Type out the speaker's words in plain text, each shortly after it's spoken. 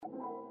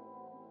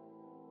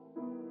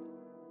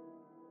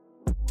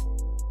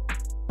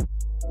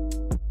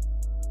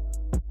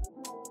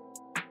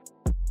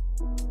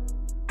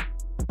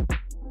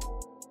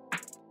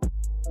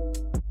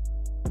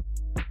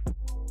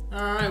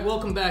All right,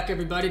 welcome back,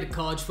 everybody, to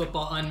College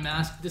Football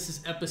Unmasked. This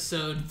is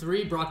episode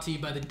 3, brought to you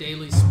by the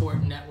Daily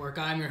Sport Network.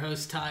 I'm your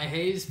host, Ty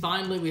Hayes.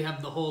 Finally, we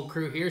have the whole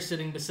crew here.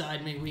 Sitting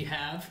beside me, we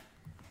have...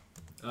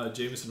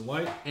 Jameson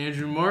White.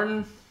 Andrew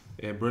Martin.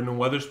 And Brendan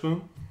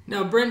Weatherspoon.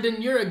 Now,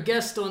 Brendan, you're a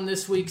guest on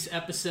this week's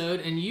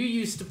episode, and you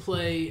used to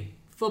play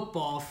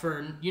football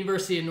for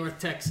University of North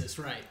Texas,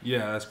 right?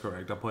 Yeah, that's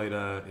correct. I played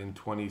in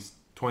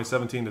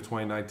 2017 to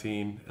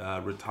 2019,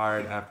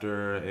 retired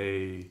after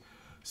a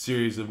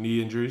series of knee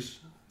injuries.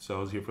 So I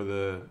was here for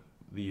the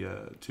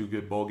two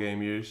good bowl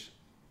game years.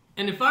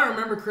 And if I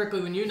remember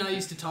correctly, when you and I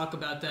used to talk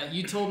about that,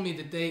 you told me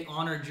that they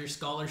honored your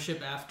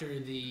scholarship after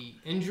the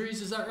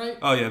injuries. Is that right?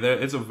 Oh yeah,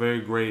 it's a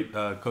very great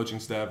coaching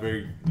staff,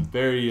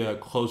 very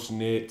close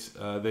knit.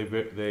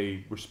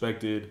 They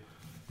respected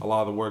a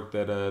lot of the work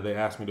that they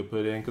asked me to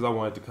put in because I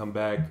wanted to come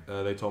back.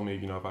 They told me,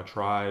 if I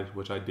tried,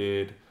 which I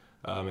did,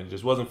 it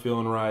just wasn't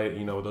feeling right.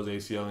 With those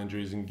ACL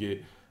injuries and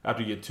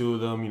after you get 2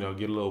 of them,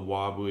 get a little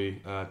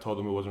wobbly. Told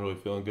them it wasn't really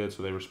feeling good,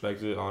 so they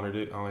respected it, honored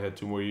it. I only had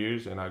 2 more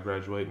years, and I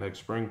graduate next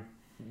spring.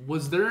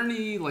 Was there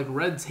any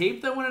red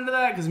tape that went into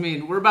that? Because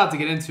we're about to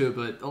get into it,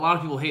 but a lot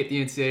of people hate the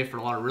NCAA for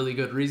a lot of really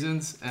good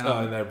reasons.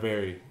 And they're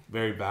very,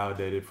 very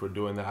validated for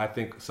doing that. I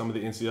think some of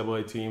the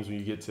NCAA teams, when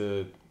you get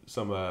to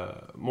some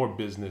more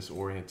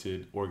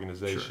business-oriented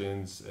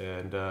organizations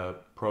and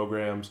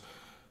programs,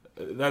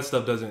 that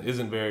stuff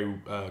isn't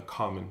very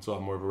common. It's a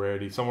lot more of a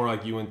rarity. Somewhere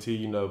like UNT,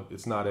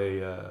 it's not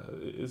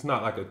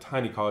like a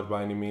tiny college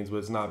by any means, but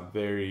it's not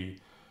very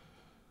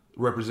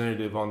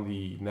representative on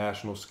the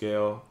national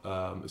scale.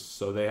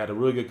 So they had a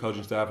really good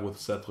coaching staff with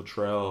Seth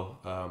Luttrell,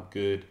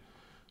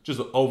 just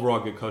an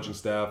overall good coaching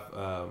staff.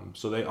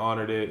 So they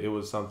honored it. It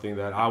was something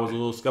that I was a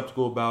little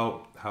skeptical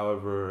about.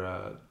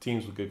 However,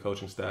 teams with good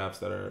coaching staffs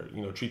that are,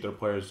 treat their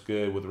players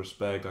good with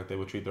respect, like they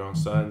would treat their own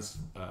sons,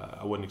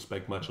 I wouldn't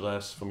expect much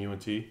less from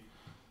UNT.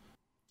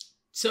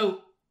 So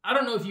I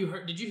don't know if you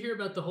heard. Did you hear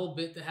about the whole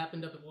bit that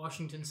happened up at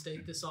Washington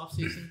State this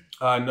offseason?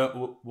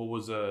 No. What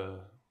was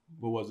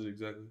it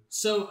exactly?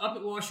 So up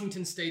at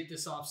Washington State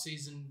this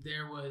offseason,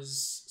 there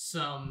was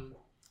some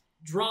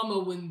drama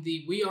when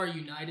the We Are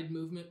United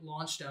movement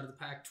launched out of the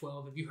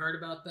Pac-12. Have you heard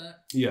about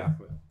that? Yeah.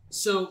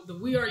 So the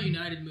We Are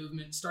United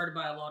movement, started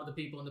by a lot of the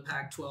people in the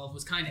Pac-12,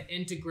 was kind of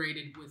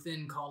integrated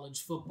within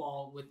college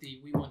football with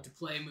the We Want to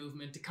Play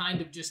movement to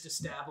kind of just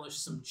establish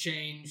some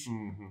change.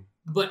 Mm-hmm.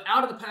 But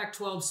out of the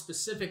Pac-12,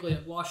 specifically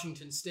at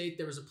Washington State,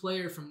 there was a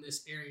player from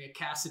this area,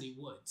 Cassidy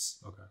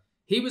Woods. Okay.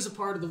 He was a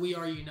part of the We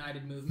Are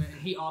United movement,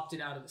 and he opted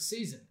out of the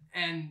season.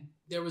 And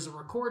there was a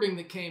recording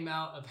that came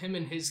out of him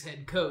and his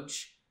head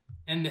coach,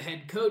 and the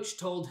head coach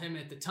told him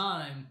at the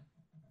time,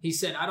 he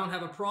said, "I don't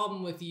have a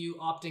problem with you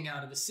opting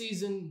out of the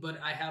season,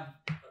 but I have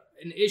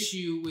an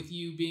issue with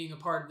you being a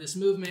part of this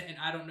movement, and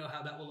I don't know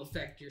how that will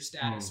affect your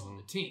status on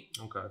the team."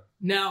 Okay.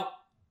 Now,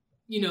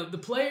 the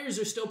players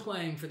are still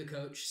playing for the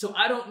coach, so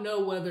I don't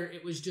know whether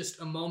it was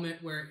just a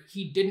moment where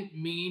he didn't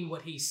mean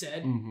what he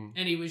said,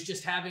 and he was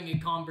just having a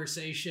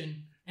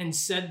conversation and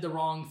said the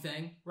wrong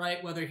thing,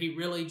 right? Whether he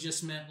really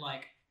just meant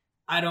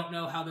I don't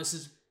know how this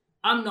is.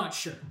 I'm not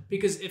sure,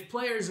 because if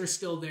players are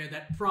still there,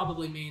 that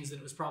probably means that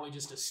it was probably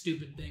just a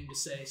stupid thing to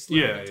say.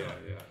 Yeah.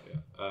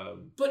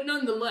 But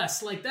nonetheless,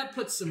 that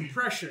puts some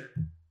pressure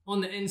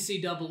on the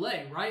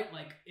NCAA, right?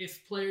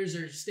 If players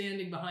are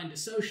standing behind a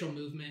social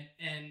movement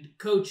and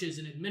coaches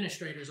and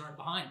administrators aren't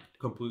behind it.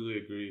 Completely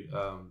agree.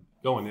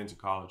 Going into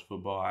college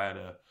football, I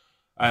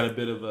had a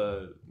bit of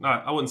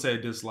I wouldn't say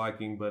a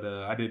disliking, but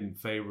I didn't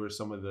favor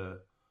some of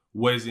the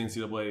ways the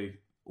NCAA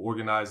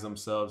organized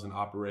themselves and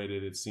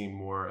operated. It seemed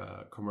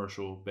more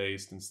commercial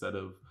based instead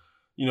of,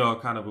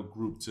 kind of a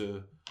group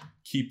to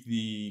keep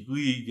the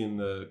league and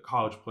the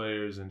college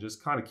players and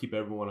just kind of keep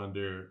everyone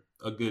under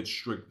a good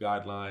strict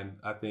guideline.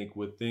 I think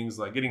with things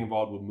like getting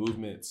involved with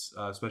movements,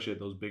 especially at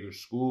those bigger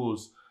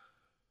schools,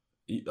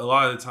 a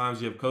lot of the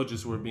times you have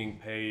coaches who are being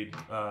paid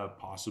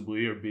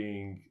possibly or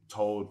being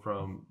told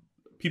from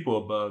people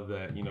above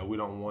that, we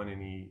don't want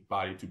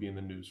anybody to be in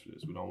the news for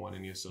this. We don't want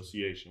any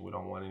association. We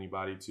don't want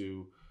anybody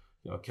to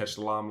catch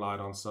the limelight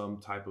on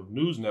some type of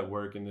news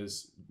network and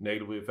this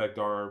negatively affect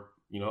our,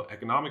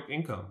 economic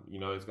income.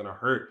 It's going to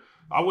hurt.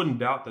 I wouldn't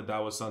doubt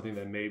that was something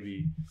that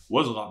maybe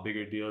was a lot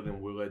bigger deal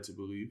than we're led to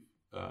believe.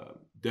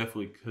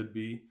 Definitely could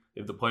be.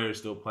 If the player is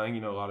still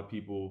playing, a lot of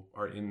people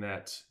are in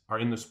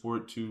the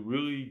sport to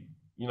really,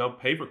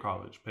 pay for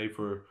college, pay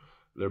for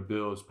their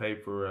bills, pay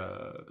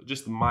for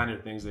just the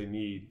minor things they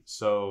need.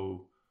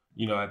 So,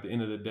 at the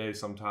end of the day,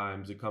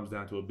 sometimes it comes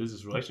down to a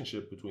business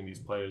relationship between these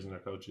players and their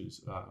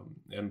coaches.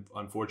 And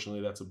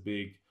unfortunately, that's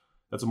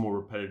a more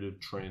repetitive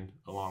trend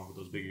along with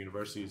those bigger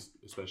universities,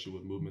 especially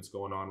with movements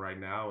going on right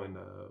now and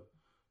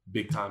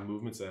big time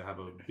movements that have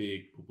a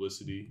big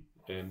publicity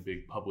and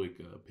big public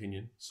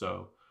opinion.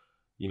 So,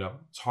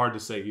 it's hard to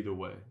say either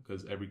way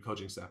because every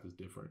coaching staff is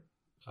different.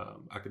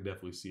 I could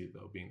definitely see it,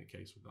 though, being the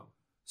case with them.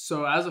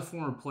 So as a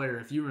former player,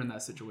 if you were in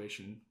that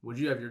situation, would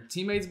you have your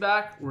teammates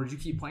back or would you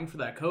keep playing for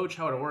that coach?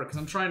 How would it work? Because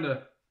I'm trying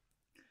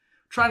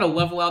trying to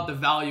level out the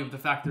value of the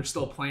fact they're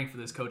still playing for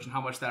this coach and how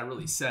much that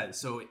really says.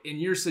 So in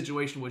your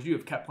situation, would you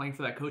have kept playing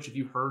for that coach if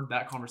you heard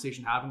that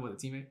conversation happen with a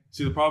teammate?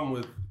 See, the problem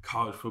with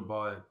college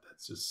football that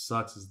just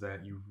sucks is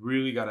that you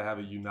really got to have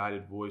a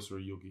united voice or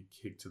you'll get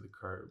kicked to the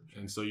curb.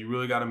 And so you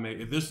really got to make,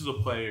 if this is a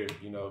player,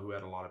 who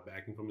had a lot of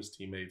backing from his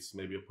teammates,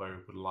 maybe a player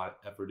who put a lot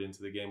of effort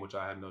into the game, which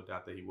I had no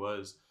doubt that he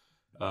was,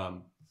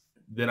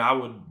 then I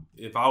would,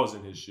 if I was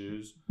in his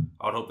shoes,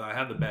 I would hope that I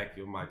had the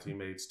backing of my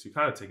teammates to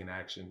kind of take an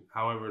action.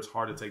 However, it's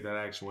hard to take that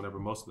action whenever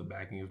most of the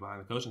backing is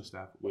behind the coaching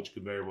staff, which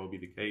could very well be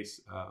the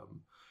case.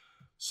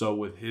 So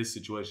with his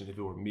situation, if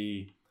it were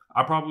me,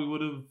 I probably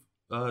would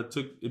have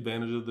took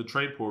advantage of the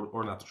trade portal,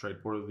 or not the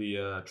trade portal,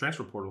 the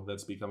transfer portal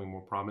that's becoming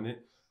more prominent.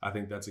 I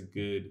think that's a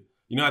good,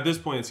 at this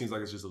point, it seems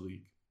like it's just a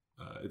league.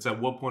 It's at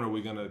what point are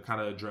we going to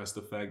kind of address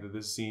the fact that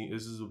this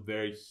is a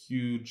very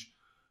huge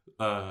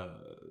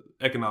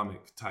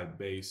economic type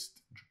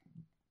based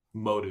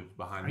motive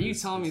behind it. Are you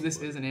telling me this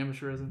isn't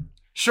amateurism?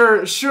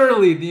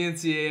 Surely the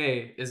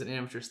NCAA is an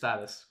amateur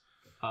status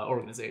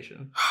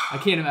organization. I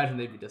can't imagine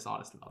they'd be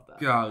dishonest about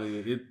that.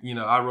 Golly,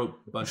 I wrote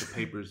a bunch of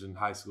papers in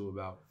high school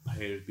about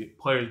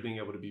players being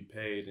able to be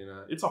paid, and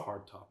it's a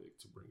hard topic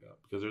to bring up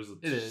because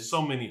there's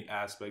so many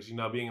aspects.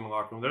 Being in the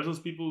locker room, there's those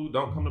people who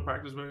don't come to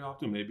practice very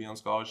often, maybe on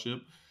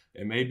scholarship,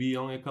 and maybe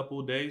only a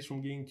couple of days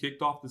from getting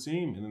kicked off the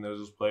team. And then there's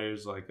those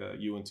players like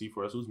UNT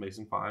for us, who's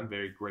Mason Fine,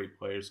 very great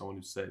player, someone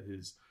who set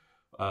his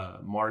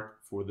mark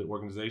for the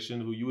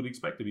organization, who you would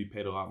expect to be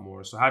paid a lot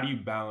more. So how do you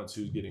balance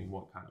who's getting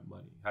what kind of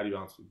money? How do you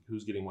balance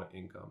who's getting what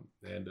income?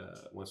 And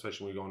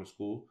especially when you're going to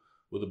school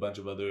with a bunch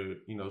of other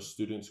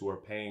students who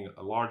are paying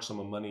a large sum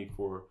of money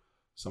for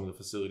some of the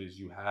facilities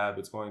you have,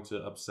 it's going to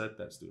upset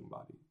that student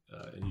body.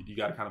 And you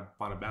got to kind of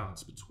find a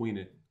balance between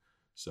it.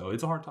 So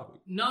it's a hard topic.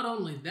 Not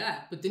only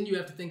that, but then you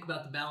have to think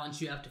about the balance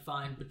you have to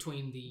find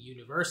between the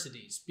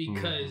universities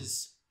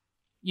because,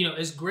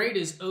 as great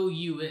as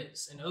OU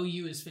is, and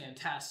OU is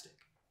fantastic,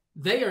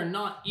 they are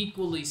not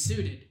equally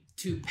suited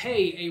to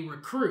pay a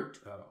recruit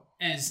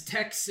as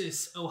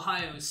Texas,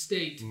 Ohio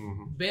State,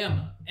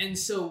 Bama. And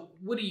so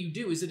what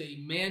do? Is it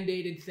a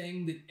mandated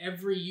thing that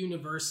every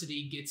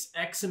university gets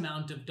X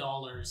amount of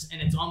dollars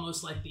and it's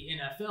almost like the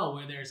NFL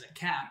where there's a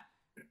cap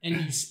and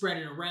you spread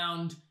it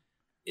around?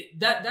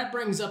 That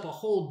brings up a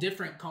whole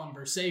different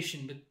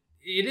conversation, but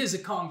it is a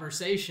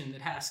conversation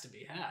that has to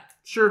be had.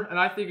 Sure, and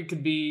I think it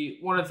could be,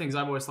 one of the things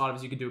I've always thought of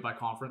is you could do it by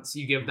conference.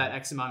 You give that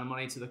X amount of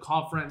money to the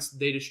conference,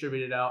 they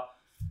distribute it out.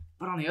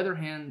 But on the other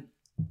hand,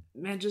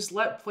 man, just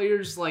let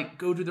players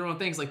go do their own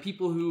things. Like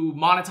people who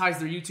monetize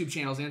their YouTube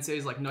channels, and say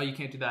is like, no, you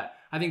can't do that.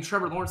 I think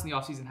Trevor Lawrence in the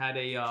offseason had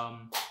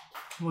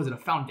a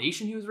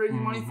foundation he was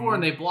raising money for,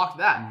 and they blocked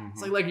that.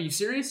 It's like, are you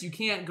serious? You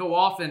can't go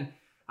off and,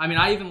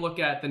 I even look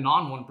at the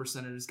non-1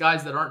 percenters,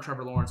 guys that aren't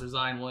Trevor Lawrence or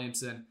Zion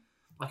Williamson,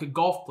 like a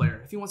golf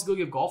player. If he wants to go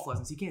give golf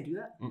lessons, he can't do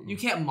that. You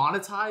can't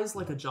monetize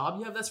a job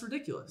you have. That's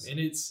ridiculous. And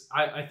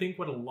I think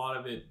what a lot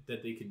of it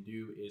that they can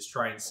do is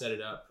try and set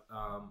it up,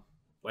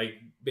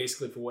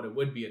 basically for what it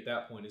would be at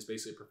that point is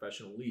basically a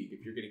professional league.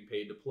 If you're getting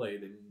paid to play,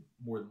 then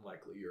more than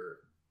likely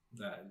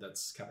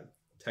that's kind of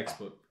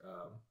textbook,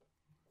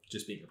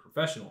 just being a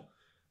professional.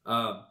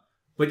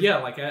 But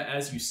yeah,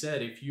 as you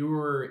said, if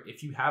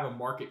you have a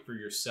market for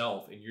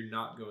yourself and you're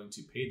not going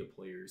to pay the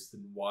players,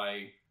 then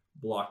why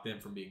block them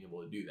from being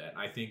able to do that?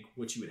 I think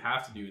what you would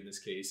have to do in this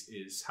case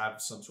is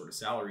have some sort of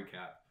salary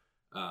cap,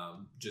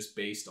 just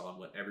based on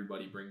what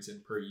everybody brings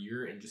in per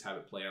year, and just have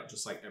it play out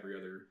just like every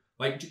other,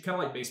 kind of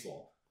like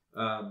baseball.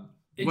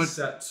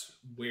 Except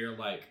where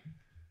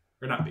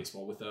or not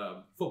baseball, with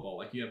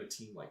football, you have a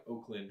team like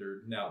Oakland,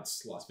 or now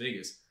it's Las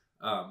Vegas,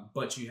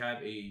 but you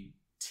have a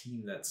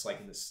team that's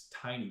in this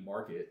tiny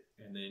market,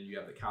 and then you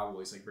have the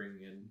Cowboys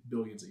bringing in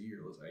billions a year.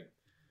 It was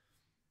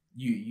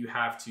you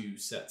have to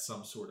set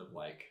some sort of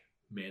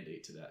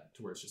mandate to that,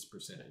 to where it's just a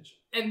percentage.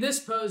 And this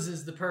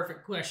poses the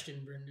perfect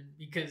question, Brendan,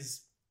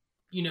 because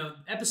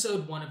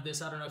episode 1 of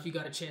this, I don't know if you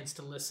got a chance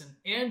to listen,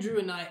 Andrew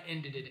and I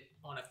ended it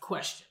on a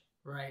question,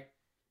 right?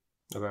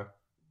 Okay.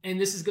 And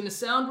this is going to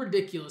sound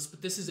ridiculous,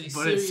 but this is a serious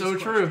But it's so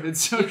question. true.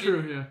 It's so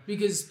true, yeah.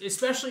 Because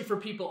especially for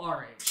people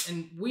our age,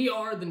 and we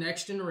are the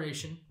next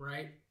generation,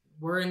 right?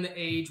 We're in the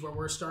age where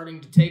we're starting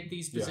to take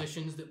these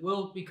positions that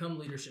will become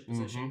leadership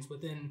positions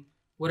within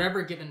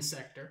whatever given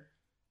sector.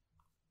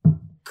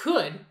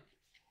 Could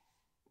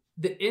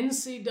the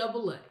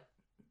NCAA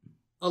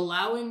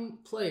allowing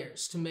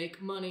players to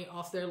make money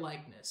off their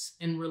likeness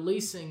and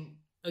releasing,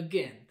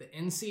 again, the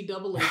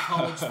NCAA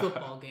college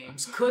football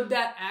games, could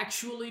that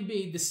actually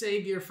be the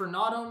savior for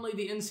not only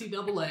the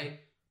NCAA,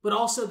 but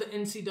also the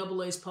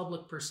NCAA's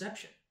public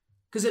perception?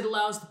 Because it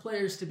allows the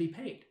players to be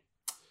paid.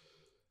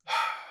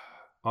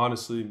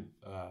 Honestly,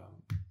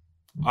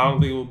 I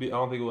don't think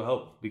it will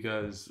help,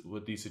 because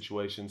with these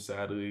situations,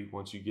 sadly,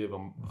 once you give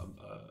them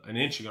an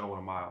inch, you're gonna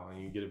want a mile.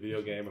 And you get a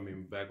video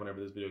game. Back whenever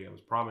this video game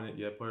was prominent,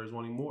 you had players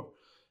wanting more,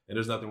 and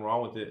there's nothing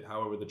wrong with it.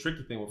 However, the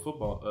tricky thing with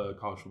football,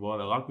 college football,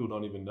 and a lot of people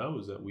don't even know,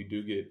 is that we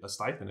do get a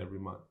stipend every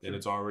month, and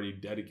it's already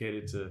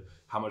dedicated to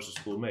how much the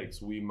school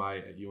makes. We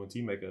might at UNT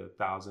make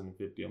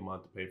 $1,050 a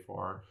month to pay for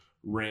our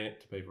rent,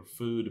 to pay for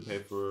food, to pay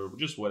for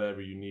just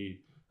whatever you need.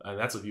 And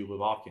that's if you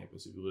live off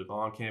campus. If you live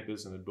on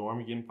campus in a dorm,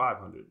 you're getting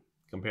 $500.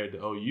 Compared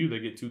to OU, they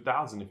get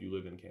 $2,000 if you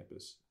live in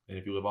campus. And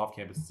if you live off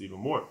campus, it's even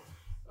more.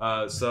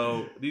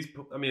 So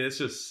it's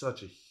just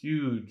such a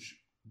huge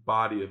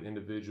body of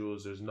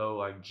individuals. There's no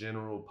like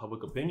general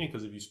public opinion,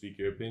 because if you speak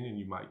your opinion,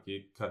 you might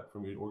get cut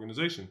from your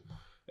organization.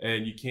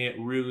 And you can't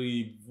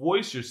really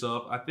voice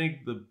yourself. I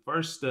think the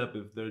first step,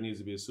 if there needs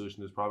to be a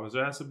solution to this problem, is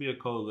there has to be a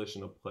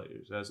coalition of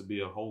players. There has to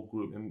be a whole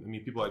group. And I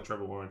mean, people like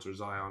Trevor Lawrence or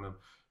Zion and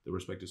the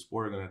respective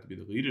sport are going to have to be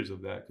the leaders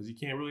of that, because you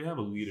can't really have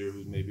a leader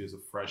who maybe is a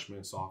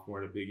freshman,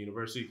 sophomore at a big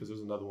university, because there's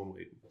another one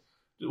waiting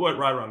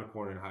right around the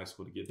corner in high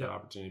school to get that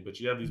opportunity. But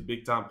you have these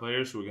big time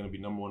players who are going to be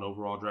number 1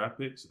 overall draft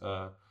picks.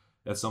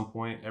 At some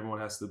point, everyone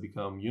has to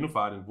become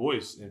unified in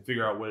voice and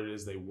figure out what it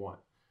is they want.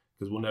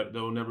 Because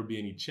there will never be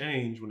any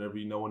change whenever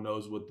no one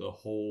knows what the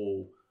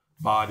whole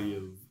body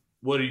of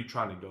what are you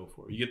trying to go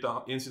for. You get the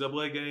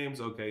NCAA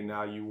games, okay,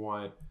 now you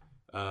want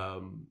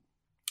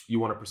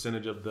a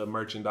percentage of the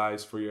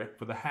merchandise for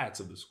the hats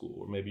of the school,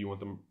 or maybe you want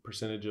the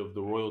percentage of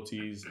the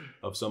royalties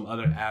of some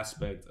other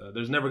aspect.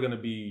 There's never going to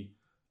be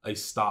a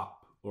stop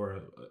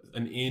or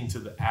an end to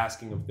the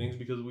asking of things,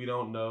 because we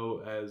don't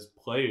know as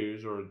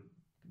players, or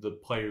the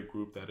player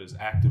group that is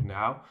active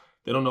now,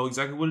 they don't know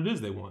exactly what it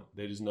is they want.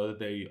 They just know that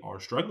they are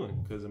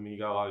struggling, because, I mean, you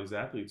got a lot of these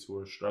athletes who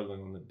are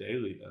struggling on the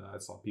daily. I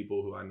saw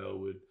people who I know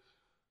would,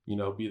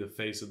 be the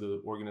face of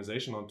the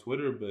organization on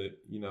Twitter, but,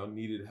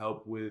 needed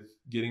help with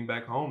getting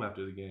back home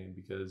after the game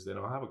because they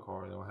don't have a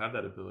car. They don't have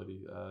that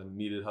ability.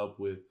 Needed help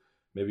with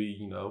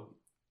maybe,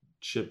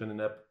 shipping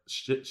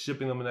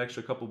them an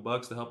extra couple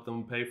bucks to help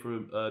them pay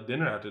for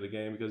dinner after the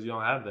game, because you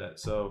don't have that.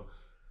 So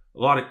a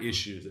lot of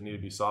issues that need to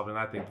be solved. And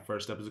I think the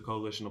first step is a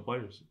coalition of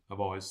players. I've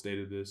always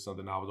stated this,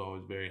 something I was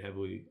always very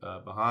heavily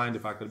behind.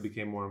 If I could have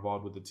became more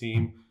involved with the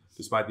team,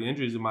 despite the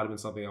injuries, it might have been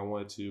something I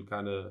wanted to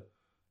kind of,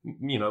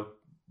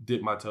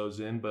 dip my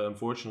toes in. But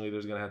unfortunately,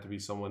 there's going to have to be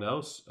someone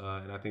else.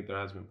 And I think there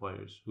has been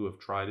players who have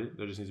tried it.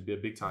 There just needs to be a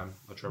big time,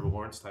 a Trevor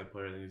Lawrence type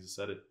player that needs to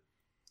set it.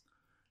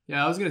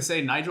 Yeah, I was going to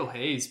say Nigel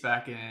Hayes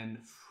back in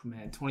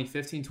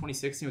 2015,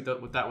 2016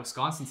 with that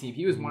Wisconsin team.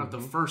 He was one of the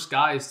first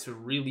guys to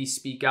really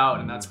speak out,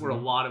 and that's where a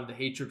lot of the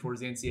hatred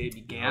towards the NCAA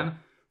began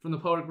from the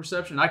public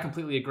perception. I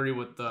completely agree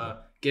with the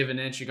give an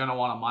inch, you're going to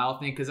want a mile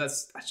thing, because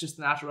that's just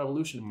the natural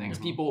evolution of things.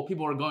 People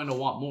are going to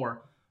want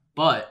more.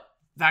 But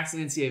back to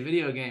the NCAA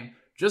video game,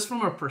 just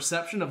from a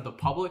perception of the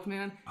public,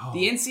 man,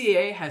 the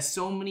NCAA has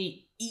so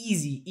many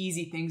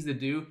easy things to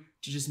do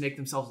to just make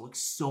themselves look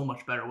so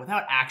much better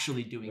without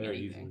actually doing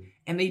anything. Easily.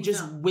 And they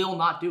just will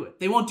not do it.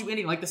 They won't do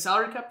anything. Like the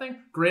salary cap thing,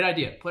 great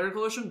idea. Player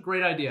coalition,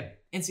 great idea.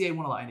 NCAA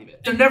won't allow any of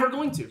it. They're never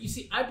going to. You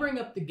see, I bring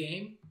up the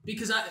game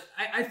because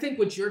I think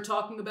what you're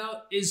talking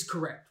about is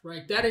correct,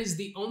 right? That is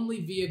the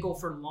only vehicle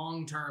for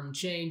long-term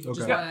change, which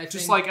is why I think...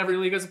 Just like every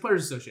league has a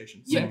players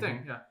association. Same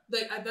thing,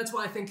 That's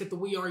why I think that the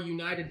We Are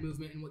United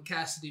movement and what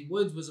Cassidy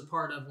Woods was a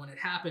part of when it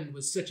happened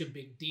was such a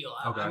big deal.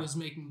 I was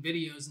making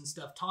videos and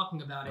stuff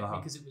talking about it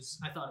because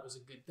I thought it was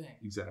a good thing.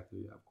 Exactly,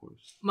 yeah, of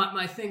course.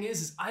 My thing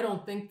is I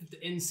don't think that the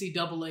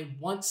NCAA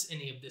wants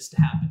any of this to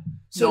happen.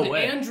 So to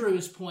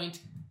Andrew's point,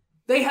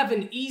 they have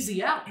an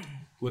easy out.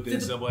 With the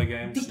NCAA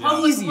games? The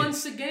public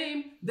wants a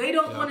game. They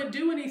don't want to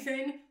do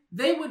anything.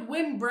 They would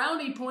win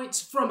brownie points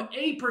from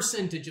a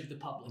percentage of the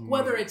public.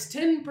 Whether it's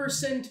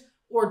 10%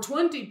 or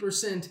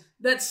 20%,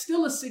 that's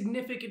still a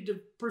significant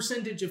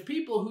percentage of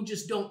people who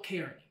just don't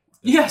care anymore.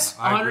 Yes,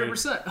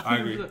 100%. I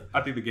agree.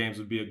 I think the games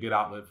would be a good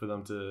outlet for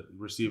them to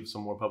receive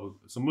some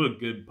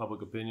good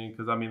public opinion,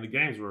 because, I mean, the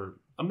games were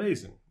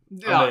amazing.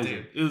 Yeah, amazing.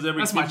 Dude. It was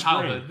That's my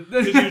childhood.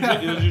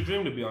 It was your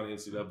dream to be on the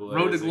NCAA.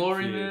 Road to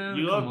glory, man.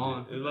 You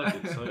loved it. You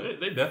loved it. So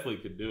they definitely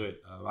could do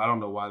it. I don't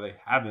know why they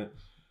haven't.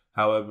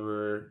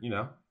 However,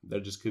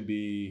 there just could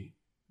be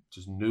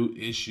just new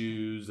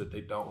issues that they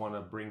don't want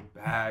to bring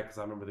back. Because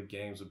I remember the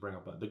games would bring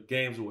up. The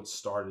games are what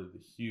started the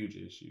huge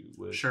issue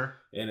with. Sure.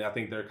 And I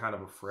think they're kind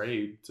of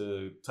afraid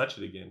to touch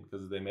it again,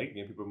 because if they make it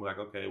again, people are like,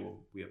 okay, well,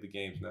 we have the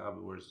games now,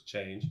 but where's the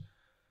change?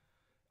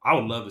 I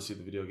would love to see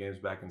the video games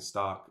back in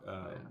stock.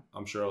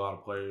 I'm sure a lot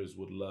of players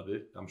would love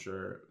it. I'm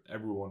sure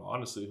everyone,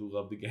 honestly, who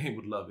loved the game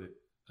would love it.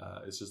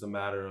 It's just a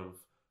matter of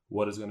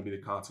what is going to be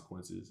the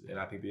consequences. And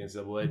I think the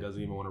NCAA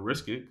doesn't even want to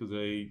risk it, because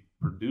they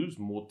produce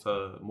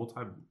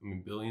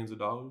billions of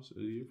dollars a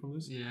year from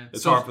this. Yeah,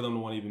 it's hard for them to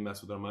want to even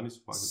mess with their money.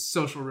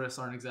 Social risks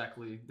aren't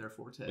exactly their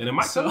forte. And it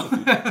might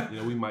come.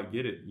 We might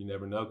get it. You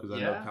never know, because I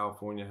know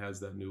California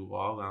has that new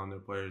law allowing their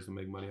players to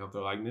make money off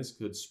their likeness.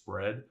 Could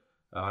spread.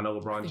 I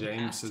know LeBron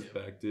James has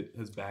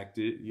backed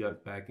it. You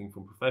got backing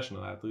from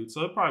professional athletes.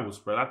 So it probably will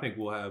spread. I think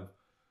we'll have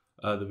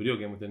the video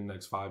game within the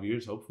next 5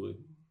 years, hopefully.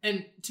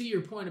 And to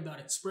your point about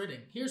it spreading,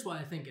 here's why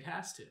I think it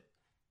has to.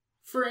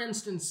 For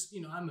instance,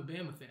 I'm a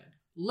Bama fan.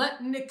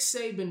 Let Nick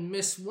Saban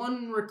miss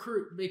one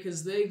recruit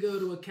because they go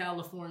to a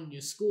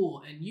California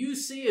school, and you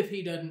see if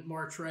he doesn't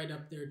march right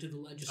up there to the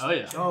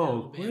legislature.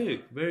 Oh,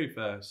 quick. Very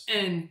fast.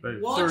 And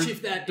watch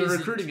if that the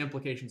recruiting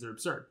implications are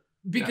absurd.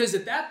 Because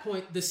at that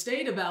point, the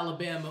state of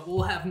Alabama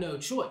will have no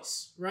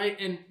choice, right?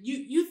 And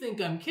you think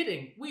I'm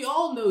kidding. We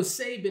all know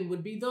Saban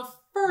would be the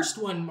first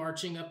one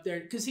marching up there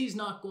because he's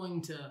not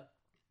going to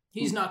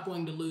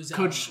lose out.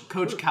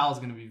 Coach Cal's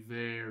going to be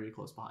very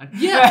close behind.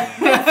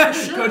 Yeah, for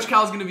sure. Coach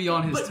Cal's going to be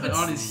on his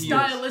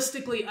heels.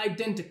 Stylistically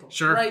identical.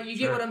 Sure. Right? You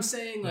get what I'm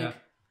saying? Yeah.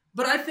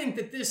 But I think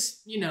that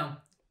this,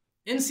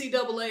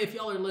 NCAA, if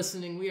y'all are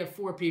listening, we have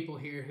 4 people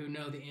here who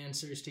know the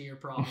answers to your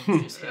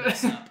problems. Just hit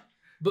us up.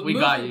 But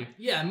got you.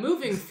 Yeah,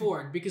 moving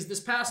forward, because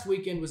this past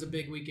weekend was a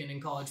big weekend in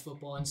college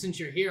football, and since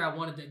you're here, I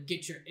wanted to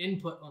get your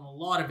input on a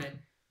lot of it.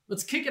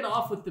 Let's kick it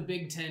off with the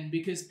Big Ten,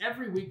 because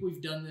every week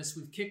we've done this,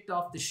 we've kicked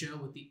off the show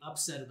with the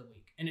upset of the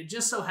week. And it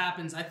just so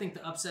happens, I think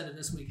the upset of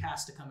this week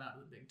has to come out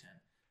of the Big Ten.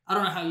 I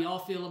don't know how y'all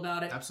feel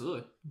about it.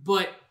 Absolutely.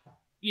 But,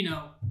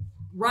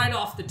 right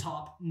off the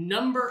top,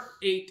 number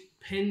 8,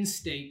 Penn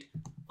State.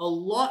 A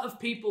lot of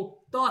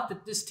people thought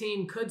that this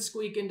team could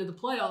squeak into the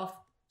playoff.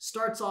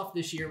 Starts off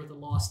this year with a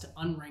loss to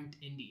unranked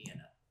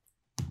Indiana.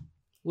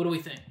 What do we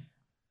think?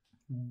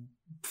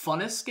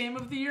 Funnest game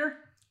of the year?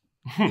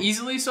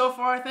 Easily so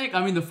far, I think.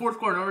 I mean, the fourth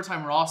quarter and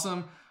overtime were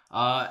awesome.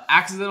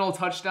 Accidental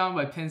touchdown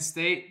by Penn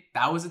State.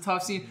 That was a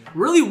tough scene.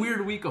 Really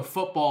weird week of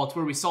football to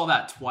where we saw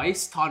that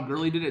twice. Todd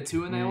Gurley did it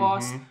too and they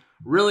lost.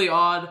 Really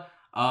odd.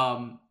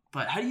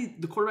 But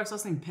the quarterback's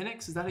last name,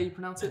 Penix? Is that how you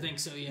pronounce it? I think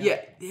so, yeah.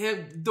 Yeah,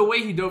 the way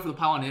he dove for the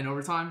pile and in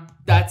overtime,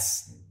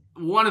 that's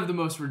one of the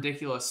most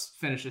ridiculous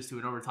finishes to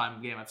an overtime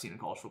game I've seen in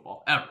college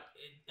football ever.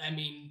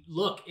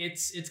 Look,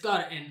 it's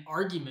got an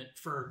argument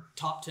for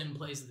top 10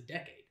 plays of the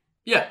decade.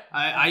 Yeah,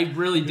 I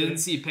really didn't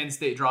see Penn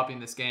State dropping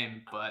this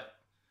game, but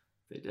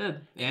they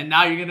did. And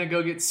now you're going to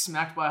go get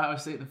smacked by Ohio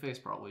State in the face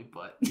probably.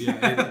 But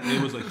yeah,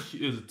 it was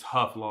a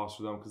tough loss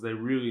for them because they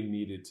really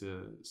needed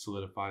to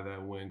solidify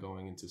that win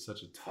going into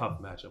such a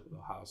tough matchup with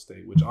Ohio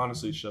State, which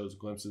honestly shows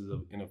glimpses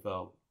of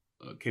NFL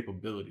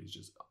capabilities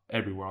just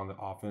everywhere on the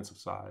offensive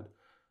side.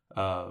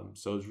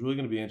 So it's really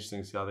going to be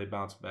interesting to see how they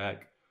bounce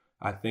back.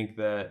 I think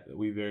that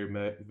we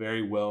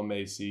very well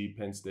may see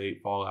Penn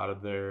State fall out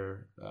of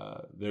their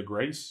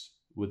grace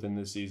within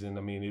this season.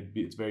 I mean,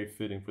 it's very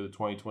fitting for the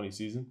 2020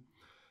 season.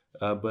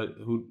 But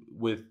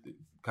with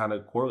kind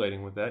of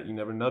correlating with that, you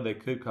never know. They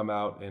could come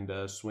out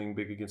and swing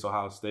big against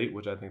Ohio State,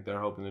 which I think they're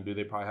hoping to do.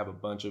 They probably have a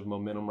bunch of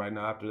momentum right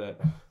now after that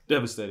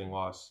devastating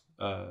loss.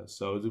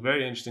 So it's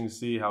very interesting to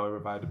see. However,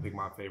 if I had to pick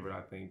my favorite,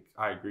 I think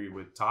I agree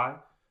with Ty.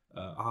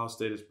 Ohio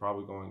State is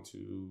probably going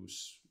to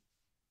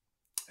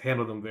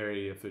handle them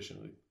very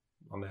efficiently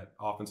on that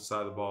offensive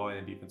side of the ball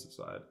and defensive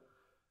side.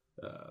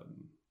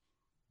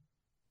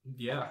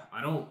 Yeah,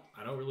 I don't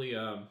really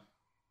I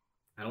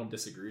don't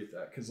disagree with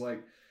that because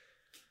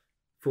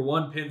for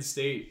one, Penn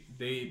State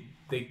they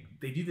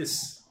do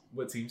this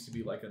what seems to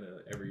be like on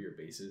a every year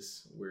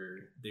basis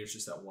where there's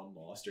just that one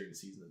loss during the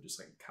season that just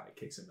kind of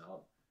kicks them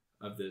out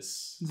of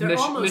this.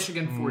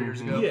 Michigan 4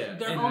 years ago. Yeah,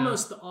 they're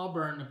almost the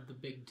Auburn of the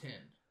Big Ten.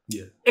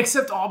 Yeah.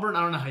 Except Auburn,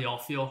 I don't know how y'all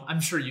feel. I'm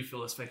sure you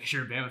feel this way because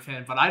you're a Bama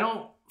fan, but I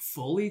don't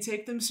fully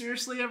take them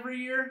seriously every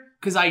year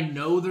because I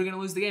know they're going to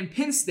lose the game.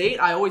 Penn State,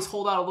 I always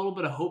hold out a little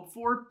bit of hope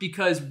for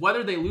because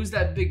whether they lose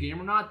that big game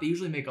or not, they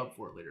usually make up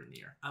for it later in the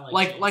year.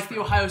 Like the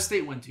Ohio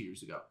State win 2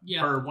 years ago.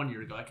 Yeah. Or 1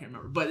 year ago, I can't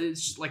remember. But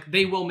it's just like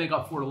they will make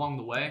up for it along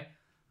the way.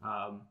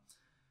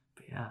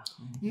 But yeah.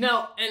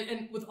 No,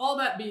 and with all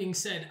that being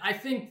said, I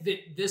think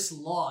that this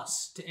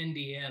loss to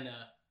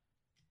Indiana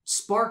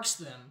sparks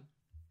them.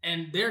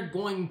 And they're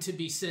going to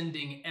be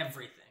sending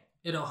everything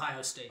at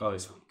Ohio State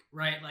this week,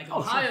 right?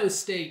 Ohio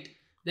State,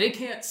 they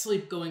can't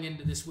sleep going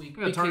into this week.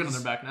 They got a target on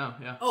their back now,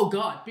 yeah. Oh,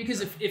 God. Because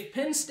if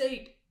Penn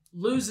State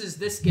loses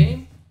this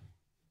game,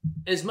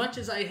 as much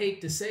as I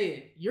hate to say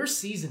it, your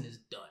season is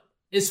done.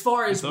 As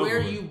far as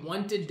where you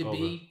wanted to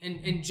be.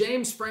 And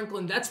James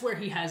Franklin, that's where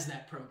he has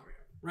that program,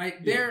 right?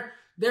 Yeah.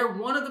 They're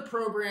one of the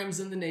programs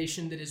in the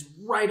nation that is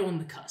right on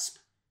the cusp.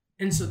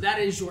 And so that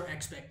is your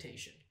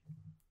expectation.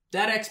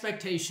 That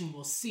expectation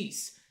will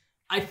cease.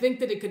 I think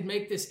that it could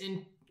make this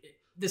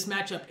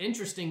matchup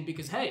interesting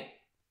because, hey,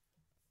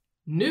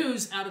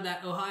 news out of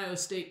that Ohio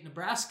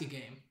State-Nebraska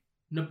game.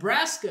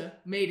 Nebraska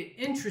made it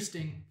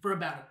interesting for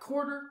about a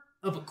quarter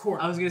of a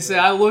quarter. I was going to say,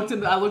 I looked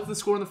at the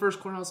score in the first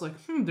quarter, and I was like,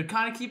 they're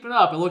kind of keeping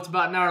up. I looked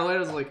about an hour later,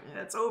 I was like,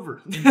 it's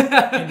over.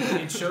 and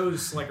it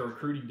shows a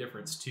recruiting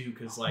difference, too,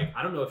 because,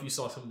 I don't know if you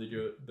saw some of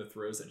the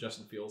throws that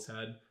Justin Fields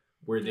had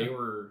where they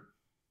were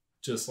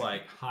just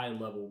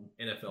high-level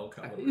NFL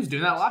caliber. He was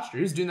doing that last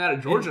year. He was doing that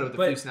at Georgia with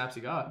the few snaps he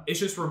got. It's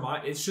just a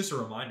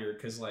reminder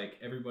because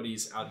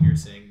everybody's out here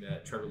saying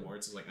that Trevor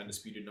Lawrence is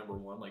undisputed number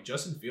one.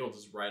 Justin Fields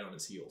is right on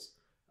his heels.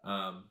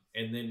 And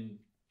then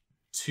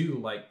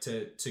two,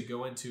 to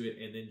go into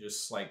it and then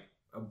just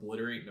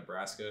obliterate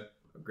Nebraska.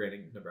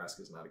 Granted,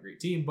 Nebraska is not a great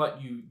team, but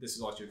this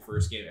is also your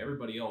first game.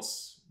 Everybody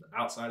else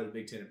outside of the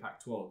Big Ten and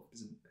Pac-12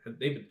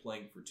 they've been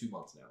playing for 2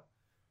 months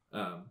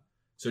now.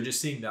 So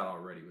just seeing that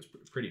already was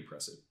pretty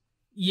impressive.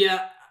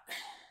 Yeah,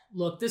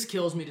 look, this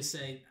kills me to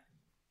say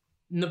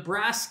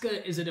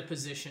Nebraska is at a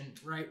position,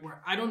 right,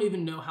 where I don't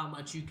even know how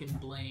much you can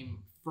blame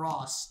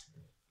Frost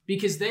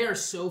because they are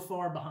so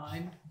far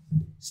behind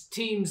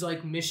teams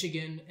like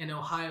Michigan and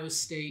Ohio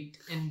State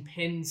and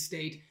Penn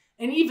State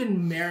and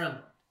even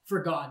Maryland,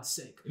 for God's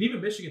sake. And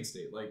even Michigan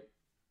State, like.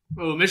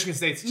 Oh, Michigan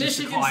State's just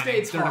Michigan declining.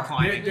 State's They're hard.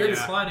 declining. They're yeah.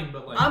 declining,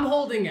 but like. I'm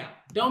holding out.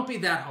 Don't be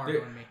that hard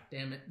on me.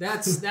 Damn it.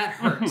 That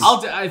hurts.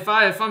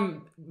 If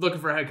I'm looking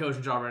for a head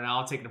coaching job right now,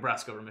 I'll take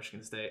Nebraska over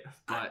Michigan State.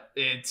 But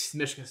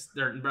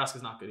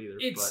Nebraska's not good either.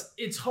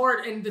 It's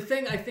hard, and the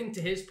thing I think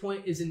to his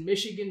point is in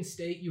Michigan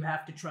State you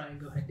have to try and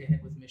go head to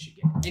head with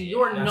Michigan, and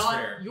you're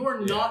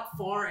not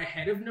far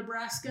ahead of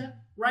Nebraska,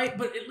 right?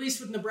 But at least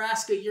with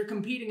Nebraska, you're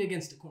competing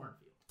against a cornfield.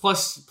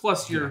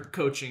 Plus you're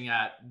coaching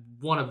at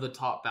one of the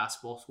top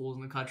basketball schools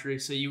in the country,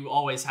 so you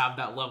always have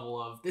that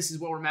level of this is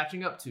what we're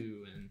matching up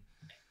to,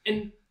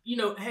 and you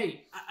know,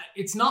 hey,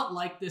 it's not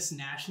like this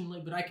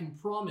nationally, but I can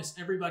promise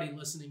everybody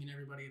listening and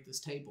everybody at this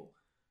table,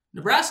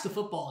 Nebraska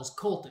football is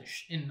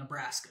cultish in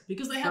Nebraska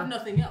because they have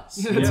nothing else.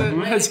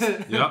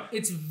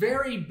 It's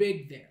very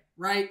big there,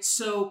 right?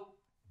 So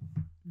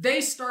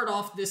they start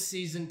off this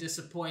season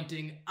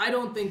disappointing. I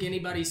don't think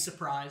anybody's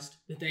surprised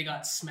that they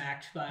got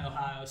smacked by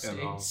Ohio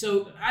State.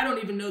 So I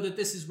don't even know that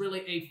this is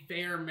really a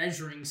fair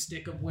measuring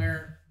stick of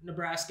where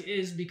Nebraska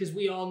is, because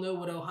we all know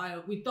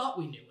we thought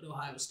we knew what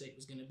Ohio State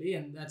was going to be,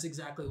 and that's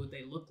exactly what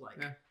they look like.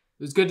 Yeah.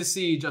 It was good to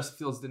see Justin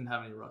Fields didn't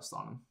have any rust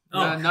on him.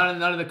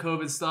 None of the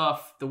COVID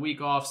stuff, the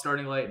week off,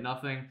 starting late,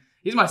 nothing.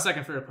 He's my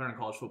second favorite player in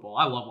college football.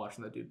 I love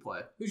watching that dude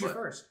play. Who's your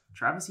first?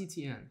 Travis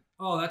Etienne.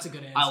 Oh, that's a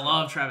good answer. I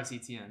love Travis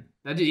Etienne.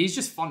 That dude, he's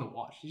just fun to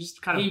watch. He's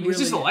just he's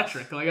just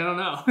electric. Like, I don't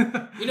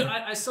know. You know,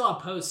 I saw a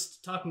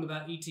post talking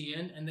about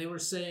Etienne, and they were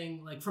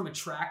saying, like, from a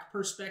track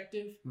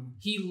perspective,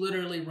 he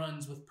literally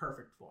runs with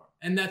perfect form.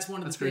 And that's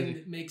one of the things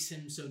that makes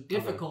him so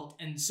difficult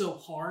and so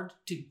hard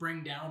to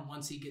bring down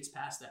once he gets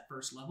past that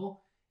first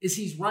level, is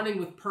he's running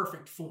with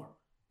perfect form.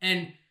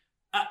 And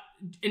an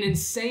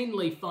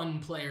insanely fun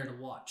player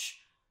to watch.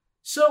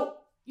 So,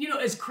 you know,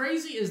 as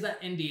crazy as that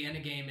Indiana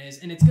game is,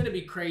 and it's going to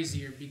be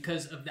crazier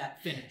because of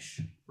that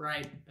finish,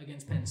 right,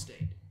 against Penn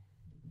State,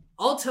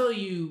 I'll tell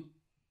you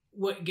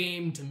what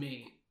game to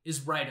me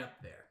is right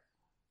up there.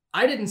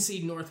 I didn't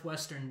see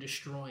Northwestern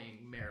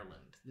destroying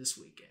Maryland this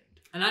weekend.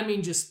 And I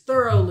mean just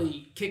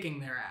thoroughly kicking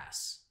their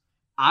ass.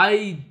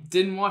 I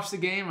didn't watch the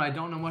game. I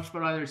don't know much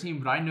about either team,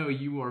 but I know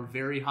you are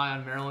very high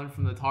on Maryland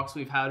from the talks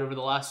we've had over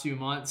the last few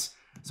months.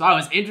 So I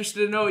was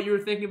interested to know what you were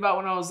thinking about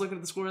when I was looking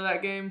at the score of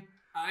that game.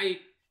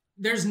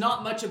 There's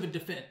not much of a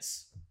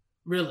defense,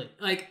 really.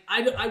 Like,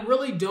 I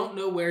really don't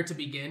know where to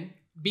begin,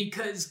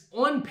 because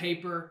on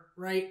paper,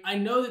 right, I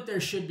know that there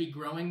should be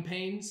growing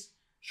pains.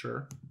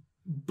 Sure.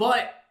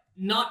 But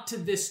not to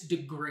this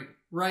degree,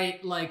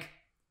 right? Like,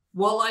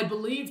 while I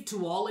believe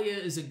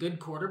Tualia is a good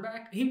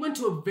quarterback, he went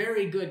to a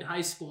very good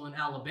high school in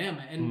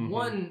Alabama and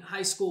won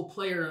High School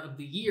Player of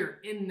the Year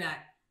in that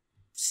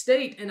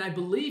state, and I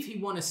believe he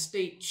won a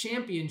state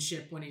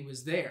championship when he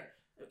was there.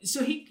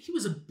 So he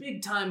was a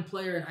big-time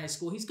player in high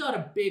school. He's got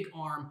a big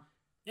arm.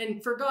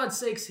 And for God's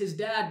sakes, his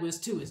dad was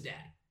Tua's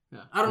dad.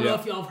 Yeah. I don't know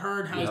if y'all have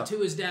heard how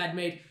Tua's dad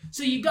made.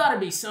 So you got to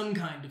be some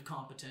kind of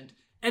competent.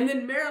 And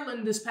then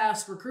Maryland this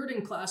past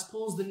recruiting class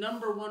pulls the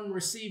 #1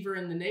 receiver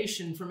in the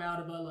nation from out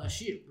of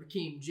LSU,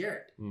 Raheem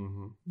Jarrett.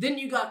 Then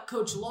you got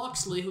Coach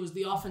Loxley, who was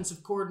the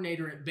offensive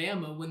coordinator at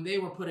Bama when they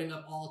were putting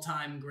up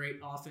all-time great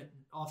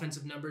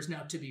offensive numbers.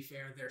 Now, to be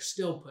fair, they're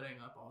still putting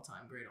up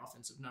all-time great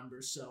offensive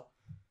numbers. So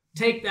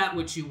take that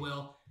which you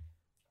will.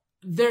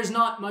 There's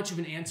not much of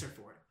an answer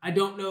for it. I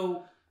don't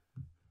know.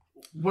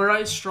 Where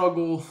I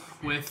struggle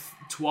with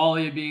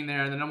Tualia being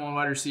there and the #1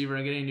 wide receiver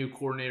and getting a new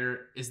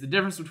coordinator is the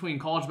difference between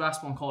college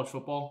basketball and college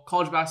football.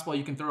 College basketball,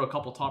 you can throw a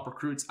couple top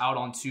recruits out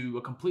onto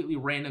a completely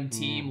random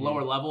team,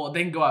 lower level, and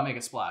they can go out and make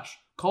a splash.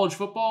 College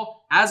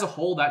football, as a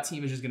whole, that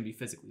team is just going to be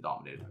physically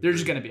dominated. They're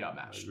just going to be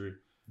outmatched. I agree.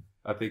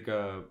 I think,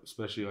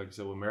 especially like you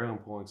said, with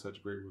Maryland pulling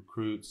such great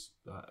recruits,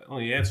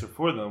 only answer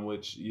for them,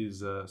 which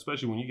is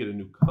especially when you get a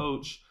new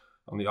coach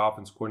on the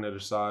offense coordinator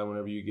side,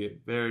 whenever you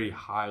get very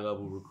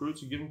high-level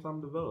recruits, you give them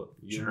time to develop.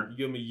 You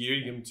give them a year,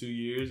 you give them 2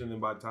 years, and then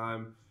by the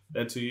time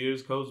that 2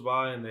 years goes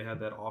by and they had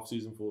that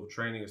offseason full of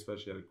training,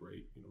 especially at a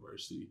great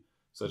university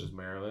such as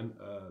Maryland,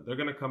 they're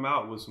going to come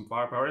out with some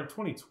firepower. In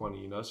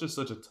 2020, it's just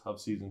such a tough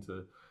season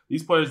to –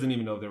 these players didn't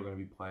even know if they were going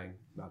to be playing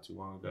not too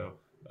long ago.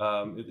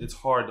 It's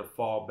hard to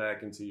fall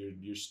back into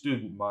your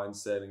student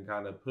mindset and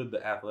kind of put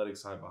the athletic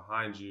side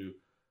behind you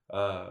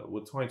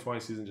with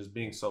 2020 season just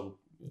being so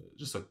 –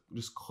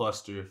 just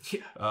cluster.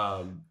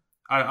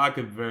 I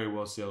could very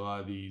well see a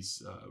lot of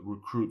these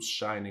recruits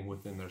shining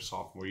within their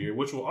sophomore year,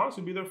 which will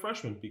honestly be their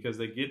freshman because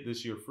they get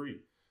this year free.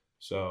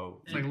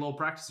 So it's like a little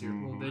practice year, a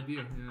little debut.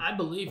 Yeah. I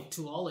believe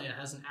Tualia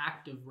has an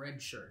active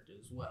red shirt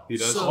as well. He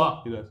does.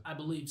 So, he does. I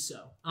believe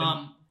so.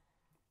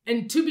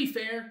 And to be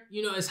fair,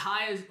 as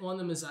high on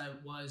them as I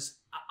was,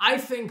 I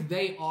think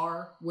they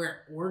are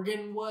where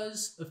Oregon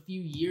was a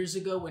few years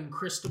ago when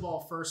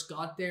Cristobal first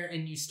got there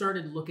and you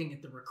started looking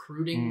at the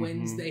recruiting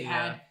wins they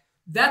had.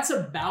 That's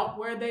about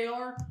where they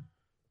are,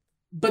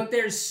 but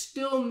there's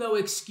still no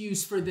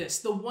excuse for this.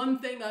 The one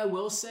thing I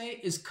will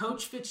say is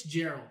Coach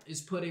Fitzgerald is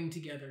putting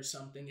together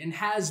something and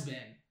has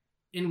been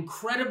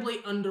incredibly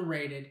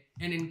underrated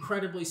and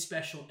incredibly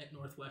special at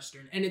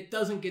Northwestern, and it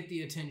doesn't get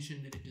the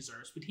attention that it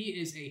deserves. But he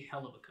is a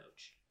hell of a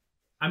coach.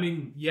 I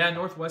mean, yeah,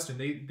 Northwestern,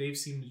 they've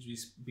seemed to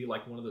just be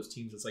like one of those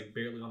teams that's like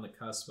barely on the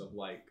cusp of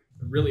like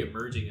really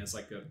emerging as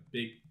like a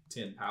Big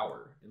Ten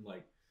power, and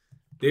like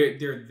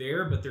they're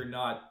there, but they're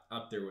not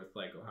up there with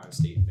like Ohio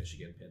State,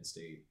 Michigan, Penn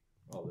State,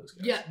 all those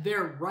guys. Yeah,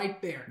 they're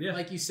right there,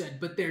 like you said,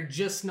 but they're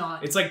just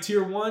not. It's like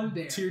tier 1,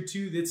 there. tier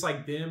 2. It's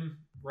like them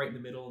right in the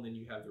middle, and then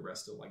you have the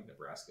rest of like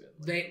Nebraska.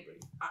 And, like,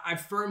 I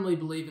firmly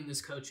believe in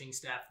this coaching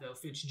staff, though.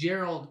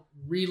 Fitzgerald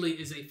really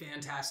is a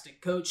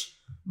fantastic coach,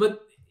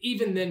 but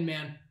even then,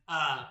 man,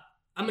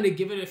 I'm going to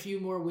give it a few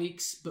more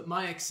weeks. But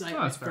my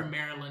excitement for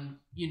Maryland,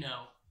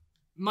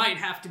 might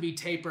have to be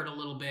tapered a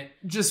little bit.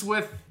 Just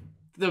with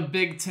the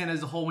Big Ten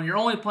as a whole, when you're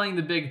only playing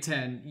the Big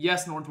Ten,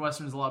 yes,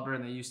 Northwestern is a lot better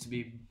than they used to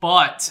be,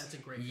 but that's a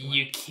great point.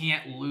 You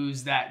can't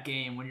lose that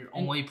game when you're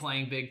only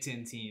playing Big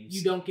Ten teams.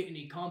 You don't get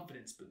any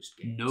confidence boost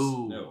games.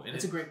 No.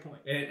 That's a great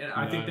point. And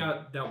I think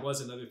that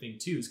was another thing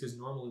too, is because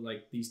normally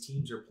like these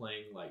teams are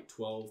playing like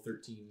 12,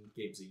 13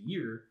 games a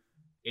year,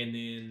 and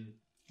then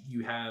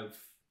you have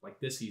like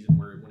this season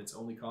where when it's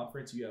only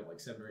conference, you have like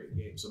 7 or 8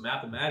 games. So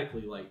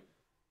mathematically, like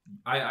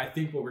I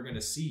think what we're going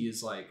to see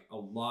is like a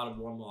lot of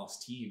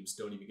one-loss teams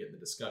don't even get in the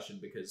discussion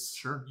because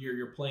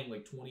you're playing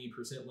like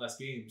 20% less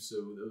games.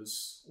 So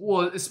those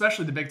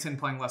especially the Big Ten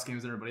playing less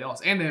games than everybody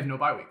else, and they have no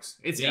bye weeks.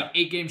 It's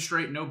 8 games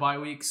straight, no bye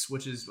weeks,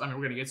 which is we're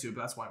going to get to it,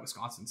 but that's why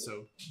Wisconsin's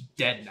so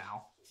dead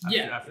now.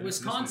 After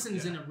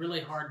Wisconsin's in a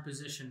really hard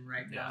position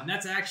right now, and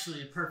that's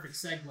actually a perfect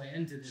segue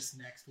into this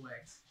next way.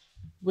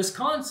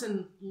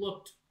 Wisconsin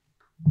looked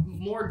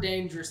more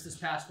dangerous this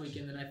past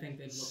weekend than I think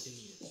they've looked in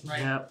years, right?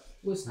 Yep.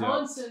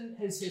 Wisconsin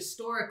has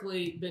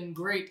historically been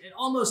great at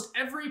almost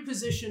every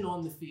position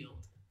on the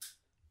field,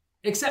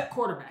 except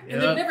quarterback.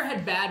 And they've never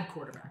had bad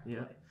quarterback play.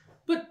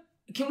 But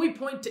can we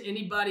point to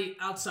anybody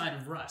outside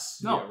of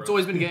Russ? No, it's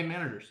always been game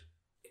managers.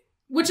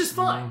 Which is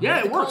fine.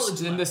 Yeah, it works.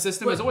 And the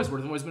system has always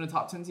worked. They've always been a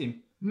top 10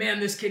 team. Man,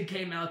 this kid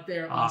came out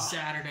there on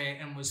Saturday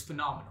and was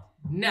phenomenal.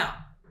 Now,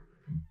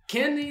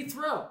 can he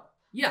throw?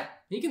 Yeah,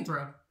 he can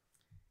throw.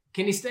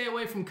 Can he stay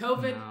away from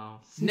COVID? No.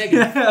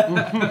 Negative.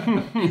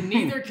 And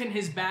neither can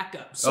his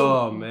backup.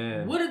 So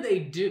man. What do they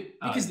do?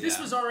 Because this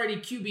was already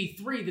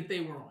QB3 that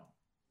they were on.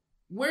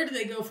 Where do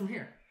they go from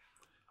here?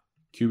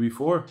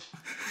 QB4.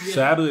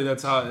 Sadly,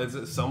 that's how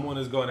someone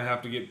is going to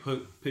have to get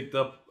picked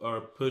up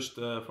or pushed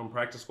from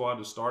practice squad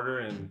to starter,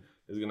 and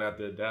is going to have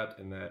to adapt.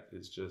 And that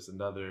is just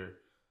another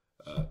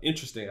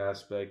interesting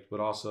aspect, but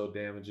also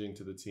damaging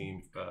to the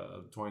team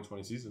of the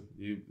 2020 season.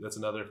 That's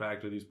another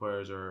factor these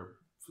players are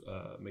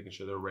making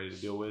sure they're ready to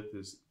deal with,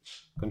 is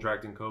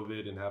contracting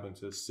COVID and having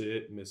to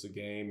miss a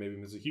game, maybe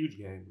miss a huge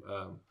game.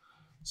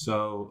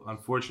 So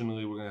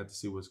unfortunately, we're going to have to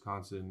see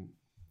Wisconsin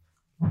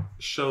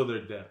show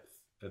their depth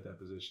at that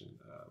position.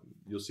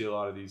 You'll see a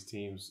lot of these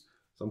teams.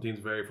 Some teams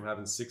vary from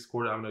having 6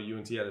 quarter. I know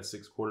UNT had a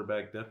 6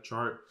 quarterback depth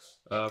chart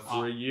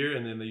for a year,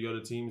 and then they go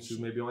to teams who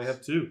maybe only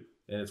have 2.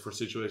 And it's for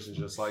situations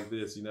just like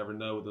this. You never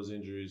know with those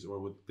injuries or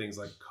with things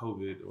like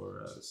COVID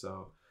or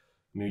so.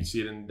 I mean, you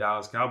see it in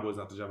Dallas Cowboys,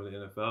 not to jump into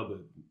the NFL, but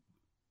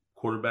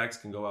quarterbacks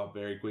can go out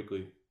very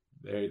quickly.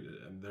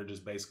 They're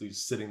just basically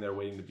sitting there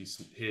waiting to be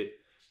hit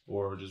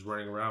or just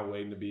running around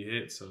waiting to be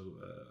hit. So,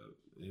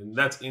 and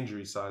that's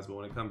injury size. But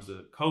when it comes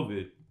to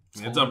COVID,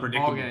 it's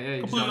unpredictable.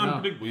 Completely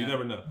unpredictable. You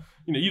never know.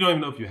 You don't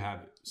even know if you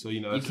have it. So,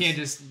 you can't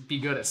just be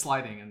good at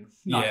sliding and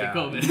not get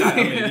COVID.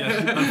 Exactly.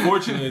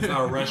 Unfortunately, it's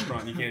not a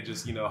restaurant. You can't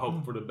just,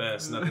 hope for the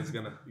best. Nothing's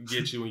going to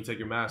get you when you take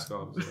your mask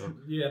off. So.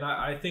 Yeah, and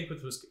I think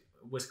with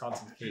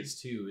Wisconsin's case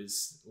too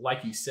is,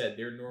 like you said,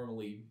 they're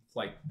normally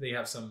like they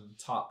have some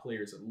top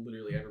players at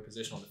literally every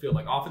position on the field,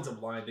 like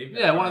offensive line.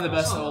 One of the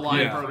best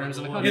line programs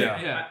in the country.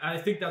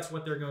 I think that's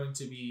what they're going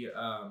to be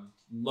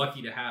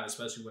lucky to have,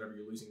 especially whenever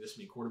you're losing this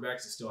many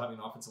quarterbacks, is still having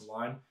an offensive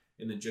line.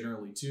 And then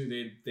generally too,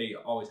 they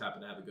always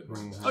happen to have a good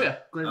running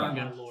back. Great run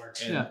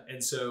game.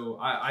 And so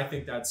I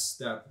think that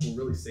will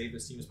really save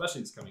this team,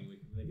 especially this coming week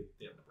when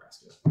they have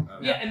Nebraska.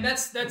 And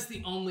that's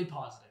the only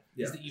positive.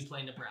 Is that you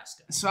play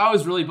Nebraska. So I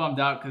was really bummed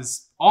out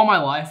because all my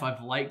life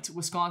I've liked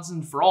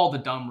Wisconsin for all the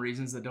dumb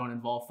reasons that don't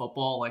involve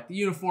football. Like the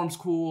uniform's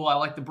cool. I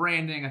like the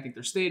branding. I think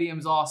their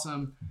stadium's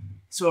awesome.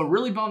 So it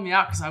really bummed me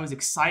out because I was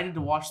excited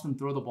to watch them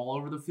throw the ball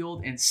over the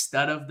field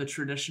instead of the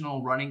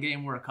traditional running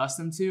game we're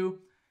accustomed to.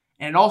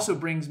 And it also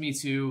brings me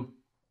to,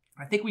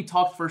 I think we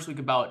talked first week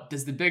about,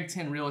 does the Big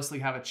Ten realistically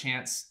have a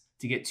chance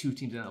to get 2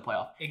 teams into the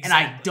playoff? Exactly. And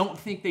I don't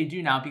think they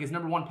do now because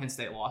number 1, Penn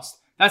State lost.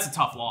 That's a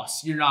tough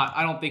loss.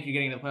 I don't think you're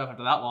getting to the playoff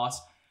after that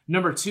loss.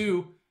 Number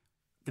 2,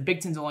 the Big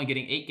Ten's only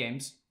getting 8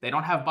 games. They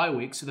don't have bye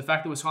weeks, so the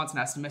fact that Wisconsin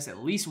has to miss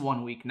at least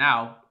 1 week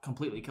now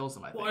completely kills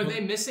them, I think. Well, are they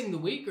missing the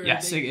week? Or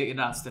yes, it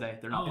announced today.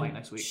 They're not playing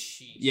next week.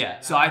 Geez,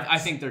 so I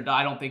think they're done.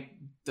 I don't think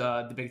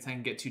the Big Ten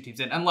can get 2 teams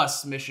in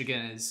unless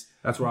Michigan is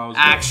that's where I was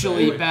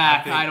actually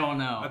back. I don't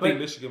know. I think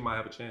Michigan might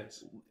have a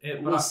chance.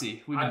 We'll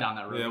see. We've been down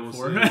that road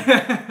before.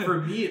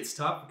 For me, it's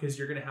tough because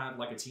you're going to have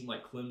like a team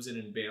like Clemson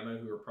and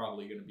Bama who are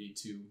probably going to be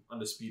 2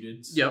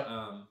 undisputed. Yep.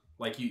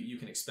 Like you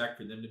can expect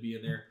for them to be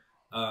in there.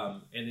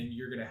 And then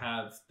you're going to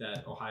have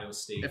that Ohio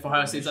State. If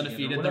Ohio State's Michigan,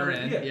 undefeated, or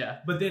whatever. they're in. Yeah.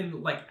 But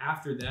then, like,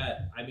 after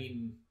that, I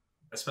mean,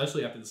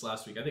 especially after this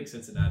last week, I think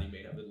Cincinnati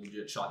may have a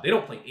legit shot. They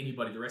don't play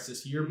anybody the rest of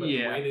this year, but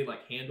the way they,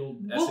 like,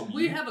 handled SMU.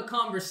 We have a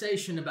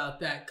conversation about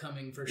that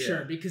coming for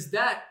sure, because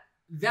that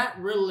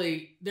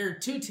really, there are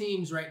two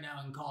teams right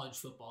now in college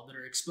football that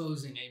are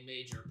exposing a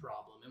major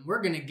problem, and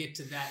we're going to get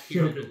to that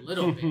here in a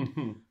little bit.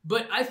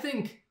 But I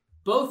think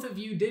both of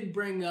you did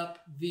bring up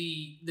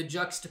the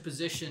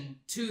juxtaposition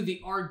to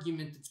the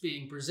argument that's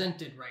being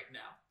presented right now,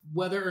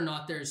 whether or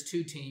not there's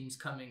two teams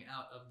coming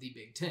out of the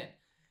Big Ten.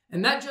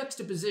 And that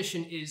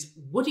juxtaposition is,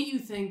 what do you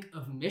think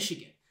of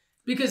Michigan?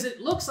 Because it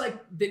looks like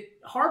that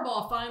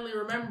Harbaugh finally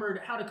remembered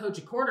how to coach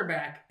a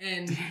quarterback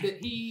and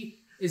that he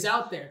is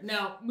out there.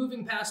 Now,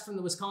 moving past from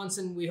the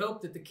Wisconsin, we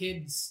hope that the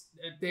kids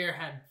there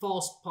had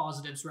false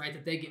positives, right?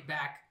 That they get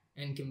back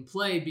and can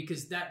play,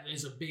 because that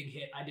is a big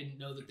hit. I didn't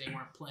know that they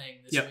weren't playing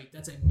this week.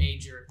 That's a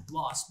major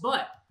loss.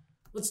 But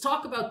let's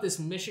talk about this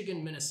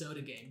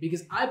Michigan-Minnesota game,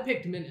 because I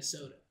picked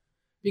Minnesota.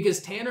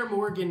 Because Tanner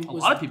Morgan a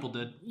lot of people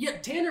did. Yeah,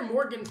 Tanner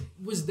Morgan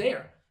was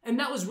there. And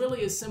that was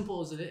really as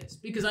simple as it is.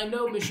 Because I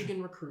know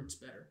Michigan recruits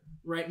better,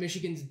 right?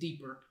 Michigan's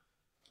deeper.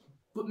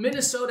 But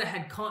Minnesota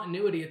had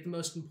continuity at the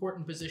most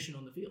important position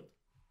on the field.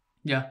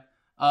 Yeah.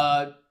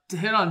 To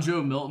hit on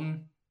Joe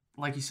Milton,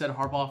 like you said,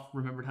 Harbaugh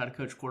remembered how to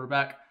coach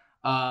quarterback.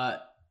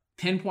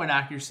 Pinpoint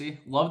accuracy.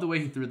 Love the way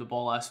he threw the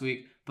ball last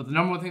week. But the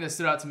number one thing that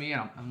stood out to me,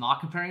 and I'm not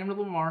comparing him to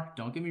Lamar,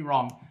 don't get me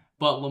wrong,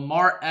 but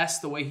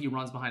Lamar-esque the way he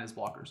runs behind his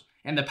blockers.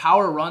 And the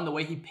power run, the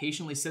way he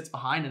patiently sits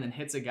behind and then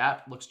hits a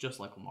gap, looks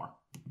just like Lamar.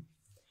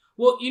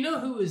 Well, you know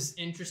who is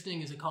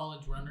interesting as a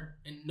college runner,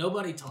 and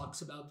nobody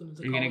talks about them as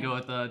a college runner? Are you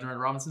going to go with Jordan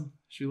Robinson?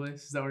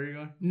 Shoelace? Is that where you're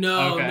going?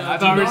 No, okay. no. I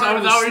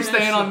thought we were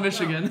staying on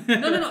Michigan.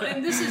 No.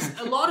 And this is,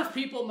 a lot of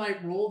people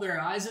might roll their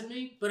eyes at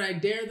me, but I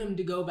dare them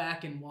to go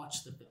back and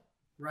watch the film,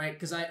 right?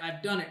 Because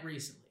I've done it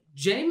recently.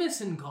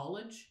 Jameis in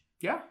college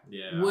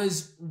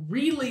was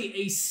really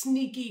a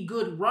sneaky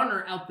good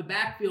runner out the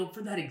backfield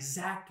for that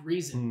exact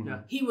reason. Yeah.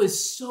 He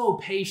was so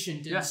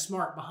patient and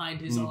smart behind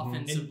his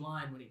offensive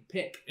line when he'd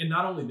pick. And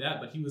not only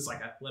that, but he was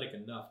like athletic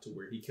enough to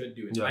where he could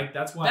do it. Yeah. Like,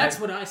 that's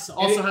what I saw.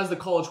 Also has the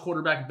college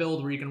quarterback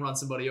build where you can run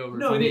somebody over.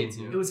 No, if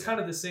it was kind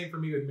of the same for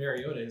me with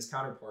Mariota, his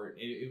counterpart.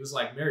 It was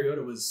like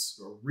Mariota was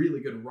a really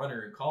good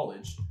runner in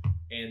college.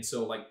 And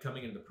so, like,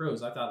 coming into the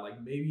pros, I thought,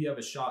 like, maybe you have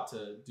a shot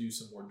to do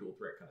some more dual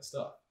threat kind of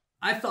stuff.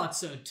 I thought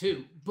so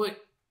too, but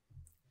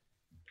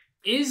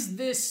is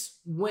this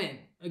win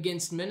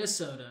against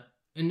Minnesota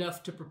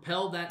enough to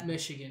propel that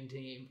Michigan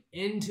team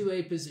into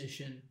a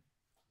position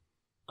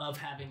of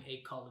having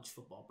a college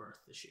football berth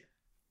this year?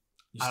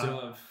 You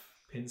still have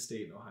Penn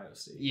State and Ohio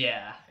State.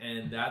 Yeah.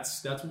 And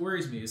that's what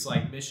worries me. It's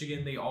like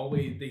Michigan,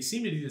 they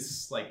seem to do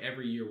this like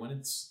every year when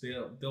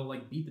they'll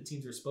like beat the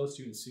teams they're supposed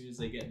to, and as soon as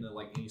they get into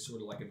like any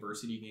sort of like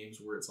adversity games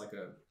where it's like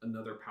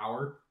another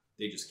power,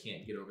 they just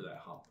can't get over that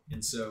hump.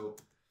 And so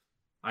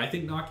I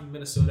think knocking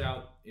Minnesota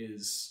out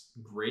is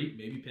great.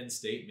 Maybe Penn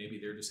State, maybe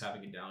they're just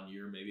having a down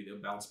year. Maybe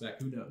they'll bounce back.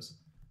 Who knows?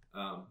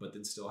 But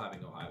then still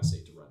having Ohio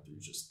State to run through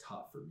is just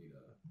tough for me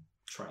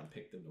to try and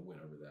pick them to win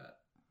over that.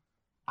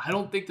 I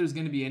don't think there's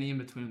going to be any in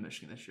between with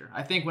Michigan this year.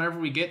 I think whenever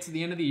we get to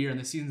the end of the year and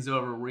the season's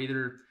over, we're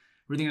either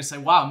going to say,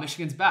 wow,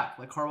 Michigan's back.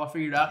 Like Harbaugh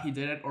figured out he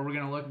did it. Or we're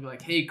going to look and be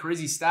like, hey,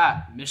 crazy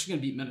stat. Michigan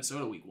beat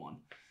Minnesota week 1.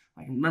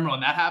 Like, remember when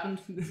that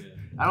happened? Yeah.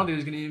 I don't think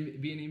there's going to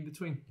be any in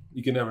between.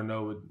 You can never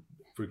know with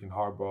freaking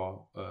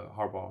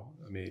Harbaugh.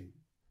 I mean,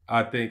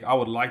 I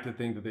would like to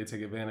think that they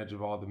take advantage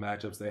of all the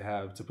matchups they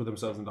have to put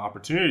themselves in the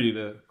opportunity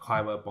to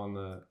climb up on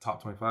the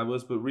top 25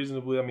 list. But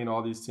reasonably, I mean,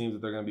 all these teams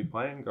that they're going to be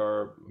playing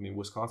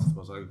Wisconsin's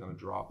most likely going to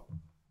drop.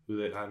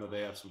 I know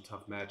they have some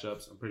tough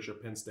matchups. I'm pretty sure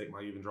Penn State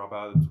might even drop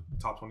out of the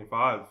top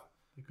 25.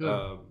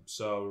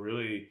 So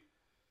really,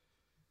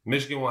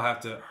 Michigan will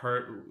have to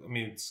hurt. I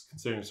mean,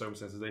 considering the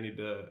circumstances, they need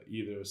to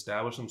either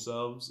establish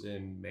themselves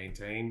and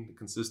maintain the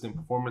consistent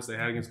performance they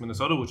had against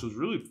Minnesota, which was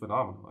really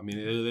phenomenal. I mean,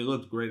 they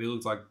looked great. It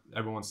looks like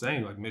everyone's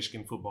saying, like,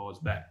 Michigan football is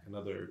back.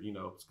 Another,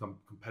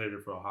 competitor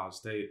for Ohio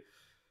State.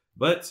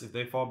 But if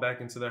they fall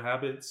back into their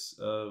habits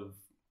of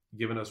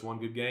giving us one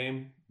good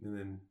game and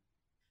then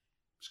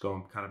just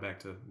going kind of back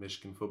to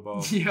Michigan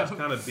football, just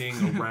kind of being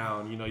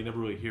around, you never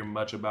really hear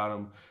much about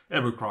them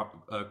ever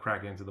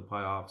crack into the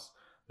playoffs.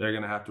 They're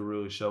going to have to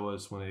really show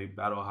us when they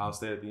battle Ohio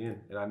State at the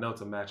end. And I know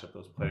it's a matchup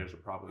those players are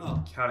probably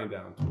counting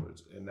down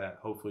towards, and that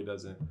hopefully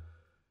doesn't,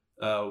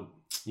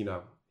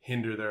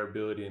 hinder their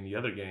ability in the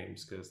other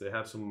games, because they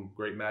have some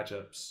great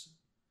matchups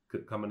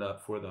coming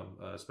up for them,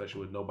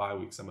 especially with no bye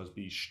weeks. That must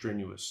be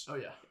strenuous. Oh,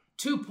 yeah.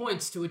 2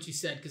 points to what you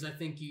said, because I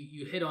think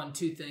you hit on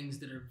two things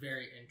that are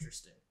very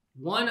interesting.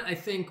 One, I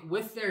think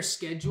with their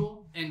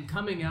schedule and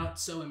coming out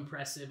so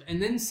impressive,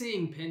 and then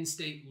seeing Penn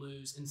State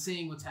lose and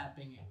seeing what's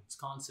happening in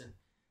Wisconsin,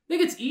 I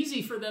think it's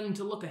easy for them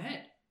to look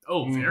ahead.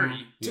 Oh,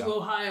 very. To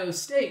Ohio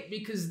State,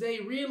 because they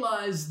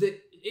realize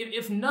that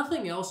if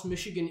nothing else,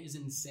 Michigan is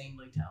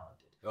insanely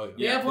talented. Oh,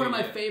 yeah. They have one of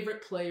my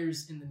favorite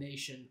players in the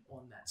nation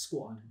on that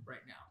squad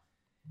right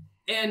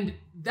now. And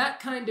that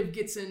kind of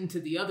gets into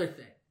the other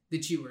thing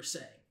that you were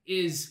saying,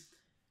 is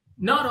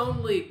not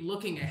only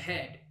looking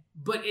ahead,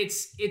 but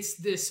it's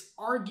this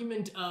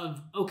argument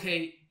of,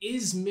 okay,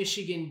 is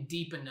Michigan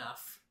deep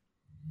enough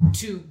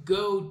to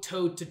go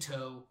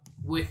toe-to-toe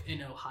with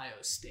an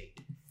Ohio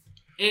State?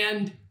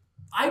 And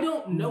I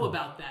don't know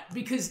about that,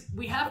 because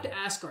we have to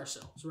ask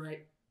ourselves,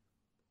 right?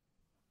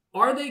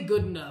 Are they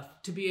good enough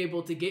to be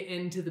able to get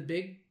into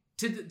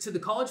to the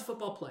college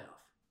football playoff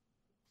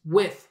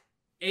with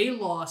a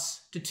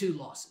loss to 2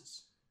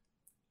 losses?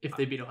 If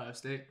they beat Ohio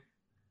State.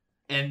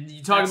 And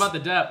you talk about the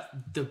depth,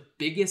 the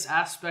biggest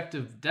aspect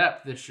of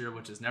depth this year,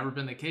 which has never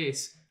been the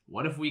case.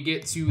 What if we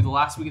get to the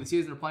last week of the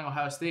season, they're playing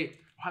Ohio State?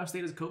 Ohio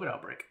State has a COVID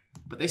outbreak,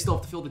 but they still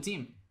have to field the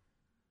team.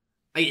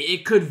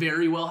 It could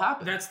very well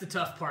happen. That's the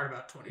tough part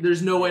about 2020.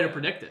 There's no way to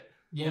predict it.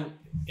 Yeah. Well,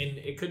 and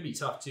it could be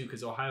tough too,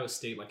 because Ohio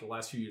State, like the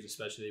last few years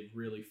especially, they've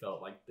really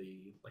felt like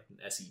an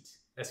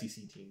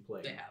SEC team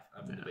playing They have.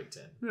 up in the Big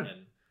Ten. Yeah.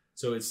 And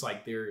so it's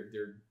like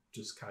they're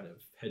just kind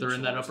of head They're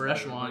in that shoulders upper above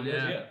echelon,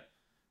 everybody yeah. else.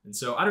 And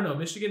so I don't know.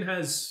 Michigan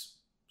has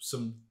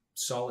some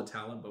solid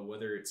talent, but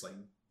whether it's like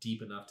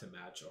deep enough to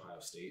match Ohio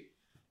State,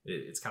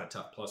 it's kind of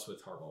tough. Plus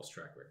with Harbaugh's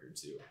track record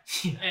too.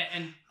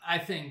 And I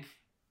think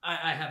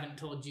I haven't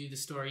told you the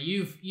story.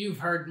 You've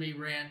heard me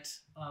rant.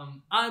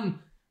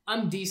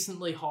 I'm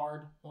decently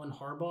hard on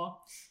Harbaugh.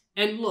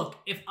 And look,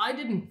 if I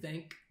didn't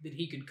think that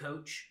he could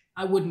coach,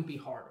 I wouldn't be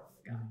hard on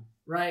the guy,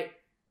 right?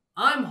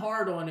 I'm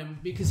hard on him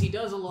because he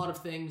does a lot of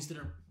things that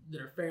are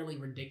fairly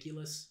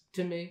ridiculous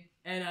to me.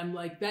 And I'm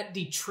like, that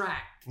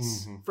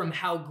detracts from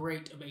how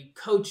great of a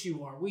coach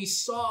you are. We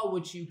saw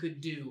what you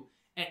could do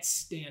at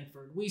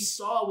Stanford. We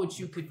saw what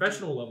you could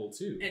Professional do level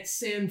too. at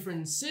San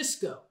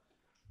Francisco.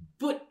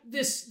 But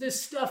this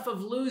stuff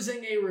of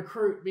losing a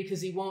recruit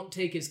because he won't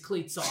take his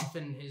cleats off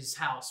in his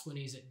house when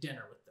he's at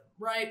dinner with them,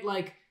 right?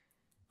 Like,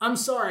 I'm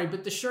sorry,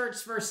 but the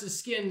shirts versus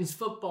skins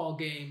football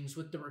games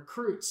with the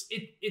recruits,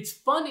 it's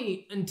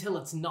funny until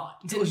it's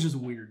not. Until it's just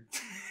weird.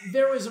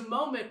 There was a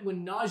moment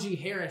when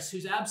Najee Harris,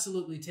 who's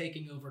absolutely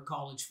taking over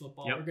college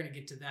football, Yep. we're going to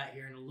get to that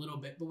here in a little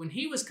bit, but when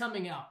he was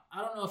coming out,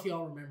 I don't know if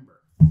y'all remember,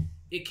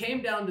 it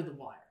came down to the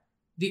wire.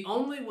 The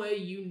only way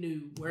you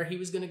knew where he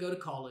was going to go to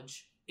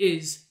college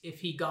is if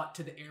he got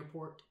to the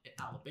airport at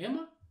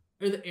Alabama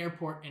or the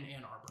airport in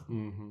Ann Arbor,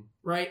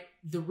 right?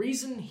 The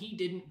reason he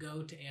didn't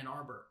go to Ann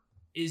Arbor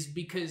is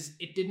because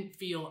it didn't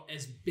feel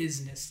as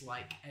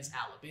business-like as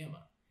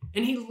Alabama.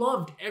 And he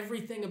loved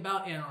everything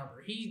about Ann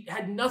Arbor. He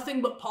had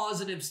nothing but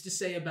positives to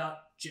say about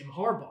Jim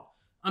Harbaugh.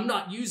 I'm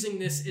not using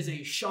this as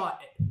a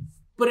shot at,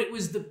 but it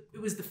was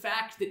the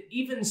fact that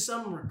even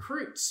some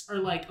recruits are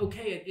like,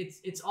 okay,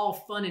 it's all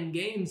fun and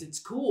games, it's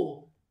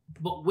cool,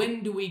 but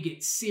when do we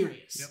get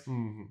serious? Yep.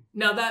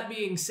 Now, that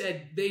being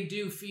said, they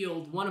do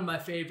field one of my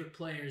favorite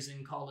players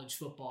in college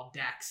football,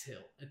 Dax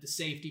Hill, at the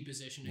safety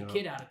position. A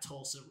kid out of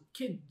Tulsa.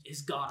 Kid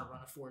has got to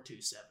run a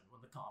 4.27 when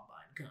the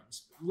combine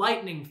comes.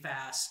 Lightning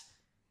fast.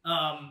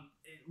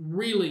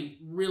 Really,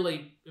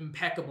 really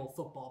impeccable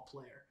football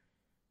player.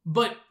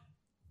 But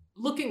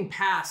looking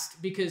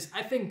past, because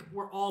I think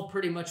we're all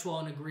pretty much well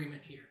in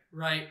agreement here,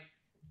 right?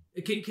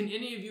 Can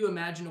any of you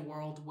imagine a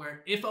world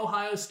where if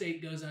Ohio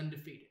State goes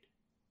undefeated,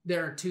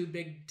 there are 2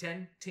 Big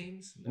Ten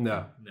teams?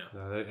 No.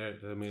 I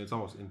mean, it's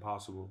almost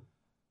impossible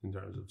in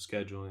terms of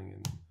scheduling,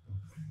 and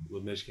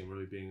with Michigan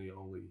really being the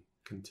only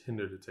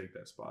contender to take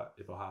that spot.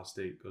 If Ohio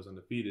State goes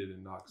undefeated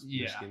and knocks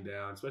Michigan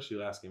down, especially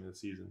last game of the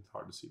season, it's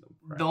hard to see them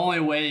crack. The only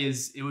way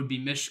is it would be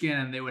Michigan,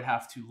 and they would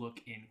have to look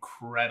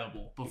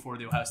incredible before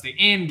the Ohio State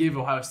and give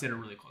Ohio State a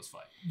really close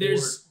fight.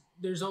 There's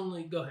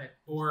only, go ahead.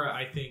 Or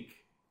I think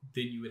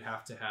then you would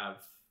have to have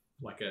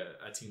like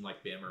a team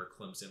like Bama or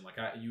Clemson. Like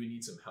you would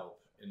need some help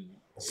in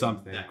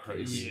something that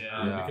crazy. case.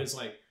 Yeah. Because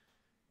like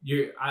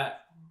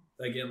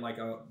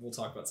we'll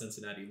talk about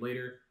Cincinnati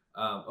later.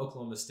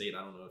 Oklahoma State,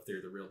 I don't know if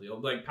they're the real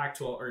deal. Like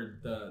Pac-12 or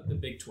the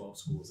Big 12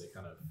 schools, they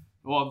kind of.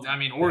 Well, I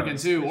mean, Oregon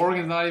too.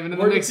 Oregon's not even in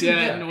the Oregon mix too,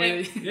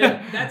 yet.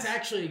 yeah. That's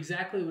actually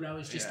exactly what I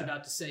was just Yeah.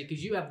 about to say,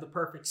 because you have the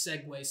perfect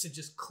segue. So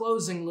just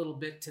closing a little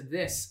bit to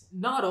this.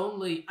 Not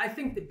only, I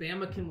think that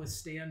Bama can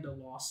withstand a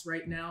loss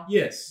right now.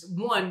 Yes.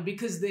 One,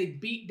 because they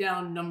beat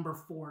down number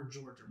 4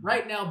 Georgia.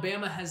 Right now,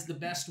 Bama has the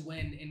best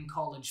win in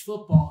college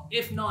football,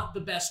 if not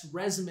the best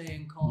resume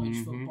in college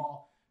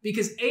football,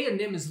 because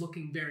A&M is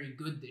looking very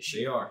good this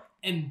year. They are.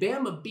 And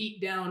Bama beat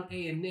down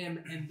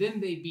A&M, and then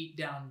they beat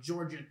down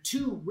Georgia.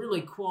 2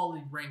 really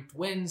quality ranked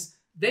wins.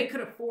 They could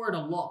afford a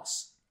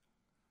loss.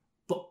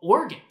 But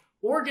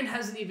Oregon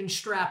hasn't even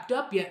strapped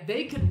up yet.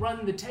 They could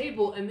run the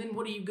table, and then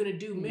what are you going to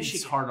do, Michigan?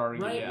 It's hard to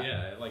argue, right?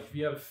 yeah. Like if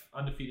you have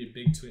undefeated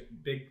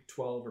Big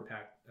 12 or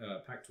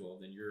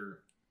Pac-12, then you're.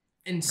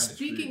 And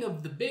speaking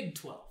of the Big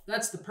 12,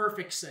 that's the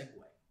perfect segue,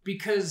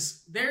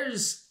 because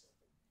there's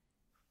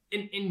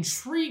an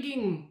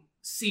intriguing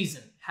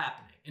season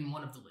happening in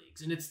one of the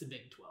leagues, and it's the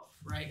Big 12,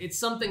 right? It's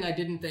something I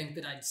didn't think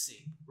that I'd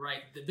see,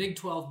 right? The Big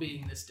 12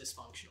 being this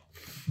dysfunctional.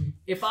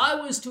 If I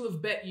was to have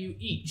bet you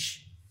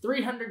each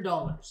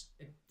 $300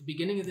 at the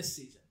beginning of this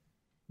season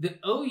that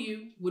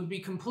OU would be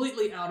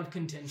completely out of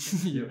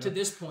contention to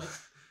this point,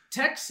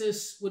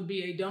 Texas would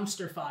be a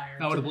dumpster fire.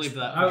 I would have to believed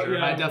this that. Oh, For sure.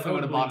 yeah, I definitely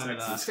would have bought believe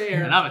into that. Texas.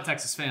 Fair. And I'm a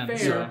Texas fan. Fair.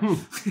 So.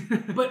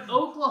 But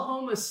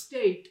Oklahoma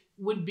State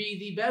would be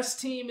the best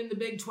team in the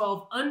Big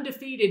 12,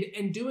 undefeated,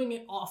 and doing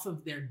it off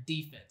of their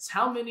defense.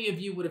 How many of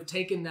you would have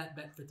taken that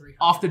bet for 300?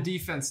 Off the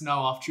defense, no.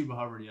 Off Chuba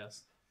Hubbard,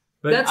 yes.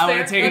 But That's I would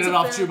fair. have taken That's it a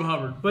off fair- Chuba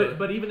Hubbard.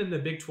 But even in the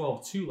Big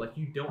 12 too, like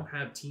you don't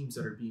have teams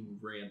that are being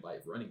ran by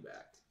running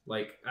back.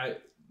 Like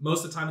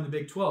most of the time in the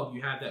Big 12,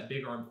 you have that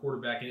big arm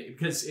quarterback in it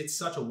because it's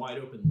such a wide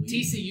open league.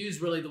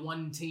 TCU's really the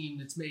one team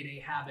that's made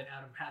a habit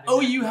out of having. Oh,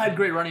 that you had running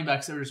great back. running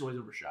backs. They were just always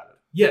overshadowed.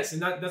 Yes,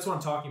 and that's what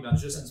I'm talking about.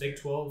 It's just in the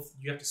Big 12,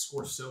 you have to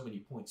score so many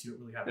points. You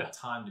don't really have that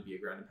time to be a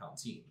ground and pound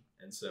team.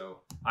 And so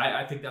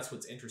I think that's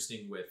what's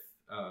interesting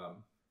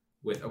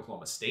with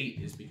Oklahoma State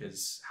is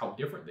because how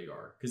different they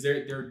are. Because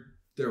they're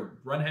a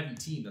run heavy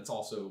team that's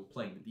also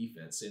playing the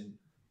defense, and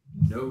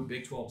no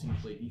Big 12 team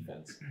play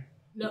defense.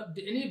 No,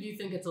 do any of you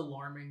think it's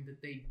alarming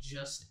that they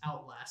just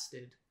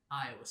outlasted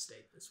Iowa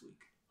State this week?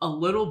 A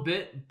little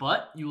bit,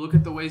 but you look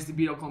at the ways to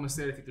beat Oklahoma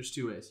State, I think there's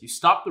two ways. You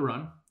stop the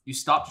run, you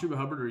stop Chuba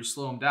Hubbard, or you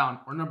slow him down.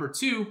 Or number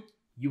two,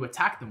 you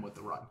attack them with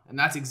the run. And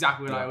that's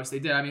exactly what Iowa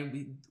State did. I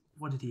mean,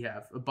 what did he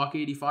have?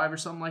 $185 or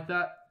something like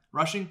that?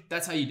 Rushing?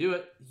 That's how you do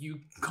it.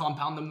 You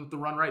compound them with the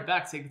run right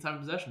back, take the time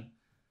of possession.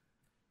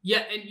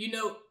 Yeah, and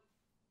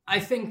I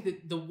think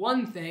that the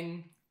one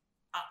thing,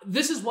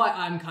 this is why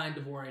I'm kind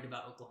of worried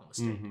about Oklahoma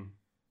State. Mm-hmm.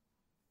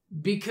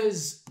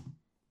 Because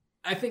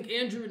I think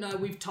Andrew and I,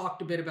 we've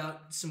talked a bit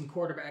about some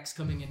quarterbacks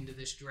coming into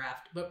this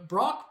draft, but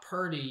Brock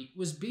Purdy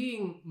was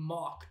being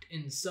mocked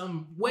in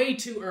some way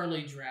too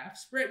early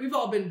drafts, right? We've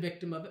all been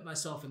victim of it,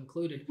 myself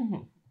included.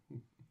 Mm-hmm.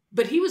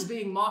 But he was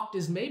being mocked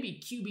as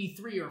maybe QB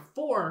 3 or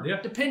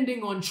 4,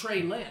 depending on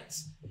Trey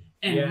Lance.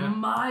 And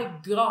my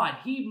God,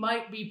 he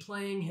might be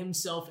playing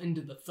himself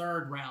into the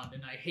third round,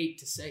 and I hate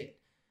to say it.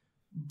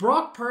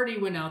 Brock Purdy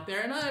went out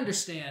there, and I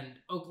understand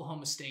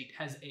Oklahoma State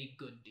has a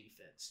good defense.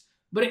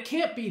 But it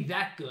can't be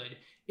that good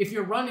if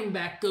your running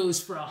back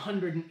goes for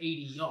 180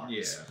 yards.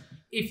 Yeah.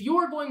 If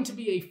you're going to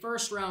be a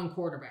first-round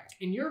quarterback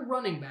and your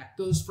running back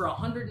goes for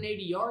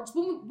 180 yards,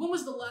 when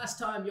was the last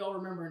time y'all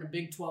remember in a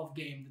Big 12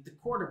 game that the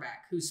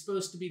quarterback, who's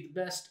supposed to be the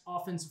best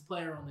offensive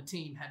player on the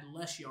team, had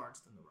less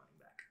yards than the running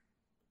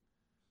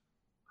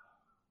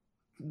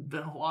back?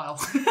 Been a while.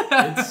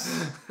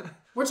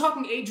 We're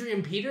talking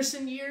Adrian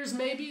Peterson years,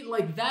 maybe?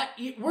 Like that.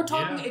 We're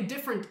talking a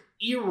different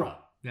era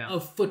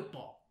of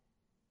football.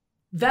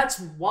 That's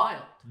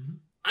wild. Mm-hmm.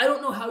 I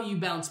don't know how you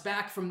bounce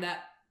back from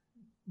that,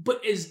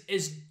 but as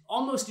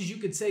almost as you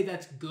could say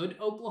that's good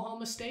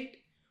Oklahoma State,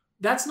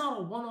 that's not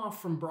a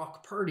one-off from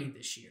Brock Purdy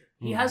this year.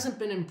 He hasn't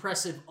been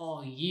impressive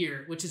all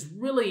year, which is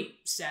really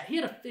sad. He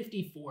had a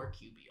 54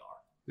 QBR.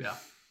 Yeah.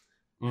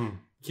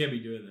 Can't be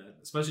doing that,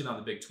 especially not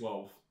in the Big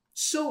 12.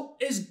 So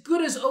as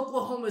good as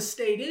Oklahoma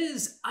State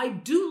is, I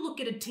do look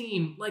at a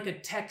team like a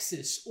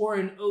Texas or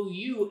an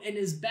OU, and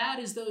as bad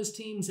as those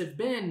teams have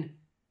been,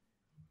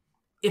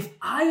 if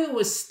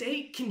Iowa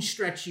State can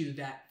stretch you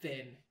that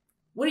thin,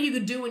 what are you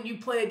going to do when you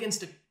play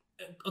against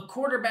a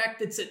quarterback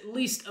that's at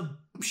least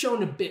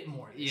shown a bit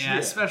more? Yeah,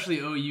 especially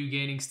OU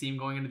gaining steam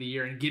going into the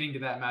year and getting to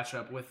that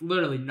matchup with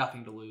literally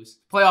nothing to lose.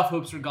 Playoff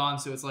hopes are gone,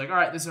 so it's like, all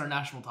right, this is our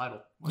national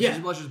title.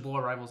 Let's just blow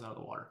our rivals out of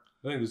the water.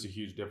 I think there's a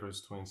huge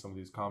difference between some of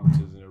these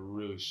conferences, and it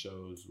really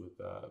shows with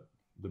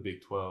the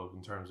Big 12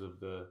 in terms of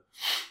the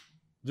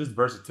just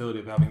versatility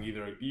of having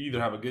either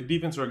have a good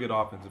defense or a good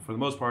offense. And for the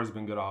most part, it's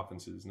been good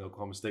offenses. And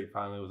Oklahoma State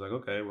finally was like,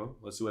 okay, well,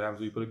 let's see what happens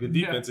when you put a good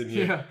defense in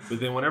here. Yeah.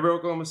 But then whenever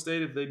Oklahoma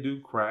State, if they do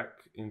crack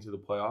into the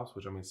playoffs,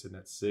 which I mean, sitting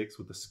at 6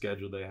 with the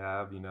schedule they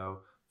have,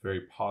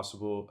 very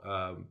possible.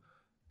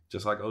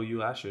 Just like OU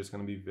last year, it's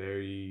going to be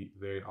very,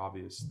 very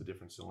obvious the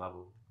difference in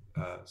level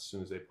as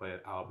soon as they play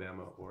at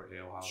Alabama or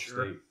Ohio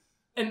State.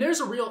 And there's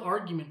a real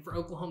argument for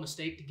Oklahoma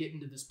State to get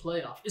into this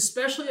playoff,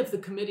 especially if the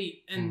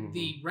committee and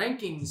the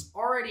rankings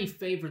already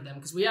favor them.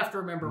 Because we have to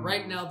remember,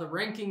 right now, the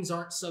rankings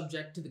aren't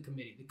subject to the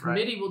committee. The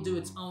committee will do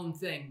its own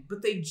thing,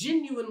 but they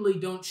genuinely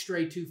don't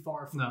stray too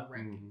far from the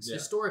rankings.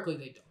 Historically,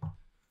 they don't.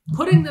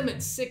 Putting them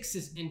at 6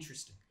 is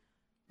interesting.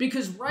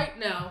 Because right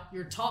now,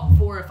 your top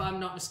 4, if I'm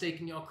not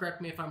mistaken, y'all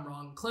correct me if I'm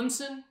wrong,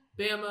 Clemson,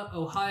 Bama,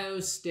 Ohio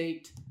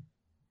State,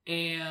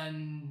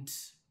 and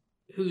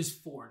who's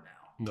 4 now?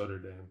 Notre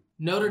Dame.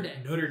 Notre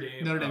Dame.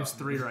 Notre Dame's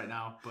 3 right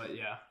now, but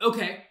yeah.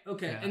 Okay.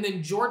 Yeah. And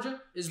then Georgia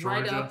is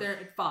right out there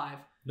at 5.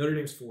 Notre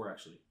Dame's 4,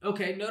 actually.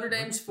 Okay, Notre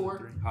Dame's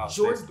 4. Ohio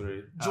State's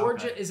 3.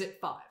 Georgia is at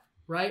 5,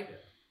 right? Yeah.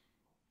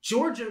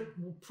 Georgia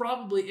will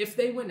probably, if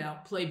they win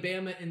out, play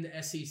Bama in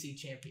the SEC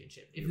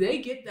championship. If they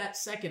get that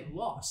second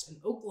loss and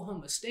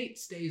Oklahoma State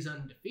stays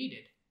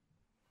undefeated.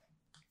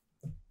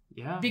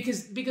 Yeah.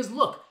 Because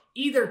look,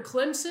 either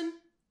Clemson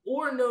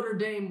or Notre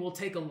Dame will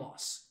take a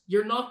loss.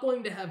 You're not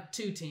going to have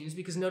 2 teams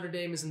because Notre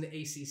Dame is in the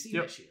ACC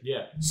this year.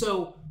 Yeah.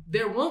 So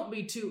there won't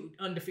be 2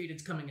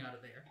 undefeateds coming out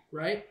of there,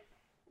 right?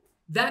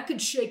 That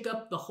could shake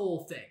up the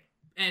whole thing.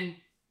 And,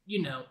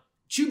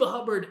 Chuba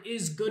Hubbard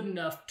is good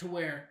enough to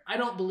where I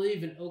don't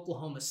believe in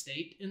Oklahoma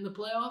State in the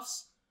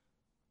playoffs,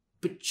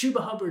 But Chuba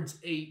Hubbard's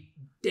a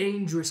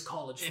dangerous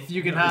college football If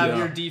you can have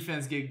your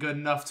defense get good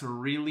enough to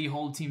really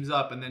hold teams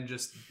up and then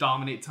just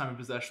dominate time of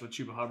possession with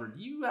Chuba Hubbard,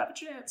 you have a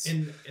chance.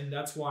 And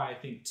that's why I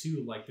think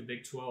too, like the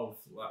Big 12,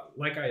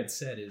 like I had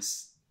said,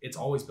 is it's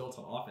always built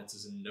on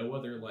offenses, and no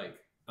other, like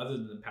other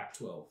than the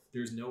Pac-12,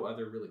 there's no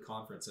other really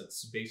conference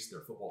that's based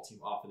their football team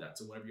off of that.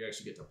 So whenever you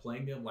actually get to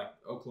playing them, like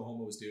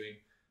Oklahoma was doing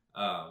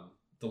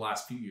the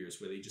last few years,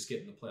 where they just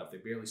get in the playoff, they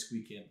barely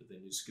squeak in, but then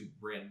you just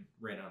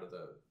ran out of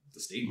the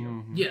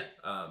stadium. Mm-hmm.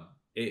 Yeah.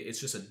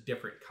 It's just a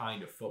different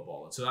kind of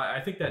football. And so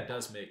I think that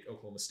does make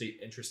Oklahoma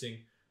State interesting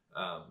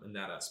in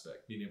that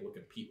aspect, being able to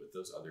compete with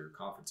those other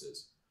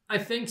conferences. I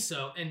think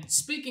so. And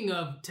speaking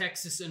of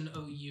Texas and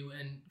OU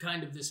and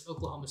kind of this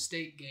Oklahoma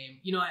State game,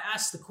 you know, I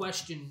asked the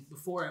question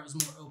before, I was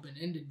more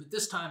open-ended, but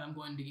this time I'm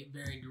going to get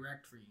very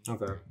direct for you.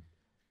 Okay.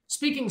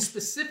 Speaking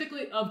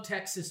specifically of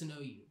Texas and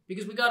OU,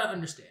 because we got to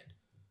understand,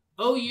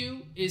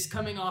 OU is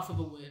coming off of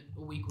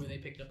a week where they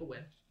picked up a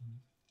win.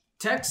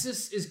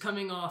 Texas is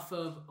coming off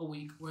of a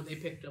week where they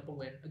picked up a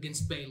win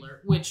against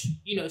Baylor, which,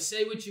 you know,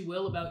 say what you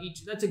will about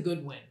each. That's a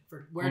good win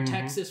for where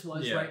Texas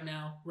was right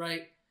now,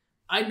 right?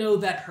 I know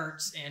that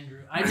hurts,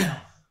 Andrew. I know.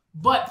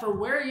 But for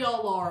where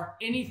y'all are,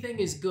 anything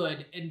is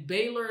good. And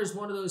Baylor is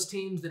one of those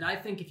teams that I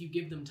think if you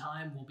give them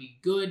time will be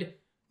good.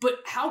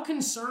 But how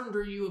concerned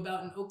are you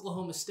about an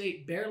Oklahoma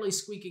State barely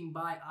squeaking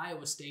by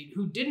Iowa State,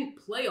 who didn't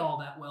play all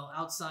that well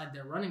outside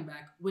their running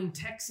back, when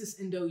Texas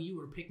and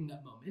OU are picking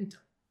up momentum?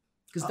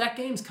 Because that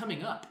game's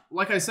coming up.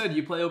 Like I said,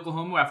 you play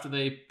Oklahoma after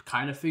they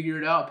kind of figure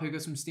it out, pick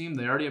up some steam.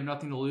 They already have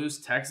nothing to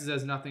lose. Texas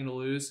has nothing to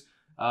lose.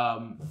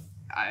 I'm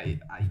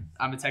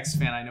a Texas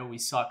fan. I know we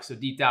suck. So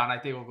deep down, I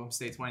think Oklahoma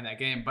State's winning that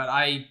game. But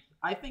I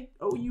think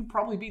OU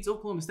probably beats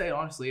Oklahoma State,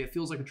 honestly. It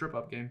feels like a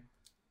trip-up game.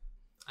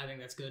 I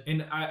think that's good.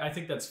 And I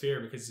think that's fair,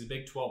 because the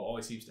Big 12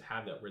 always seems to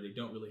have that, where they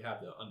don't really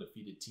have the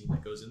undefeated team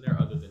that goes in there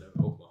other than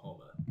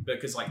Oklahoma.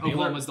 Because like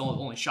Oklahoma's the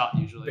only shot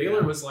usually.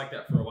 Baylor was like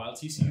that for a while.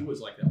 TCU was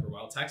like that for a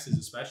while. Texas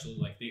especially,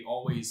 like they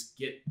always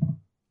get,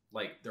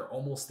 like they're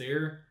almost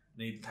there.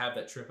 They have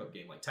that trip-up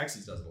game. Like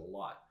Texas does it a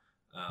lot.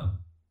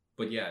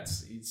 But yeah,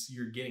 it's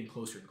you're getting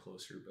closer and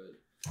closer.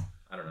 But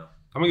I don't know.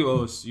 I'm gonna give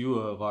OSU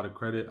a lot of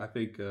credit. I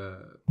think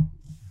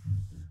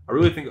I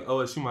really think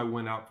OSU might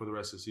win out for the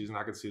rest of the season.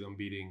 I could see them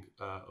beating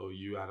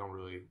OU. I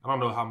don't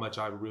know how much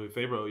I really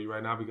favor OU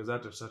right now, because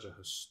after such a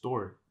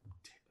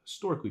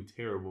historically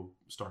terrible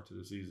start to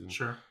the season,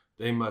 sure,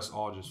 they must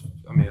all just.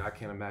 I mean, I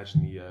can't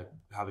imagine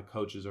how the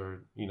coaches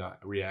are,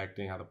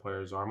 reacting, how the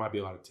players are. It might be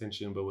a lot of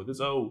tension, but with this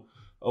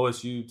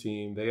OSU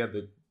team, they have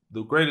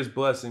the greatest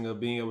blessing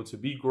of being able to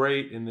be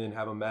great and then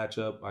have a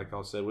matchup, like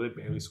I said, where they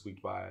barely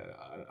squeaked by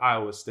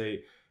Iowa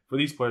State. For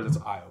these players, it's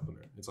an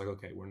eye-opener. It's like,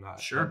 okay, we're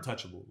not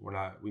untouchable.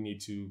 We need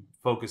to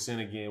focus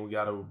in again. We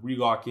got to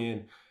re-lock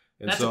in.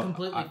 And that's so a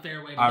completely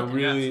fair way to I look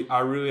really, at it. I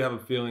really have a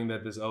feeling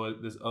that this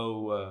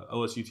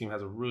OSU team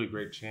has a really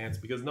great chance,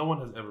 because no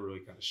one has ever really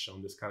kind of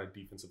shown this kind of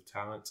defensive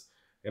talent.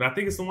 And I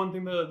think it's the one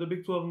thing the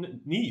Big 12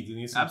 needs. And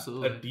it's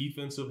absolutely a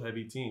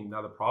defensive-heavy team.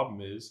 Now, the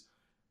problem is,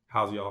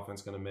 how's the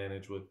offense going to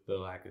manage with the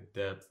lack of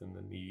depth and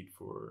the need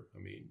for,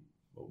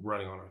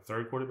 running on our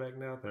third quarterback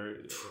now?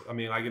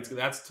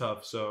 That's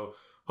tough. So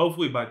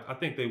hopefully, I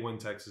think they win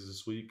Texas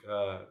this week.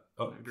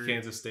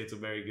 Kansas State's a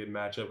very good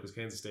matchup, because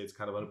Kansas State's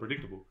kind of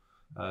unpredictable.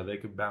 They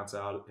could bounce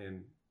out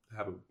and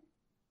have a...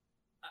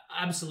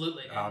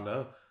 Absolutely. I don't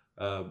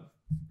know.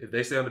 If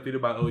they stay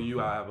undefeated by OU,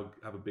 I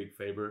have a big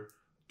favor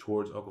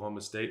towards Oklahoma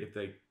State if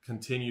they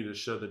continue to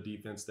show the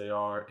defense they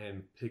are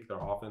and pick their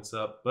offense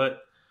up.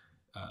 But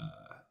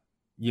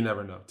you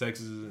never know.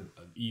 Texas is an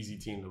easy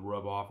team to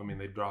rub off. I mean,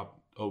 they dropped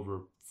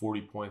over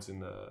 40 points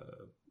in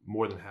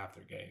more than half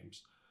their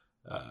games.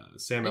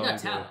 Sam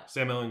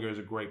Ehlinger is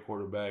a great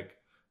quarterback.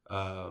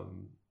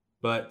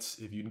 But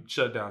if you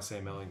shut down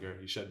Sam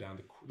Ehlinger, you shut down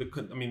the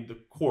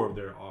core of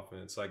their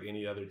offense. Like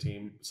any other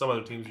team, some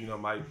other teams,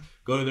 might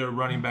go to their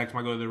running backs,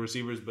 might go to their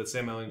receivers, but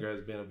Sam Ehlinger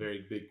has been a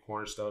very big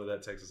cornerstone of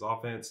that Texas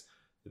offense.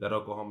 That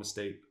Oklahoma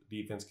State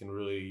defense can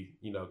really,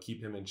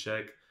 keep him in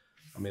check.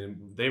 I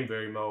mean, they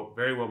very well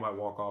might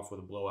walk off with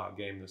a blowout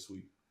game this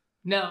week.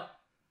 Now,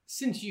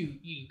 since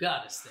you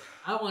got us there,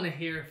 I want to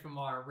hear from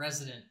our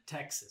resident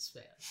Texas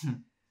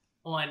fan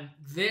on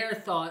their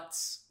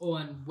thoughts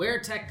on where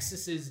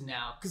Texas is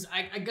now. Because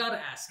I got to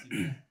ask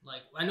you,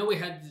 like, I know we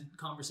had the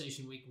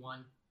conversation week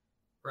 1,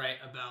 right,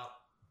 about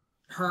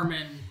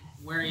Herman,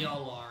 where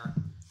y'all are.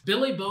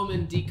 Billy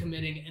Bowman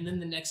decommitting, and then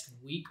the next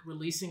week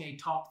releasing a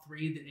top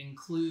 3 that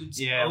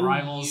includes OU,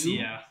 rivals,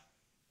 yeah.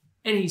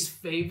 And he's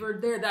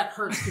favored there. That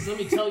hurts, because let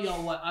me tell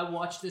y'all what, I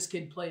watched this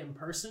kid play in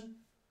person.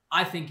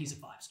 I think he's a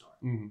 5-star.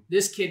 Mm-hmm.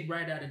 This kid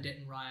right out of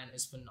Denton Ryan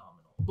is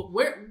phenomenal. But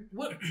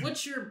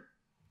what's your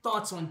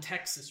thoughts on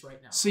Texas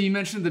right now? So you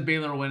mentioned the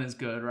Baylor win is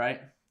good,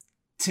 right?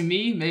 To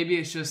me, maybe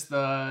it's just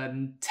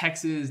the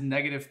Texas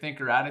negative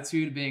thinker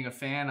attitude, being a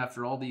fan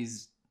after all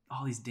these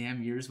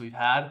damn years we've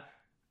had.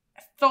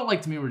 It felt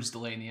like to me we're just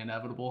delaying the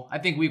inevitable. I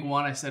think week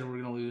 1 I said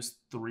we're going to lose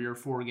 3 or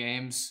 4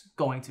 games.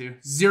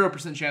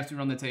 0% chance we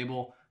run the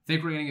table.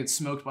 Think we're going to get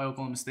smoked by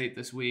Oklahoma State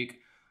this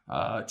week.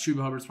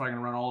 Chuba Hubbard's probably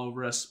going to run all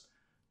over us.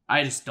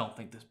 I just don't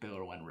think this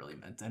Baylor win really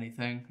meant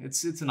anything.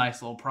 It's a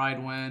nice little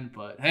pride win,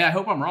 but hey, I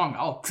hope I'm wrong.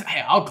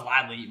 I'll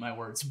gladly eat my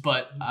words,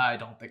 but I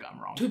don't think I'm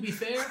wrong. To be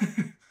fair,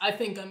 I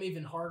think I'm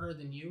even harder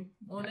than you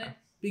on it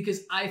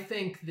because I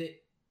think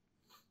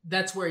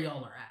that's where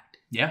y'all are at.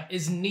 Yeah.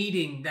 Is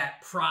needing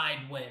that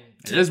pride win.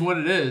 It is what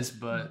it is,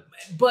 but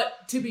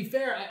to be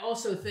fair, I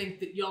also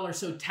think that y'all are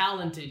so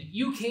talented.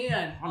 You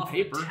can on offer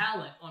paper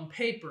talent on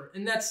paper,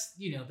 and that's,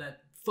 that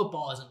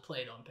football isn't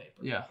played on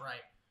paper. Yeah. Right.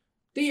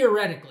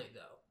 Theoretically, though,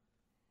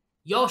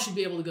 y'all should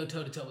be able to go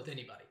toe-to-toe with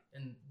anybody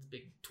in the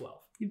Big 12.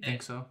 You'd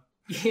think so.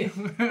 Yeah,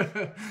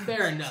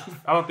 fair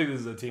enough. I don't think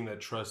this is a team that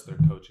trusts their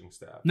coaching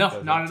staff.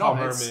 No, not at all.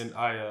 Tom Herman,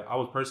 I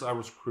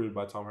was recruited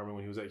by Tom Herman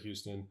when he was at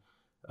Houston.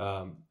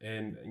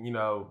 And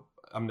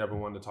I'm never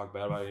one to talk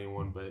bad about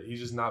anyone, but he's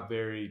just not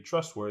very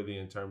trustworthy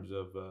in terms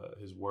of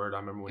his word. I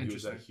remember when he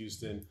was at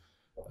Houston,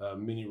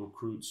 many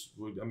recruits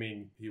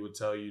he would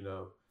tell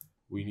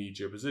we need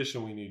your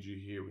position, we need you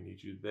here, we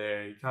need you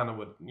there. He kind of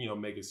would,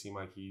 make it seem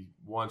like he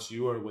wants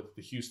you. Or with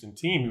the Houston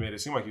team, he made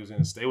it seem like he was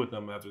going to stay with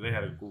them after they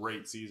had a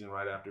great season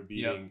right after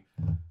beating,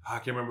 I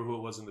can't remember who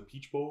it was in the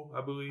Peach Bowl,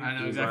 I believe. I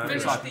know exactly.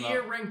 Finished the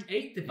year ranked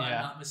 8th, if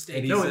I'm not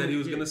mistaken. And he said he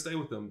was going to stay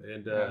with them.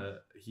 And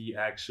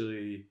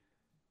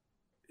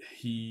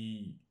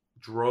he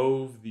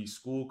drove the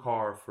school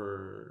car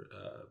for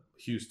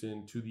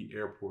Houston to the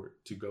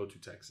airport to go to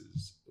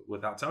Texas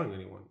without telling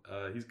anyone.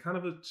 He's kind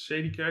of a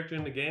shady character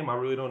in the game. I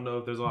really don't know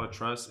if there's a lot of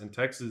trust. And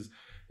Texas,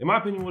 in my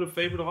opinion, would have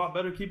favored a lot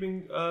better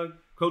keeping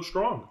Coach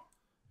Strong.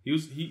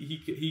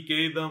 He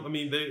gave them.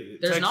 There's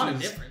Texas, not a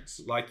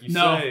difference, like you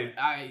say.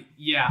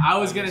 I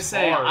was gonna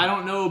say I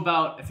don't know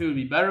about if it would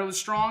be better with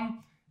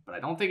Strong, but I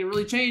don't think it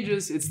really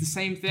changes. It's the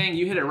same thing.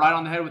 You hit it right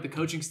on the head with the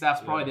coaching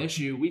staff's probably the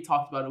issue. We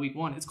talked about it week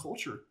 1. It's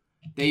culture.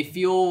 They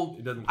feel.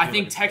 I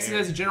think Texas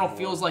as a general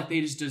feels like they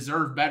just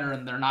deserve better,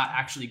 and they're not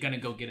actually gonna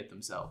go get it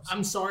themselves.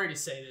 I'm sorry to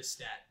say this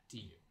stat to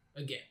you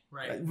again,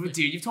 right?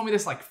 Dude, you've told me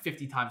this like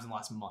 50 times in the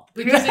last month.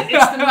 Because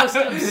it's the most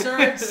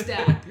absurd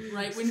stat,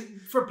 right?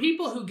 For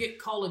people who get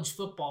college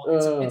football,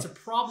 it's a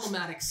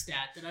problematic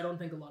stat that I don't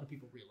think a lot of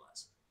people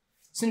realize.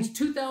 Since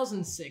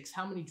 2006,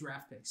 how many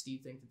draft picks do you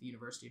think that the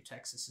University of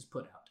Texas has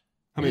put out?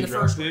 How many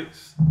draft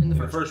picks? In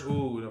the first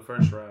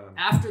round.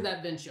 After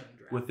that Vince Young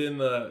draft.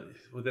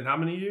 Within how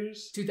many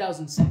years?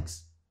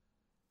 2006.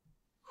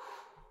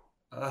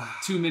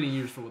 Too many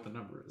years for what the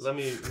number is. Let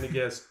me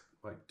guess,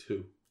 like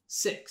 2.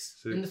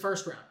 6 in the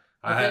first round.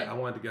 Okay? I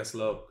wanted to guess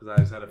low because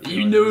I just had a feeling.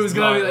 You knew it was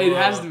going to be. It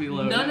has to be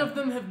low. None of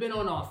them have been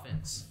on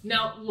offense.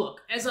 Now,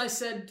 look, as I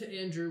said to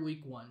Andrew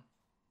week 1,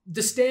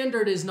 the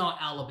standard is not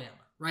Alabama,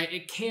 right?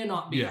 It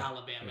cannot be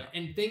Alabama. Yeah.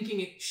 And thinking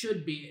it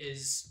should be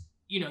is,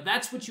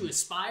 that's what you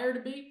aspire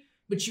to be,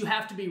 but you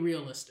have to be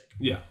realistic.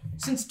 Yeah.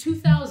 Since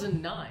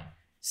 2009,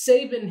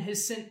 Saban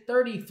has sent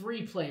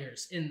 33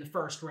 players in the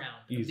first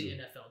round of the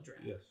NFL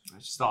draft. Yes.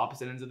 That's just the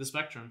opposite ends of the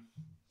spectrum.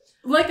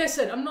 Like I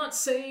said, I'm not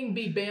saying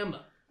be Bama,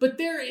 but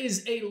there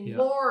is a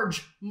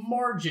large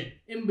margin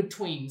in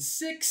between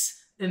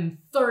 6 and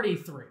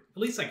 33.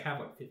 At least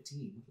have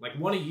 15.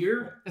 One a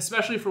year?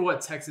 Especially for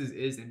what Texas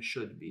is and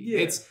should be. Yeah.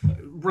 It's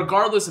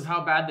regardless of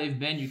how bad they've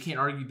been, you can't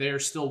argue they're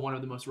still one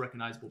of the most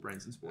recognizable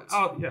brands in sports.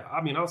 I'll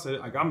say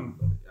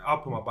I'll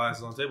put my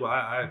biases on the table.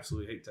 I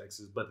absolutely hate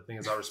Texas, but the thing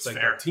is I respect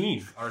their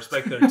team. I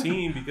respect their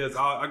team because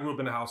I grew up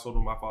in a household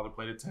where my father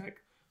played at Tech.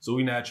 So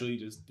we naturally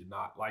just did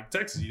not like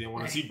Texas. You didn't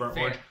want to see burnt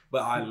orange.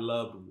 But I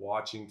loved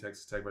watching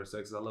Texas Tech versus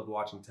Texas. I loved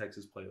watching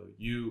Texas play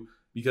OU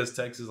because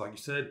Texas, like you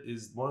said,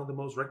 is one of the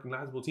most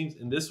recognizable teams.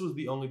 And this was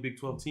the only Big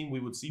 12 team we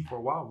would see for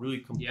a while really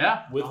compete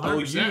with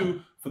 100%.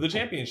 OU for the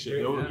championship.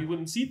 Yeah. You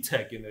wouldn't see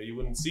Tech in there. You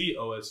wouldn't see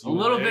OSU. A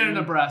little bit of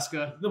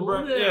Nebraska.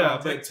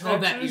 But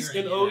Texas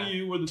and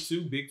OU were the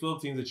 2 Big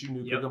 12 teams that you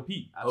knew could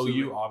compete.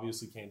 Absolutely. OU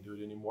obviously can't do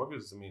it anymore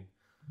because,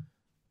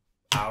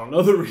 I don't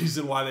know the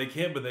reason why they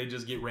can't, but they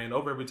just get ran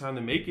over every time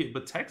they make it.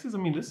 But Texas,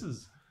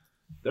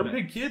 they're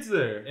big kids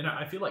there. And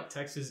I feel like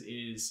Texas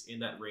is in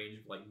that range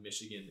of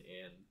Michigan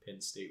and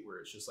Penn State where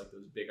it's just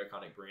those big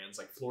iconic brands.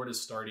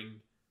 Florida's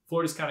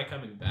kind of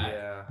coming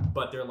back,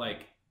 but they're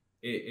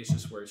it's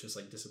just where it's just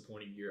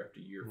disappointing year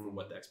after year for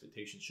what the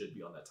expectations should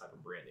be on that type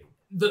of branding.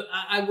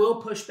 I will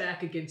push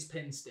back against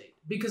Penn State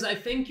because I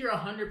think you're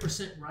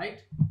 100%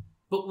 right.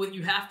 But what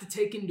you have to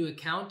take into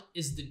account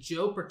is the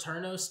Joe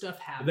Paterno stuff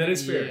happening. That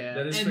is fair. Yeah.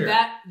 That is and fair.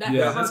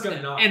 That's going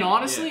to not. And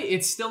honestly,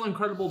 it's still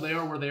incredible they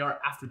are where they are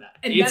after that.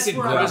 And it's that's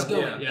where I was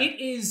going. Yeah.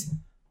 It is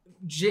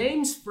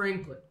James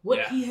Franklin,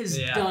 what he has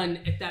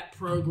done at that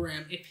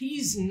program. If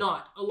he's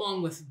not,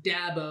 along with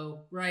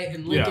Dabo, right,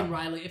 and Lincoln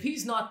Riley, if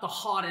he's not the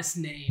hottest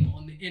name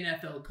on the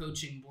NFL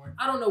coaching board,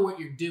 I don't know what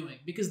you're doing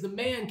because the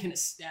man can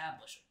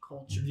establish a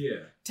culture.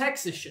 Yeah.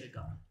 Texas should have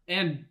gone.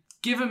 And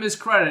give him his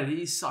credit.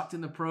 He sucked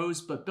in the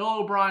pros, but Bill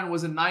O'Brien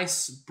was a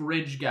nice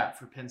bridge gap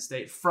for Penn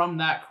State from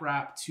that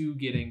crap to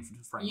getting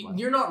to Franklin.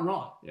 You're not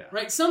wrong, Yeah.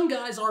 right? Some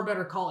guys are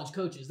better college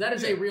coaches. That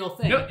is a real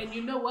thing. Yep. And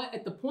you know what?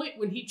 At the point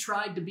when he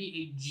tried to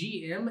be a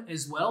GM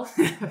as well,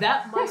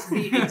 that might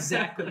be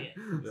exactly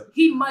it. Yep.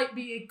 He might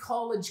be a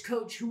college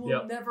coach who will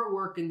Yep. never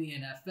work in the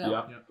NFL.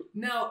 Yep.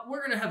 Now, we're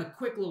going to have a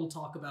quick little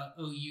talk about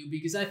OU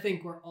because I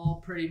think we're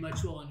all pretty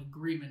much well in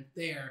agreement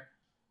there.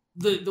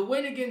 The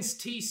win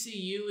against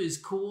TCU is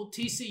cool.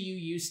 TCU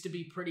used to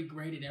be pretty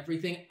great at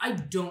everything. I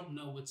don't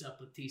know what's up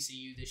with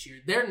TCU this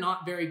year. They're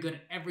not very good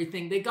at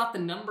everything. They got the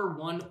number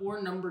 1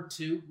 or number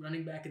 2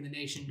 running back in the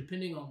nation,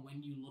 depending on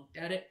when you looked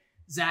at it,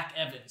 Zach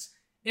Evans.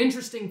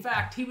 Interesting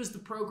fact, he was the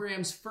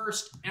program's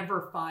first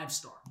ever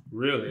 5-star.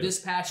 Really?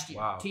 This past year.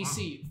 Wow.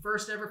 TCU,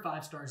 first ever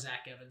 5-star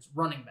Zach Evans,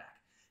 running back.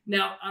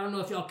 Now, I don't know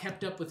if y'all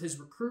kept up with his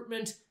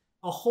recruitment.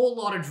 A whole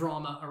lot of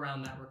drama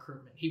around that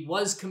recruitment. He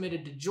was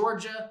committed to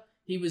Georgia.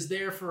 He was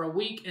there for a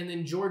week, and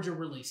then Georgia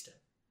released him.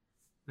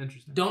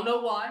 Interesting. Don't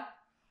know why.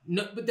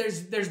 No, but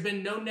there's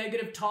been no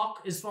negative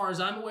talk as far as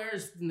I'm aware.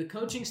 From the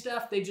coaching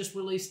staff, they just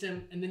released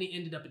him, and then he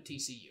ended up at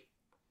TCU.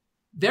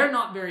 They're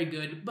not very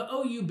good, but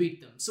OU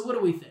beat them. So what do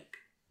we think?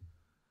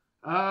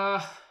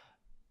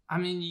 I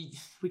mean,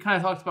 we kind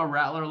of talked about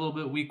Rattler a little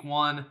bit week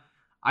 1.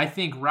 I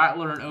think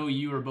Rattler and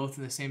OU are both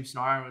in the same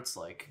scenario. It's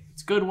like,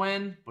 it's a good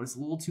win, but it's a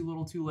little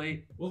too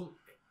late. Well,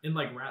 and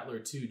like Rattler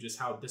too, just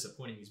how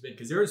disappointing he's been,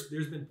 because there's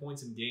been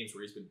points in games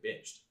where he's been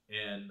benched,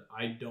 and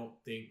I don't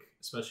think,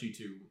 especially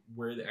to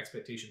where the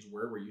expectations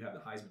were, where you have the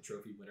Heisman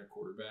Trophy winner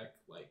quarterback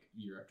like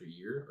year after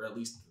year, or at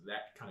least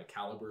that kind of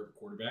caliber of a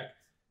quarterback,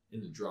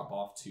 and the drop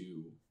off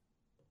to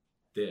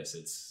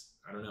this,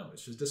 I don't know,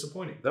 it's just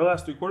disappointing. The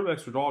last 3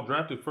 quarterbacks were all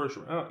drafted first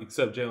round,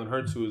 except Jalen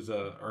Hurts, who was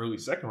early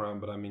second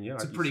round. But I mean, yeah,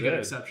 It's like a pretty you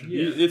good said, exception.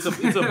 It's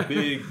a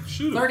big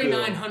shooter.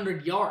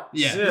 3,900 yards.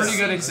 Yeah, Yeah. pretty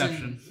good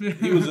Season. exception.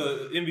 He was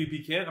a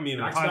MVP candidate. I mean,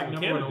 a Back-to-back Heisman number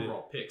 1 candidate.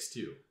 overall picks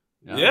too.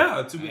 Yeah.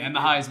 And the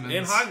Heisman.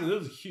 And Heisman,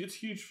 those are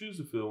huge shoes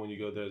to fill when you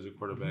go there as a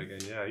quarterback.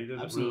 And yeah, he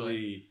doesn't Absolutely.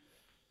 really.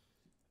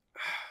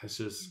 It's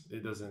just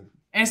it doesn't.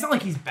 And it's not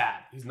like he's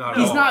bad. He's not.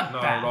 He's at all, not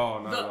not bad. at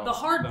all. Not at all. The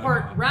hard Not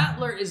part, at all.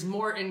 Rattler is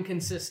more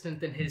inconsistent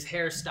than his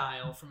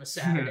hairstyle from a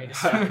Saturday to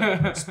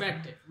Saturday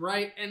perspective,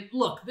 right? And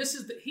look, this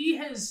is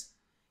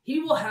he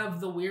will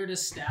have the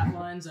weirdest stat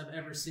lines I've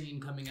ever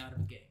seen coming out of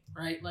a game,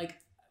 right? Like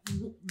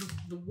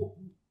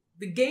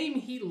the game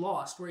he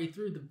lost where he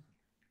threw the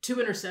 2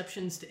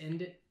 interceptions to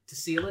end it, to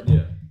seal it.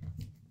 Yeah.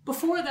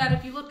 Before that,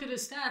 if you looked at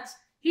his stats,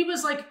 he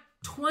was like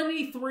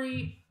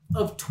 23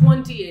 of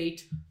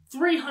 28,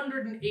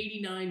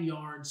 389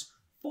 yards,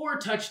 4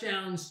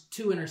 touchdowns,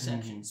 2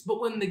 interceptions. But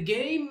when the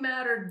game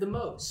mattered the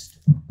most,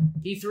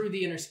 he threw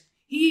the interception.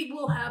 He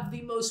will have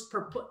the most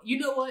You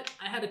know what?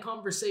 I had a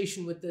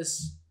conversation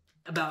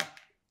about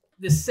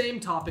this same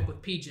topic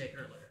with PJ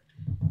earlier.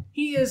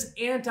 He is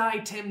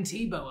anti-Tim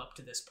Tebow up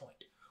to this point,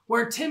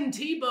 where Tim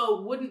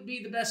Tebow wouldn't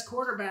be the best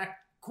quarterback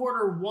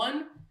quarter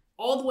 1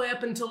 all the way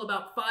up until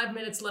about 5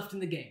 minutes left in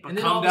the game. But And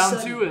then come all of a down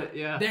sudden, to it,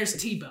 yeah. there's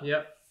Tebow.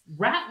 Yep.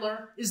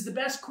 Rattler is the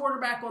best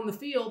quarterback on the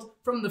field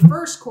from the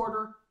first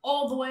quarter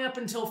all the way up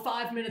until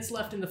 5 minutes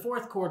left in the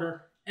fourth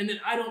quarter, and then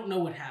I don't know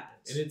what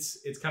happens. And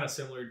it's kind of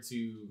similar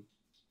to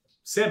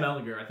Sam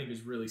Ehlinger. I think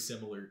is really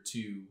similar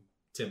to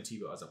Tim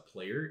Tebow as a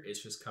player.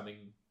 It's just coming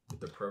with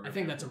the program. I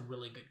think that's a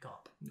really good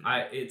comp.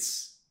 I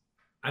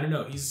don't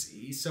know.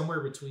 He's somewhere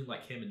between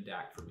like him and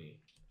Dak for me.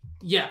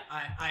 Yeah,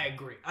 I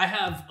agree. I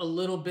have a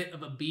little bit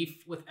of a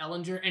beef with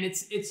Ehlinger, and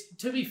it's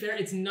to be fair,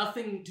 it's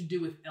nothing to do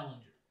with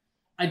Ehlinger.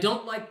 I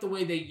don't like the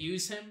way they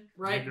use him,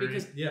 right?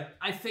 Because Yeah.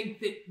 I think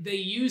that they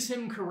use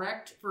him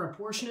correct for a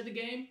portion of the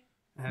game,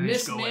 And they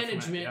just go away from it,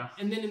 mismanagement, yeah.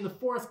 and then in the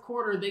fourth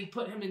quarter, they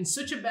put him in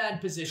such a bad Turn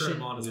position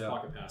him on as a Yeah.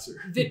 pocket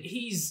passer. that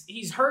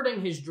he's hurting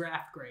his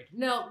draft grade.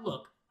 Now,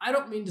 look, I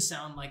don't mean to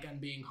sound like I'm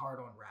being hard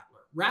on Rattler.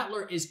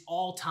 Rattler is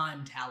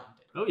all-time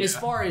talented. Oh, yeah. As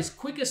far as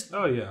quickest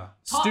Oh yeah.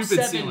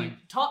 Stupid ceiling.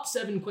 top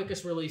 7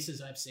 quickest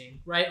releases I've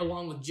seen, right?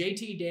 Along with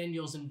JT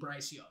Daniels and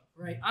Bryce Young,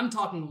 right? I'm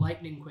talking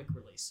lightning quick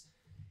release.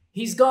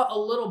 He's got a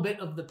little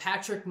bit of the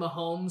Patrick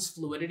Mahomes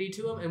fluidity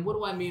to him. And what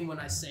do I mean when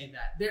I say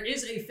that? There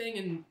is a thing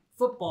in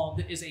football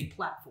that is a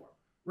platform,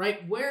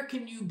 right? Where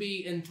can you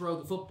be and throw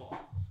the football?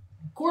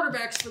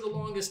 Quarterbacks for the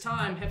longest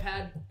time have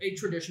had a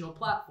traditional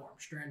platform,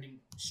 standing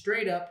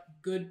straight up,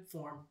 good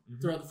form,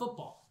 throw the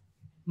football.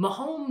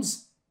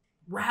 Mahomes,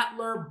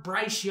 Rattler,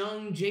 Bryce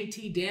Young,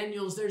 JT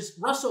Daniels, there's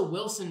Russell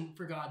Wilson,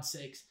 for God's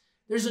sakes.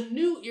 There's a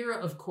new era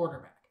of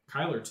quarterback.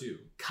 Kyler too.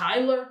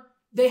 Kyler,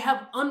 they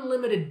have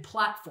unlimited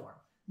platform.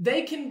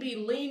 They can be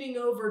leaning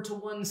over to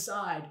one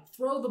side,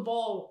 throw the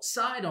ball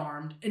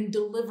sidearmed, and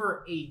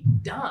deliver a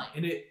dime.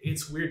 And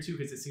it's weird too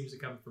because it seems to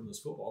come from those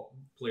football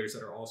players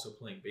that are also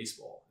playing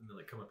baseball and then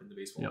like come up in the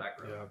baseball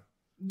background. Yeah.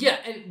 Yeah,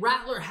 and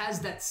Rattler has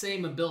that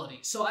same ability.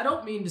 So I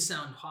don't mean to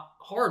sound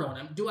hard on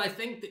him. Do I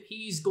think that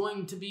he's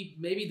going to be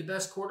maybe the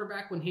best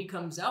quarterback when he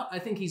comes out? I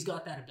think he's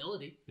got that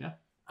ability. Yeah.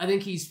 I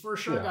think he's for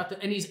sure Yeah. got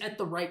that, and he's at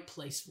the right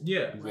place for it.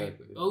 Yeah, Right?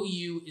 exactly.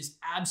 OU is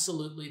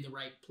absolutely the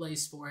right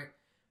place for it.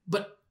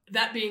 But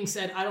That being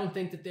said, I don't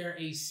think that they're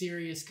a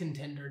serious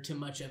contender to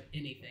much of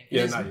anything.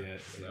 Yeah, not yet.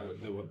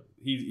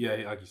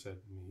 Like you said,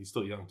 I mean, he's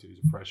still young too. He's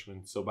a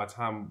freshman, so by the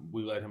time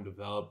we let him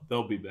develop,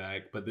 they'll be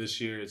back. But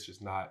this year, it's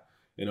just not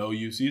an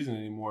OU season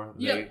anymore.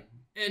 Yeah,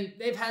 and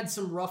they've had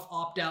some rough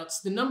opt-outs.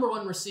 The number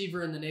one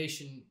receiver in the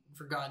nation,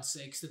 for God's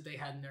sakes, that they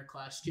had in their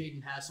class,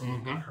 Jaden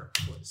Hasselman, got hurt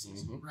before the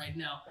season. Right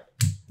now,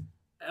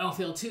 I don't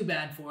feel too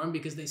bad for him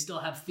because they still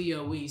have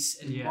Theo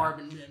Weiss and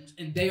Marvin Mims,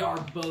 and they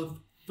are both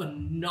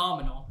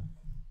phenomenal.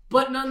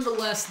 But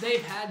nonetheless,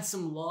 they've had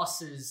some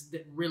losses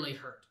that really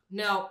hurt.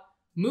 Now,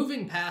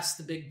 moving past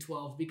the Big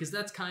 12, because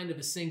that's kind of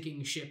a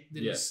sinking ship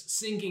that is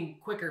sinking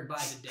quicker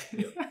by the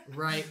day,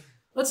 right?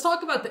 Let's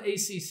talk about the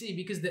ACC,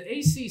 because the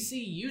ACC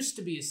used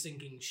to be a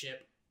sinking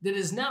ship that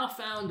has now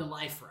found a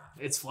life raft.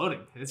 It's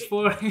floating. It's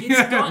floating.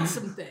 It's got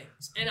some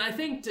things. And I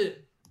think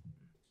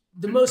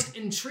the most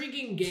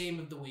intriguing game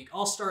of the week,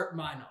 I'll start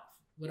mine off,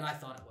 what I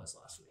thought it was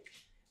last week.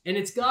 And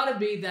it's got to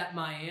be that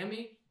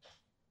Miami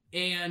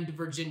and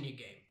Virginia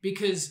game.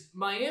 Because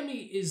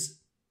Miami is,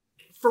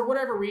 for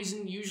whatever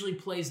reason, usually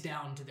plays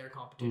down to their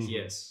competition.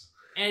 Yes.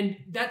 And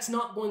that's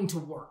not going to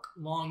work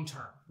long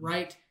term,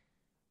 right?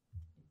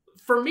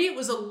 For me, it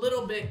was a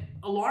little bit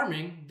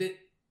alarming that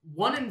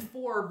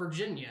 1-4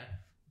 Virginia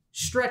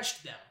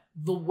stretched them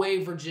the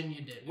way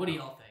Virginia did. What do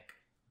y'all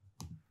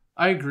think?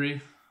 I agree.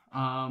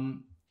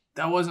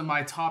 That wasn't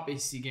my top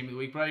ACC game of the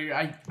week, but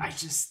I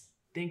just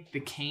think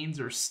the Canes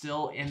are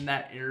still in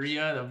that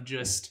area of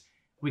just,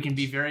 we can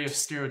be very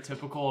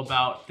stereotypical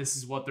about this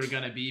is what they're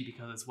going to be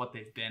because it's what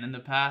they've been in the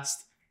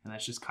past, and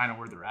that's just kind of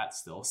where they're at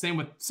still. Same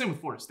with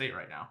Florida State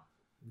right now.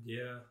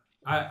 Yeah.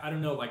 I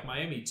don't know, like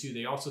Miami too,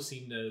 they also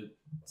seem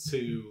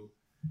to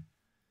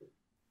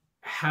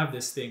have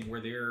this thing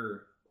where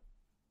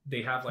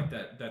they have like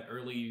that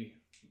early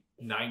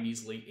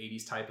 90s, late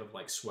 80s type of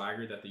like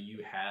swagger that the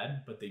U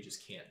had, but they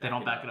just can't. They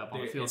don't back it up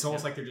on the field. It's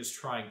almost like they're just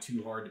trying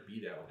too hard to be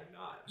that when they're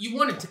not. You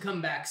want it to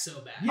come back so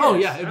bad. Yes, oh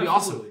yeah, it'd be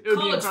awesome. It would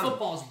College be incredible.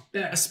 football's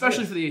better.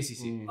 Especially for the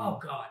ACC. Oh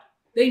God.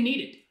 They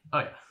need it. Oh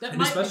yeah.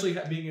 And especially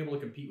being able to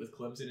compete with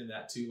Clemson in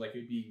that too, like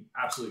it'd be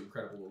absolutely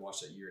incredible to watch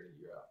that year in and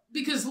year out.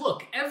 Because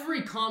look,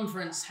 every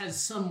conference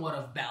has somewhat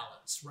of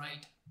balance,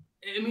 right?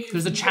 I mean,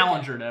 there's a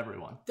challenger to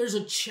everyone. There's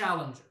a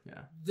challenger.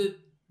 Yeah.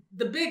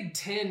 The Big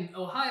Ten,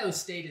 Ohio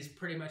State has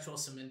pretty much all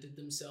cemented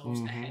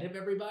themselves ahead of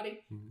everybody.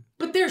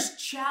 But there's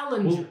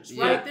challengers,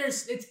 right?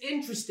 It's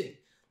interesting.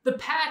 The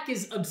Pac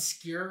is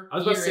obscure. I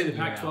was about to say the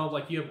Pac-12,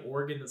 like you have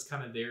Oregon that's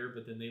kind of there,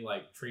 but then they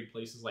like trade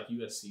places like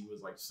USC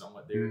was like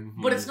somewhat there.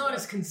 But it's not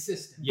as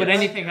consistent. But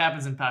anything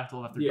happens in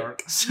Pac-12 after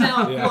dark. So.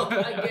 Now, look,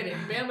 I get it.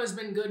 Bama's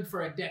been good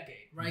for a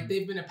decade, right?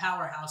 They've been a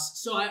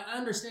powerhouse. So I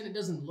understand it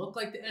doesn't look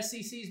like the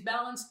SEC's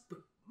balanced, but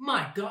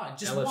my God,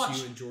 just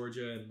LSU and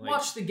Georgia and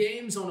watch the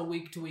games on a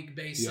week-to-week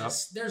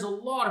basis. There's a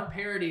lot of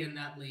parity in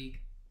that league.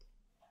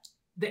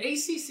 The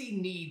ACC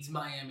needs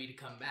Miami to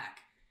come back.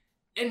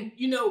 And,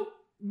 you know,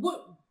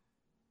 what...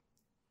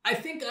 I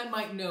think I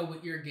might know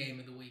what your game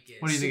of the week is.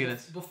 What do you think it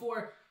is?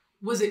 Before,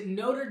 was it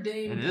Notre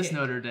Dame? It is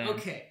Notre Dame.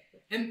 Okay.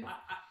 And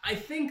I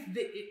think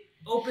that it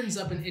opens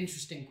up an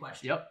interesting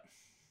question. Yep.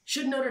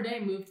 Should Notre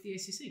Dame move to the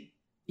ACC?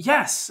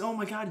 Yes. Oh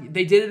my God.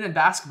 They did it in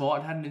basketball.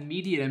 It had an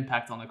immediate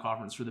impact on the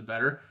conference for the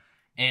better.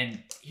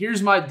 And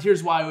here's why it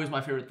was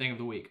my favorite thing of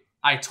the week.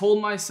 I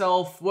told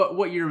myself,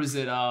 what year was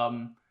it?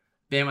 Bama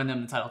and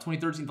them the title.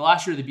 2013. The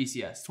last year of the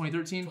BCS.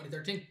 2013?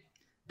 2013.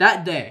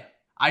 That day,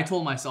 I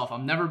told myself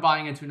I'm never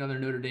buying into another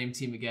Notre Dame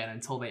team again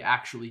until they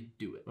actually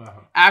do it.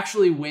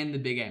 Actually win the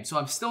big game. So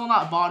I'm still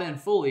not bought in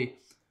fully,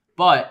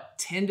 but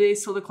 10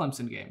 days till the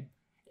Clemson game.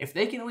 If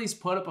they can at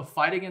least put up a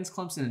fight against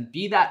Clemson and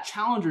be that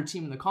challenger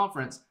team in the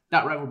conference,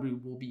 that rivalry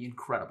will be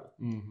incredible.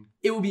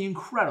 It will be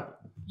incredible.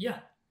 Yeah.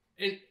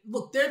 And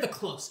look, they're the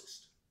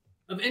closest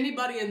of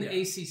anybody in the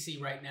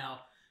ACC right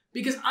now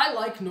because I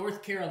like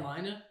North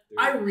Carolina.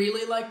 I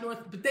really like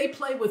but they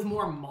play with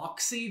more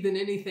moxie than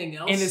anything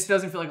else. And this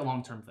doesn't feel like a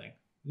long-term thing.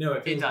 No,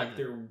 it feels like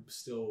they're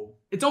still...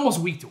 It's almost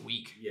week to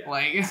week. Yeah.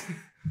 Like...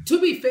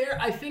 To be fair,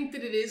 I think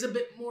that it is a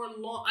bit more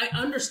long. I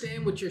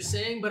understand what you're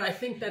saying, but I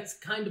think that's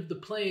kind of the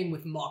playing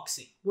with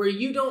moxie, where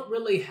you don't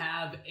really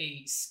have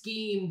a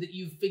scheme that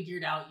you've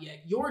figured out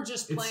yet. You're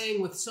just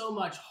playing with so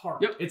much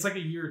heart. Yep, it's like a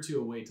year or two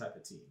away type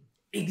of team.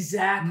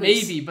 Exactly.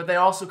 Maybe, but they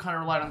also kind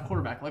of relied on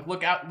quarterback. Like,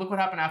 look what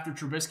happened after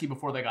Trubisky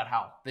before they got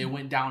Howell. They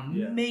went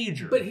down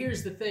major. But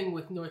here's the thing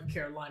with North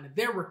Carolina.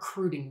 They're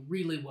recruiting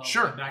really well.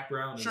 Sure. Mac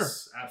Brown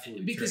is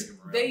absolutely because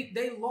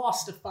they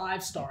lost a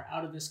 5-star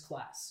out of this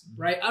class,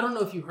 right? I don't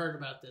know if you heard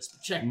about this,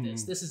 but check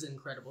this. This is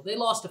incredible. They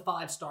lost a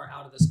 5-star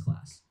out of this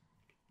class.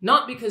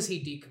 Not because he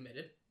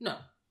decommitted. No,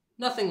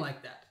 nothing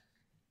like that.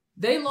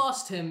 They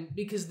lost him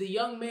because the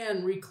young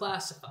man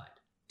reclassified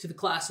to the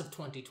class of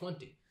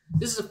 2020.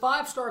 This is a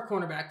 5-star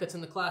cornerback that's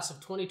in the class of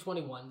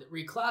 2021 that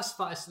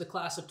reclassifies to the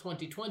class of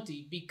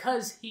 2020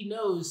 because he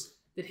knows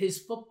that his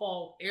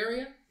football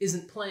area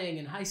isn't playing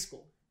in high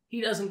school. He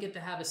doesn't get to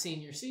have a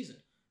senior season.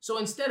 So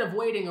instead of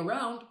waiting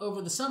around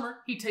over the summer,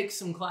 he takes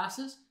some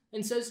classes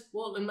and says,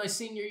 well, in my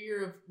senior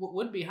year of what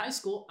would be high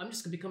school, I'm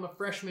just going to become a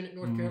freshman at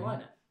North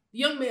Carolina. The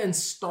young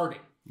man's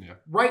starting Yeah.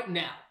 right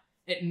now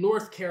at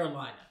North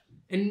Carolina.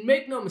 And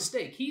make no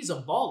mistake, he's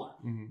a baller.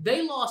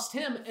 They lost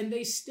him, and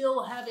they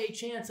still have a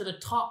chance at a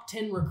top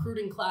 10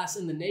 recruiting class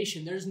in the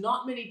nation. There's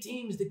not many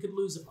teams that could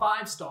lose a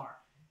 5-star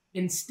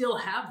and still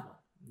have one.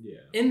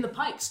 Yeah. In the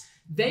Pikes.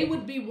 They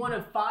would be one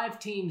of 5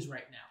 teams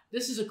right now.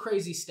 This is a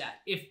crazy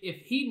stat.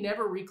 If he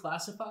never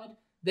reclassified,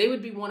 they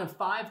would be one of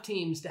 5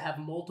 teams to have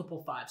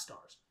multiple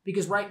 5-stars.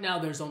 Because right now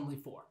there's only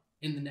 4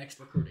 in the next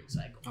recruiting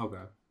cycle.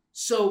 Okay.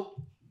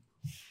 So,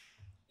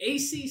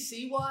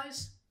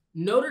 ACC-wise,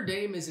 Notre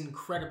Dame is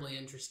incredibly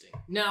interesting.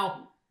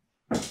 Now,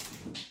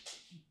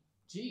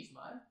 geez,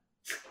 Maya.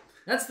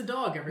 That's the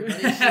dog, everybody.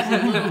 She's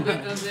a little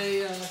bit of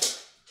a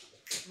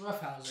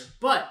roughhouser.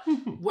 But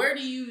where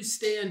do you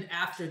stand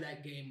after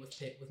that game with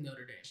Pitt, with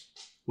Notre Dame?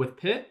 With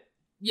Pitt?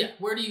 Yeah,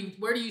 where do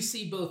you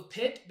see both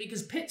Pitt?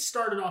 Because Pitt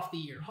started off the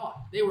year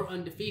hot. They were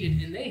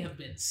undefeated, and they have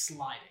been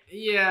sliding.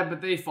 Yeah, but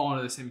they fall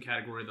into the same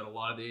category that a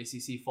lot of the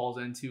ACC falls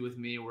into with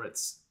me, where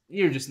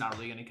you're just not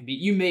really going to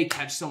compete. You may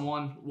catch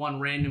someone one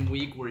random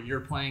week where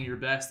you're playing your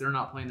best, they're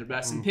not playing their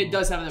best, and Pitt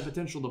does have the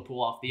potential to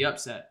pull off the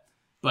upset.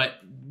 But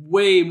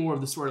way more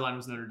of the storyline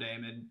was Notre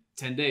Dame. In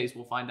 10 days,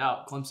 we'll find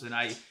out. Clemson,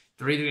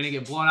 they're either going to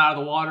get blown out of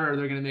the water or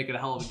they're going to make it a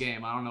hell of a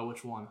game. I don't know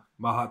which one.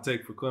 My hot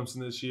take for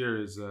Clemson this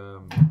year is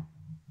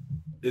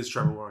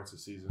Trevor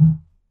Lawrence's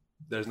season.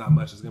 There's not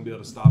much that's going to be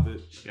able to stop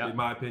it, in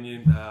my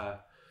opinion.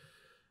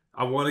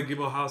 I want to give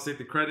Ohio State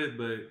the credit,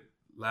 but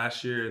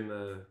last year,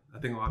 I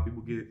think a lot of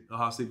people get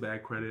Ohio State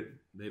bad credit.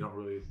 They don't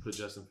really put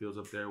Justin Fields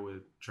up there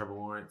with Trevor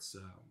Lawrence.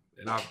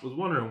 And I was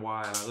wondering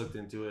why, and I looked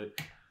into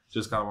it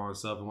just kind of on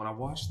myself. And when I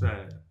watched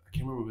that, I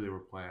can't remember who they were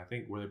playing. I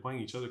think, were they playing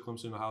each other,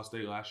 Clemson and Ohio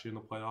State, last year in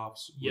the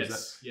playoffs?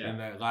 Yes. And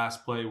that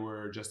last play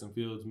where Justin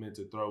Fields meant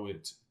to throw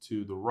it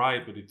to the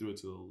right, but he threw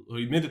it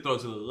he meant to throw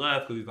it to the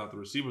left because he thought the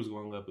receiver was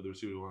going left, but the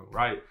receiver was going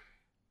right.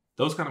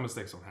 Those kind of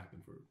mistakes don't happen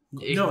for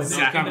No, those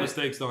kind of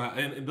mistakes don't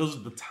happen. And those are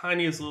the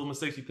tiniest little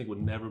mistakes you think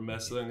would never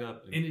mess something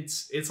up. And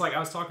it's like I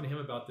was talking to him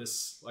about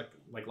this like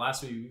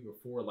last week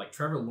before. Like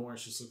Trevor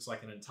Lawrence just looks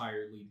like an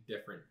entirely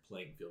different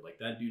playing field. Like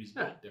that dude is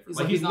built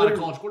different. He's not a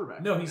college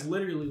quarterback. No, he's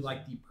literally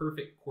like the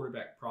perfect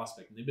quarterback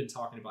prospect. And they've been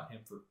talking about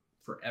him for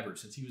forever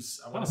since he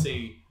was, I want to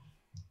say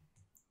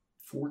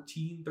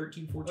 14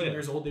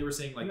 years old. They were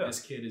saying like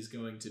this kid is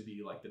going to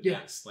be like the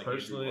next. Like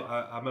personally,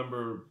 I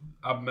remember.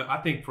 I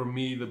think for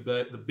me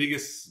the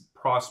biggest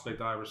prospect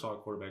I ever saw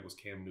at quarterback was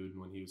Cam Newton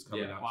when he was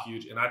coming out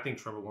huge, and I think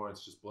Trevor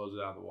Lawrence just blows it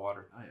out of the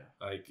water. Oh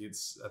yeah, like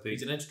I think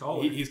he's an inch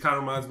taller. He's kind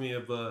of reminds me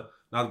of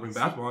not to bring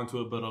basketball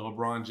into it, but a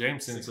LeBron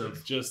James sense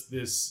of just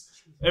this.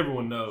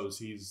 Everyone knows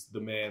he's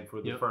the man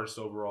for the first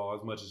overall.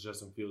 As much as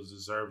Justin Fields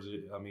deserves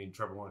it, I mean,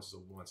 Trevor Lawrence is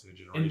a once in a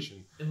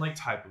generation and like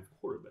type of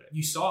quarterback.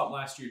 You saw it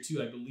last year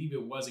too. I believe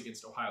it was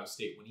against Ohio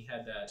State when he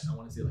had that, I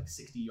want to say like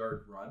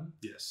 60-yard run.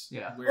 Yes.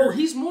 Yeah.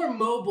 He's more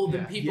mobile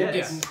than people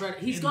give him credit.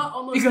 He's got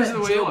almost because that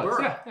of the way Joe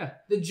Burrow. Yeah.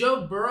 The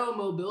Joe Burrow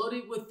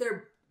mobility with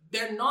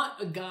they're not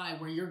a guy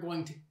where you're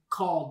going to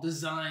call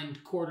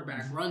designed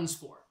quarterback runs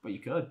for. But you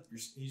could.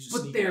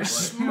 But they're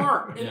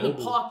smart in the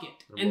pocket.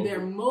 And they're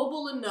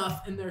mobile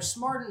enough and they're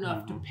smart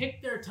enough to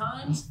pick their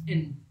times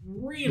and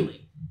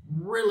really,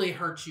 really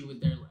hurt you with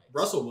their legs.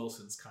 Russell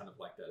Wilson's kind of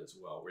like that as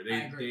well, where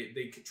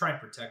they try and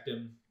protect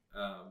him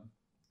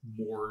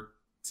more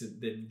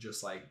than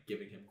just like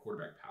giving him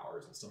quarterback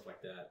powers and stuff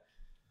like that.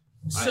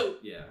 So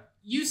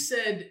you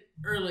said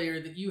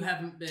earlier that you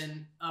haven't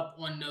been up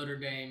on Notre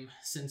Dame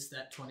since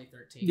that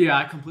 2013. Yeah,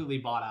 I completely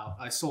bought out.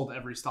 I sold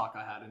every stock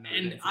I had in Notre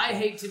Dame. And I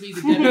hate to be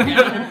the Debbie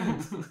Downer.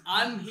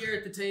 I'm here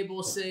at the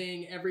table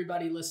saying,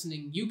 everybody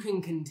listening, you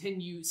can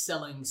continue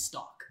selling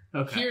stock.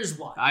 Okay. Here's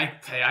why.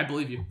 I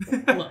believe you.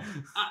 Look,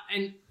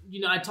 and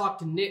I talked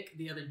to Nick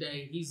the other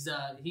day. He's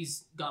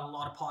got a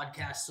lot of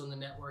podcasts on the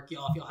network.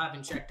 Y'all, if y'all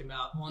haven't checked him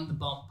out, On the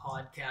Bump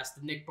podcast,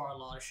 the Nick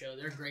Barlotta Show,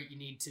 they're great. You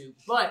need to.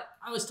 But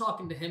I was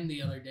talking to him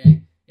the other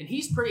day, and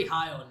he's pretty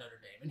high on Notre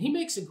Dame, and he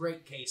makes a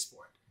great case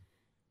for it.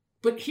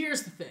 But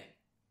here's the thing: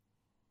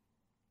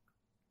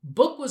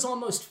 Book was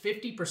almost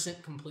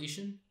 50%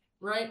 completion.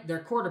 Right? Their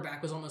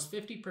quarterback was almost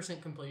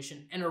 50%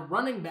 completion, and a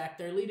running back,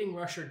 their leading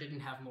rusher, didn't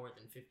have more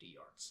than 50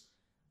 yards.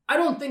 I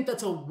don't think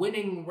that's a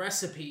winning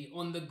recipe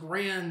on the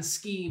grand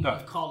scheme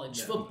of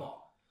college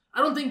football. I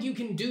don't think you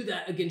can do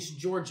that against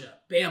Georgia,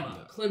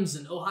 Bama,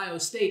 Clemson, Ohio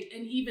State,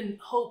 and even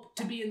hope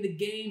to be in the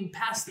game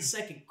past the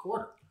second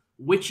quarter.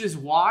 Which is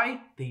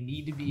why they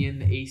need to be in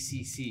the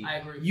ACC. I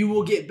agree. You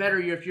will get better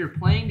if you're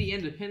playing the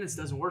independents.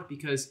 Doesn't work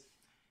because,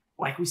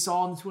 like we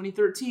saw in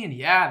 2013,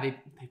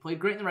 they played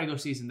great in the regular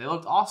season. They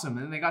looked awesome.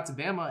 And then they got to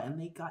Bama and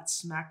they got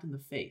smacked in the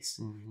face.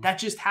 Mm-hmm. That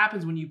just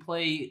happens when you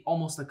play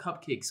almost a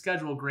cupcake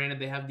schedule. Granted,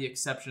 they have the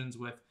exceptions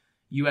with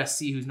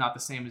USC, who's not the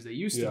same as they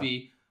used to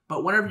be.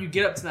 But whenever you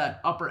get up to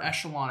that upper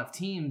echelon of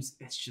teams,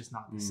 it's just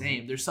not the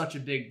same. There's such a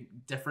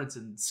big difference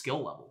in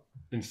skill level.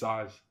 In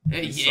size.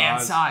 In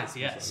size,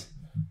 yes.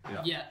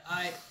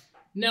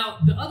 Now,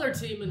 the other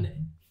team in the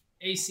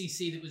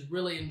ACC that was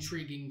really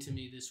intriguing to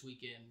me this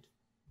weekend,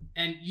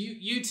 and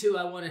you two,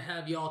 I want to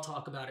have y'all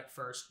talk about it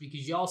first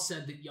because y'all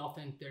said that y'all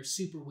think they're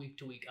super week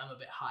to week. I'm a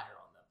bit higher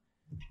on them.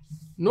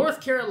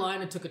 North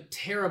Carolina took a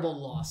terrible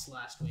loss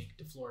last week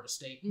to Florida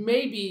State.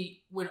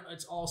 Maybe when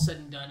it's all said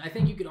and done, I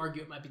think you could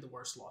argue it might be the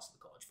worst loss of the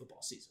college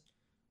football season.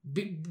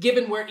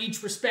 Given where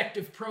each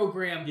respective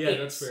program is.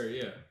 That's fair,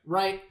 yeah.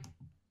 Right?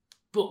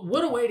 But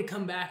what a way to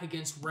come back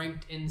against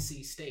ranked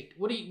NC State.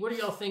 What are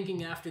y'all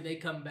thinking after they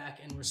come back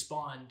and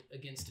respond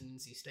against an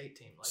NC State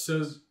team like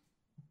this?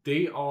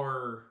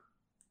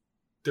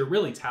 They're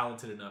really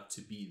talented enough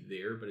to be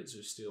there, but it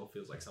just still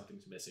feels like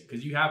something's missing.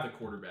 Because you have the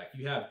quarterback.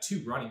 You have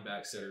 2 running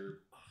backs that are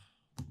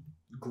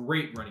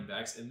great running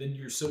backs, and then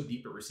you're so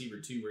deep at receiver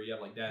too, where you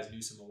have like Daz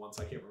Newsome on one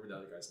side. I can't remember the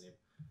other guy's name.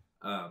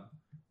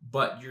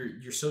 But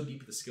you're so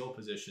deep at the skill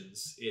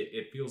positions,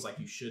 it feels like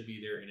you should be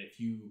there. And if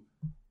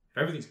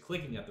everything's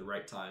clicking at the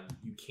right time,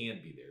 you can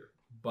be there.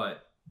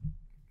 But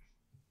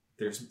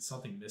there's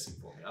something missing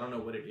for me. I don't know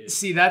what it is.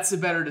 See, that's a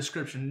better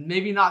description.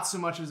 Maybe not so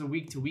much as a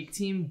week-to-week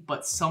team,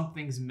 but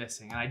something's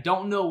missing. And I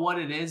don't know what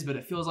it is, but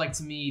it feels like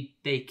to me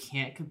they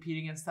can't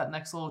compete against that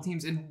next level of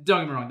teams. And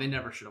don't get me wrong, they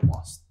never should have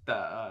lost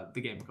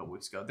the game a couple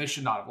weeks ago. They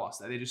should not have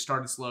lost that. They just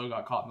started slow,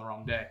 got caught in the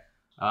wrong day.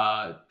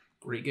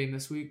 Great game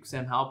this week.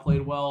 Sam Howell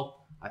played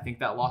well. I think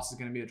that loss is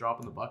going to be a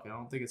drop in the bucket. I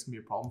don't think it's going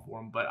to be a problem for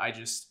them, but I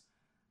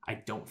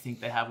don't think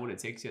they have what it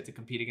takes yet to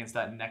compete against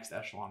that next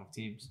echelon of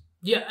teams.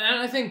 Yeah, and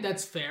I think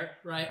that's fair,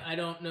 right? I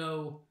don't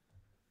know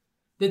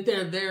that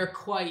they're there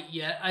quite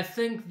yet. I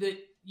think that,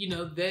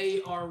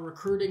 they are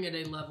recruiting at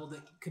a level that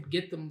could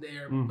get them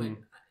there, but,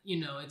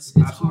 it's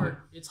hard.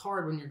 It's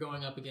hard when you're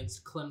going up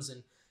against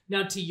Clemson.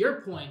 Now, to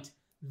your point,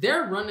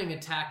 their running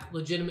attack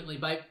legitimately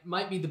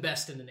might be the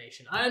best in the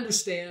nation. I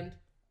understand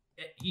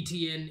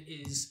ETN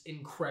is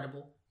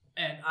incredible,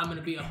 and I'm going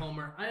to be a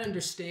homer. I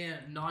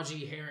understand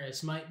Najee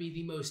Harris might be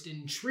the most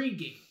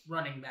intriguing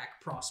running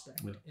back prospect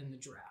in the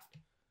draft.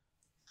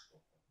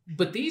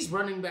 But these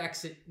running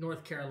backs at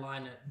North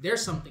Carolina, they're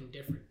something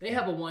different. They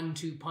have a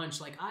 1-2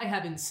 punch like I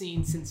haven't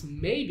seen since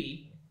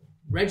maybe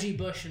Reggie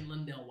Bush and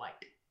Lindell White.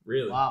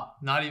 Really? Wow.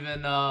 Not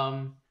even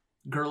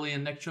Gurley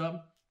and Nick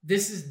Chubb?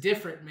 This is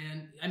different,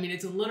 man. I mean,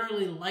 it's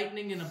literally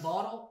lightning in a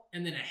bottle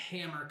and then a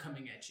hammer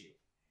coming at you.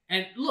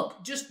 And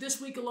look, just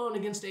this week alone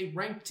against a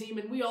ranked team,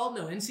 and we all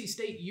know NC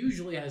State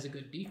usually has a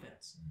good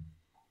defense.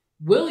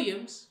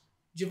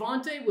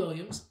 Javonte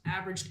Williams,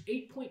 averaged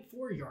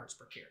 8.4 yards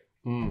per carry.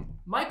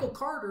 Michael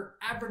Carter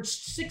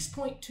averaged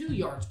 6.2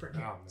 yards per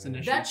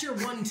carry. That's your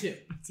 1-2.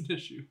 That's an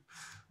issue.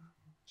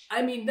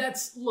 I mean,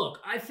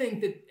 I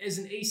think that as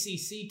an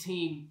ACC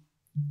team,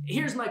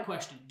 here's my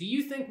question. Do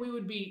you think we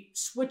would be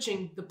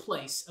switching the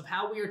place of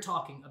how we are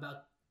talking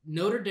about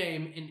Notre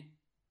Dame and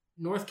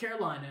North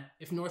Carolina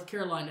if North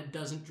Carolina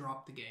doesn't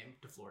drop the game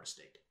to Florida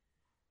State?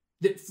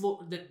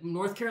 That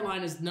North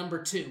Carolina is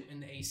number 2 in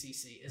the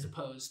ACC as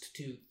opposed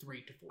to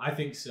 3 to 4. I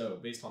think so,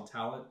 based on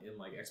talent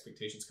and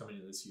expectations coming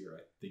into this year.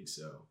 I think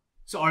so.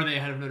 So are they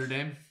ahead of Notre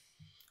Dame?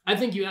 I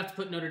think you have to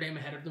put Notre Dame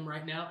ahead of them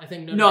right now. I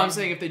think I'm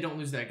saying if they don't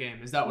lose that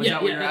game. Is that what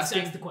you're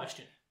asking? That's the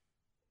question.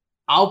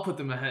 I'll put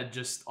them ahead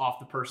just off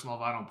the personal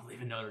if I don't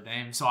believe in Notre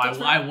Dame. So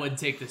I would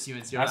take this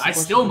UNC. I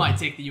still might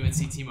take the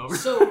UNC team over.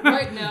 So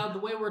right now, the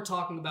way we're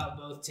talking about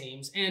both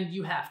teams, and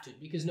you have to,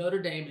 because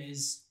Notre Dame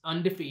is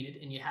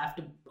undefeated, and you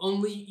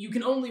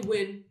can only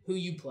win who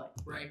you play,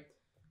 right?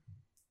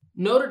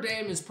 Notre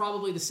Dame is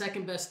probably the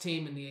second best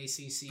team in the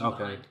ACC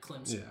behind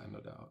Clemson. Yeah, no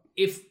doubt.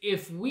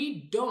 If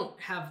we don't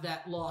have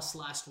that loss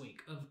last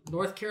week of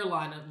North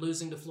Carolina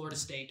losing to Florida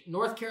State,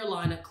 North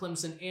Carolina,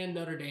 Clemson, and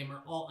Notre Dame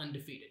are all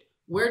undefeated.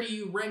 Where do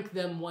you rank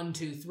them 1,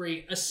 2,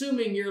 3,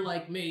 assuming you're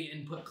like me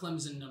and put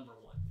Clemson number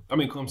 1? I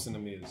mean, Clemson to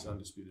me is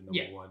undisputed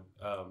number 1.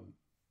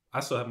 I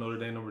still have Notre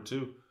Dame number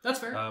 2. That's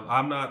fair.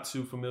 I'm not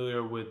too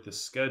familiar with the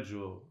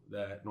schedule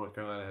that North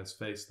Carolina has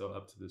faced, though,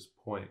 up to this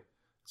point.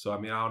 So, I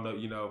mean, I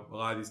don't know. A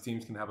lot of these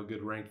teams can have a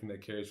good ranking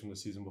that carries from the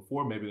season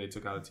before. Maybe they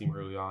took out a team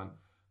early on.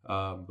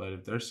 But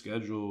if their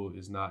schedule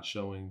is not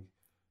showing,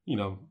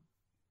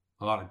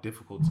 a lot of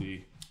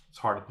difficulty, it's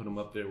hard to put them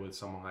up there with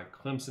someone like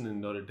Clemson and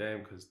Notre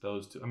Dame because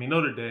those two. I mean,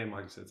 Notre Dame,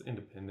 like I said, it's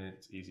independent.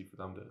 It's easy for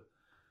them to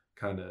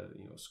kind of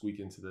squeak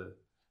into the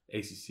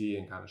ACC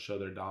and kind of show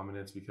their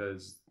dominance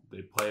because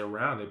they play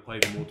around. They play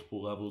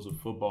multiple levels of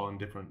football in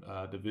different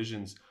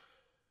divisions.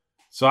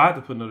 So I have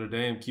to put Notre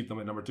Dame, keep them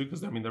at number 2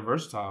 because they're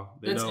versatile.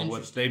 They know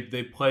what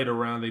they played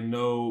around. They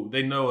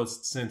know a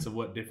sense of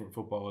what different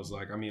football is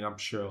like. I mean, I'm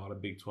sure a lot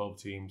of Big 12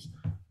 teams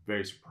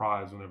very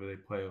surprised whenever they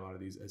play a lot of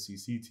these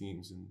SEC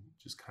teams and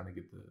just kind of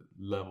get the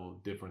level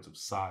of difference of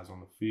size on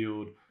the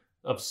field,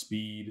 of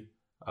speed.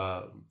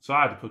 So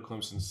I had to put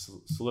Clemson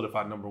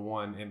solidified number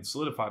 1 and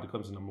solidified the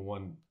Clemson number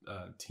 1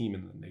 team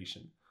in the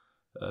nation.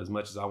 As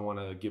much as I want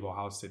to give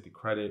Ohio State the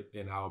credit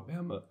in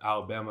Alabama,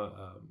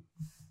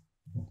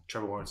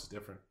 Trevor Lawrence is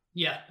different.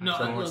 Yeah, no,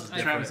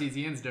 Travis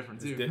Etienne's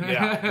different too.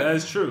 Yeah, that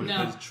is true.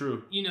 Now, that is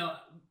true.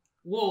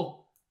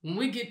 When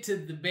we get to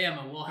the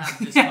Bama, we'll have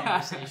this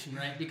conversation,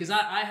 right? Because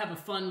I have a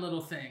fun little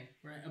thing,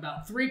 right,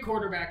 about 3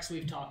 quarterbacks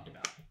we've talked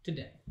about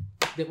today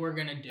that we're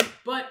going to do.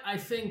 But I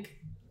think,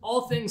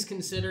 all things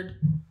considered,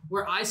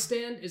 where I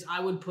stand is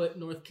I would put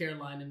North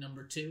Carolina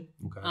number 2.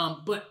 Okay.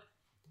 But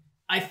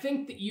I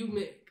think that you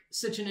make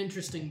such an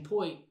interesting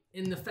point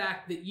in the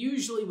fact that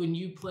usually when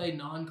you play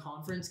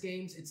non-conference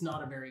games, it's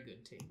not a very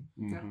good team.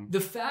 Mm-hmm.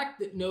 The fact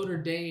that Notre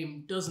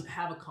Dame doesn't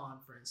have a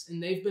conference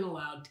and they've been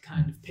allowed to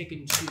kind of pick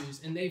and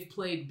choose and they've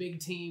played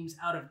big teams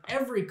out of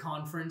every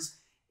conference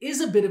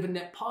is a bit of a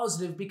net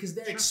positive because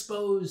they're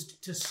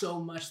exposed to so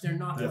much. They're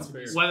not going to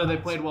be Whether they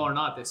played well or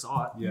not, they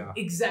saw it. Yeah.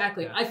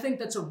 Exactly. Yeah. I think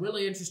that's a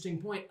really interesting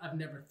point. I've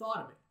never thought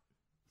of it.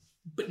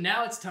 But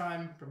now it's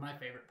time for my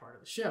favorite part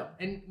of the show.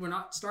 And we're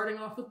not starting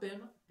off with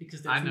Bama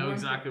because there's I know more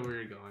exactly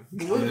important.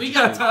 where you're going. We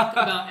got to talk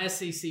about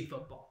SEC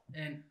football.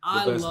 And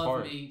I best love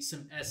part. me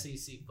some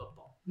SEC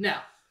football.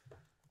 Now,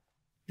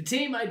 the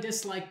team I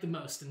dislike the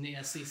most in the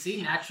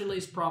SEC naturally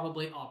is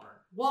probably Auburn.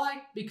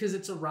 Why? Because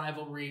it's a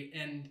rivalry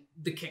and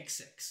the kick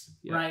six,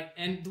 Yeah. right?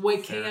 And the way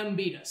Fair. Cam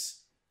beat us.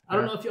 I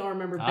don't know if y'all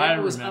remember. I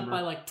Bama was up remember.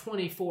 by like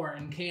 24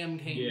 and Cam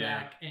came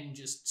back and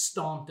just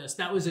stomped us.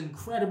 That was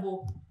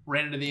incredible.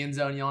 Ran into the end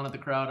zone, yelling at the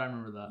crowd. I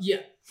remember that.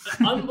 Yeah.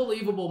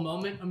 Unbelievable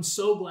moment. I'm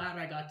so glad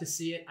I got to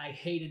see it. I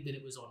hated that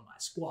it was on my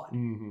squad.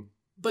 Mm-hmm.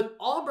 But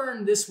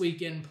Auburn this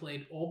weekend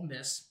played Ole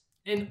Miss.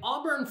 And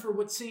Auburn, for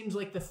what seems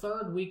like the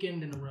third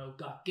weekend in a row,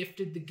 got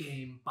gifted the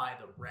game by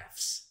the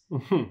refs.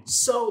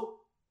 So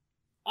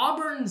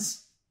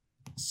Auburn's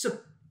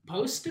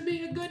supposed to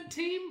be a good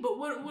team, but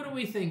what are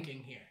we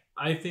thinking here?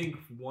 I think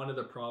one of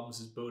the problems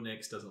is Bo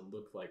Nix doesn't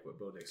look like what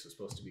Bo Nix was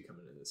supposed to be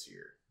coming in this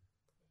year.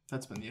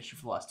 That's been the issue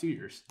for the last 2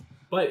 years.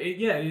 But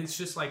it's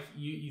just like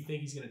you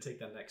think he's going to take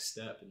that next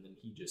step, and then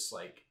he just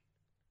like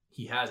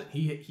he hasn't.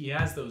 He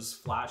has those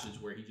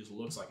flashes where he just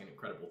looks like an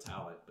incredible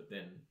talent, but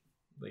then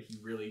like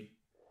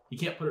he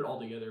can't put it all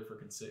together for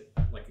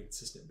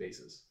consistent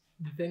basis.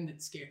 The thing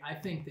that's scary, I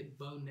think that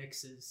Bo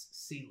Nix's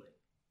ceiling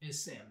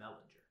is Sam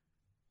Ellinger.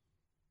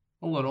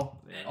 A little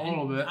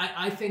bit.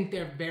 I think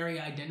they're very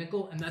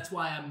identical, and that's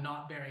why I'm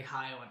not very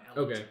high on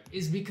Ellinger. Okay.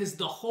 Is because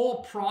the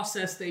whole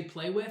process they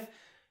play with,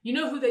 you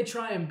know who they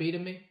try and beat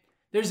me?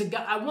 There's a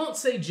guy, I won't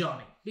say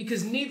Johnny,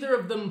 because neither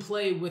of them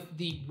play with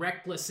the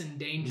reckless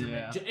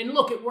endangerment. Yeah. And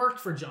look, it worked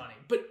for Johnny,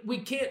 but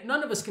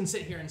none of us can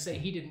sit here and say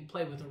he didn't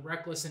play with a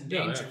reckless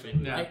endangerment,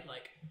 absolutely. right?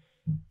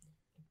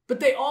 But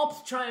they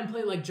all try and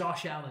play like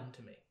Josh Allen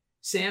to me.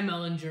 Sam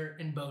Ellinger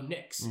and Bo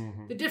Nix.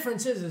 Mm-hmm. The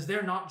difference is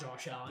they're not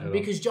Josh Allen At all.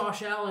 because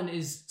Josh Allen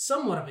is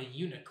somewhat of a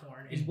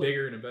unicorn. He's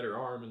bigger and a better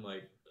arm, and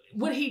like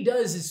What he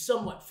does is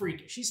somewhat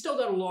freakish. He's still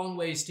got a long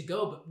ways to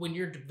go, but when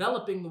you're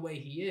developing the way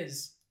he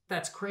is,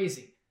 that's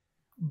crazy.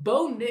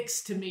 Bo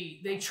Nix, to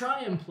me, they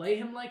try and play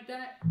him like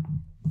that.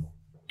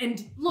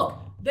 And look,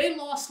 they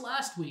lost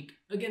last week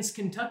against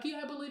Kentucky,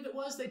 I believe it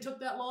was. They took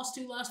that loss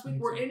to last week.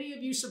 Were any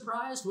of you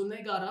surprised when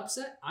they got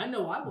upset? I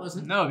know I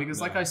wasn't. No,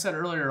 because like I said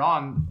earlier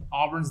on,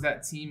 Auburn's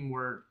that team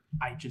where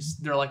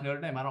they're like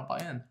Notre Dame. I don't buy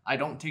in. I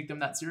don't take them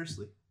that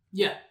seriously.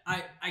 Yeah,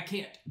 I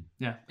can't.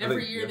 Yeah.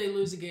 Every year they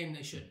lose a game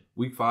they shouldn't.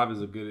 Week 5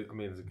 is a good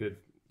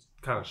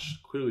kind of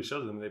clearly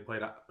shows them they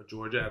played.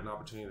 Georgia had an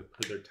opportunity to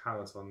put their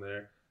talents on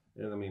there,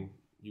 and I mean,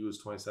 you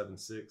was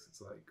 27-6. It's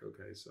like,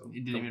 okay, so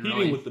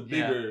competing with the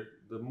bigger,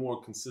 the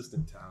more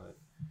consistent talent.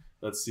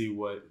 Let's see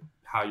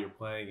how you're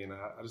playing, and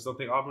I just don't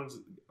think Auburn's.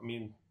 I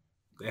mean,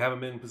 they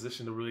haven't been in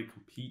position to really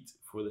compete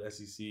for the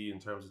SEC in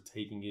terms of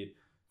taking it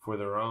for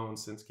their own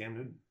since Cam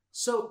Newton.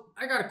 So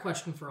I got a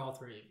question for all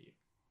three of you.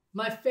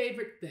 My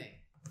favorite thing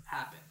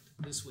happened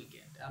this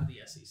weekend out of the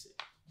SEC.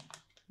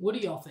 What do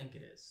y'all think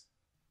it is?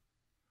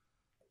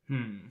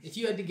 If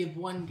you had to give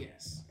one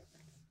guess.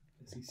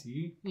 SEC.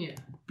 Yeah.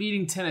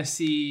 Beating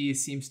Tennessee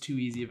seems too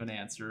easy of an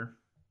answer.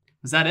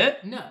 Was that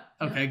it? No.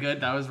 Okay,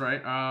 good. That was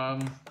right. I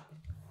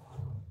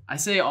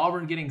say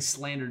Auburn getting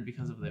slandered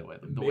because of the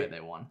way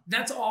they won.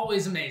 That's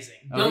always amazing.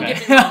 Don't Okay.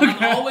 get me wrong.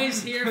 Okay. I'm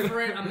always here for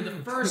it. I'm the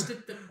first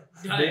at the...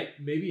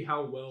 Maybe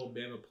how well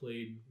Bama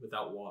played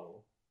without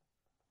Waddle.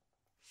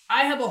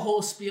 I have a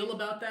whole spiel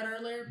about that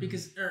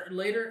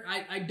later.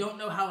 I don't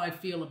know how I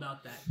feel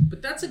about that.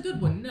 But that's a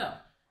good one. No.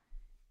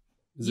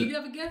 Do you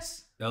have a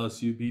guess?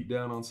 LSU beat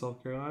down on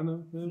South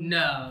Carolina? Maybe?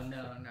 No.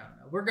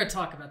 We're going to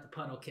talk about the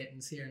Puddle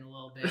Kittens here in a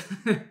little bit.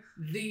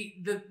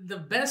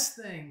 The best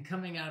thing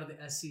coming out of the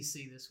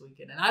SEC this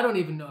weekend, and I don't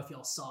even know if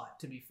y'all saw it,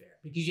 to be fair,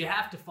 because you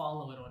have to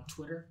follow it on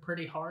Twitter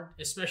pretty hard,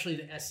 especially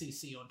the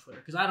SEC on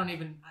Twitter, because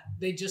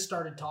they just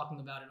started talking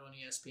about it on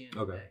ESPN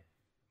Okay. today.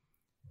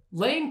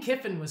 Lane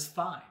Kiffin was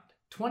fined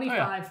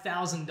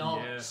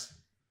 $25,000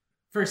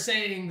 for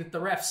saying that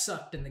the refs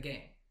sucked in the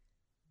game.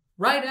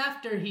 Right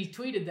after he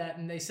tweeted that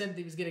and they said that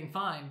he was getting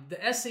fined,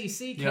 the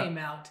SEC came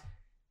out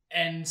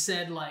and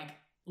said, like,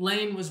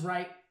 Lane was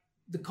right,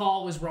 the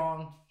call was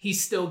wrong,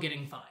 he's still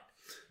getting fined.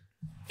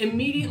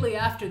 Immediately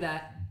after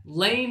that,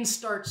 Lane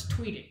starts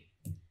tweeting,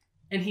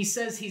 and he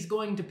says he's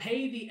going to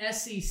pay the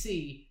SEC.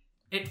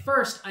 At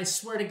first, I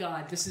swear to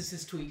God, this is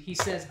his tweet. He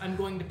says, I'm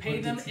going to pay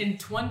them in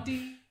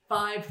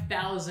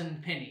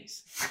 25,000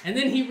 pennies. And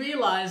then he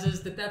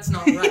realizes that that's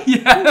not right.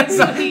 That's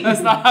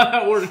not how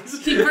that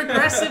works. He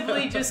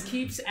progressively just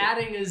keeps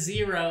adding a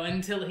zero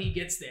until he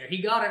gets there.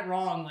 He got it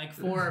wrong like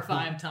 4 or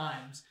 5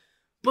 times.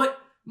 But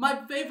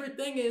My favorite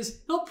thing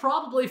is he'll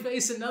probably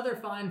face another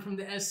fine from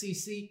the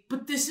SEC,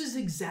 but this is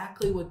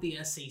exactly what the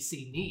SEC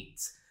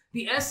needs.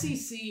 The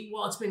SEC,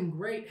 while it's been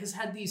great, has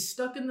had these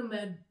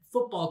stuck-in-the-mud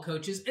football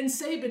coaches, and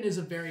Saban is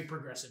a very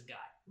progressive guy,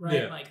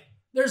 right? Yeah. Like,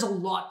 there's a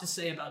lot to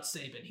say about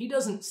Saban. He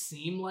doesn't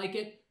seem like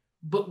it,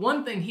 but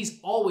one thing, he's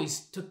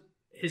always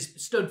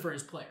stood for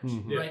his players,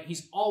 Mhm. right?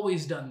 He's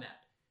always done that.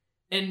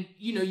 And,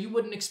 you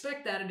wouldn't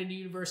expect that at a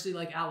university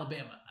like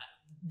Alabama.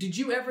 Did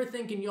you ever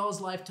think in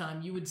y'all's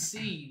lifetime you would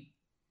see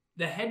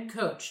the head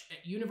coach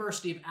at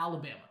University of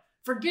Alabama,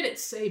 forget it,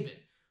 Saban,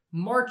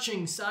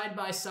 marching side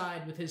by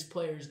side with his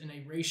players in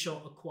a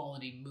racial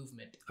equality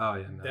movement? Oh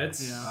yeah, no.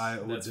 I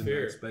that's didn't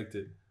fair. expect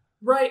it.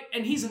 Right,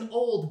 and he's an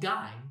old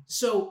guy,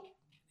 so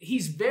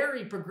he's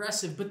very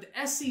progressive, but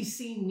the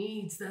SEC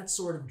needs that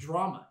sort of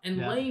drama. And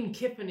Yeah. Lane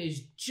Kiffin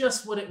is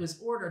just what it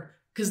was ordered,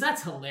 because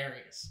that's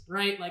hilarious,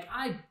 right? Like,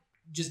 I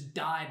just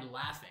died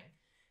laughing.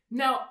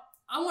 Now,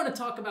 I want to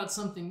talk about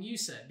something you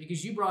said,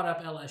 because you brought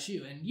up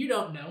LSU, and you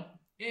don't know.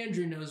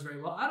 Andrew knows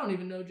very well. I don't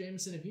even know,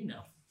 Jameson, if you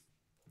know.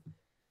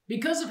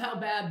 Because of how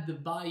bad the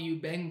Bayou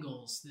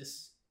Bengals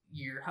this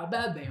year, how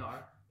bad they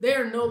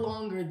are no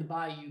longer the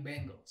Bayou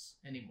Bengals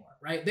anymore,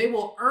 right? They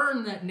will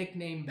earn that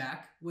nickname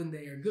back when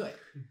they are good.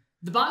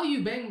 The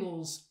Bayou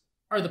Bengals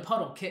are the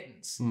Puddle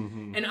Kittens.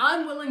 Mm-hmm. And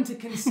I'm willing to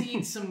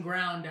concede some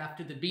ground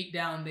after the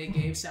beatdown they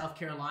gave South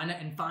Carolina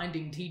and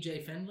finding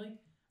TJ Finley.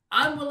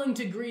 I'm willing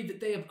to agree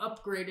that they have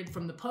upgraded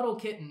from the Puddle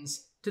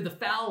Kittens to the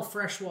foul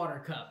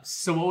freshwater Cubs.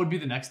 So what would be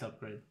the next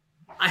upgrade?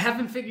 I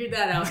haven't figured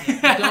that out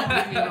yet. Don't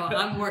get me wrong.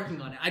 I'm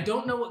working on it. I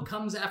don't know what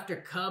comes after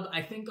Cub.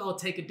 I think I'll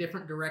take a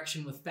different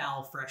direction with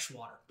foul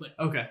freshwater. But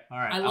Okay, all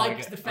right. I like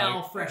liked it. the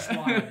foul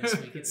freshwater this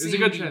week. It was a good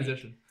seemed unique.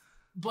 transition.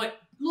 But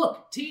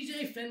look,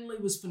 TJ Finley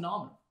was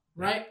phenomenal,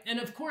 right? And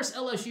of course,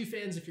 LSU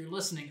fans, if you're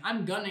listening,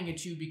 I'm gunning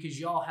at you because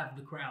y'all have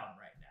the crown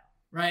right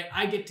now, right?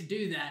 I get to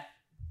do that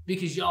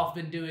because y'all have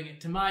been doing it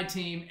to my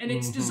team, and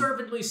it's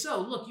deservedly so.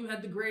 Look, you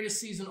had the greatest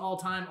season all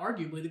time,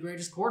 arguably the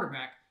greatest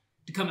quarterback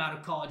to come out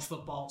of college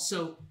football,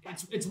 so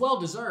it's well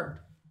deserved.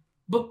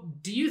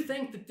 But do you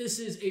think that this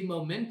is a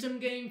momentum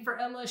game for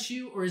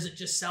LSU, or is it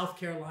just South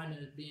Carolina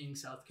being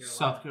South Carolina?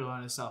 South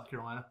Carolina is South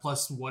Carolina.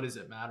 Plus, what does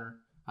it matter?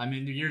 I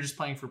mean, you're just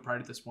playing for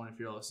pride at this point if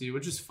you're LSU,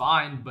 which is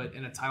fine, but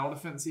in a title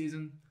defense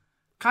season,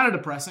 kind of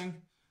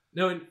depressing.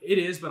 No, it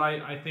is, but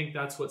I think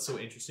that's what's so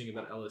interesting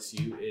about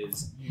LSU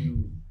is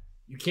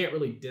you can't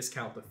really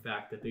discount the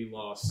fact that they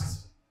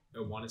lost,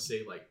 I want to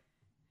say, like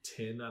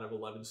 10 out of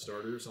 11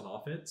 starters on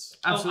offense.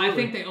 Absolutely. Oh, I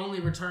think they only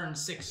returned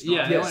 6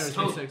 Yeah, starters. they Yes. only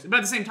returned 6. But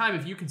at the same time,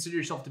 if you consider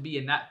yourself to be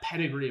in that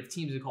pedigree of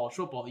teams in college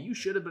football, you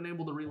should have been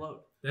able to reload.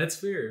 That's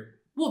fair.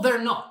 Well,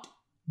 they're not.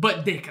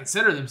 But they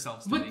consider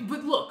themselves to be.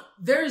 But look,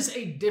 there's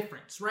a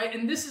difference, right?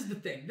 And this is the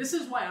thing. This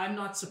is why I'm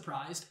not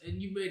surprised,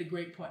 and you made a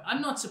great point.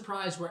 I'm not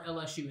surprised where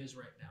LSU is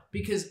right now,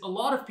 because a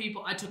lot of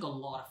people, I took a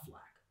lot of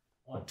flack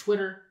on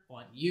Twitter,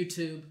 on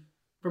YouTube,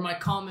 for my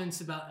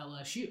comments about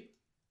LSU.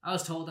 I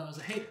was told I was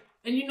a hater.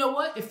 And you know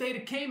what? If they'd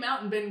have came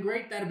out and been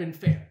great, that'd have been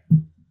fair.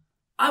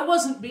 I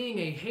wasn't being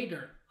a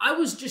hater. I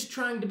was just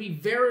trying to be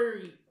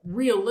very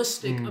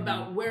realistic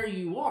about where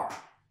you are.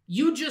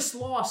 You just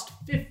lost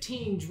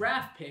 15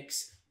 draft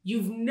picks.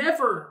 You've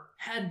never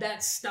had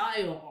that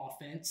style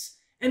offense.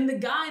 And the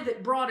guy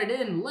that brought it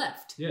in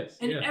left. Yes.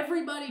 And yeah.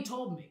 everybody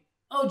told me,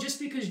 oh, just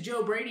because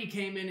Joe Brady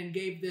came in and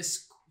gave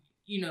this,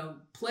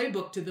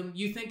 playbook to them,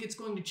 you think it's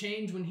going to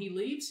change when he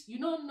leaves? You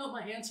know what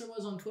my answer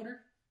was on Twitter?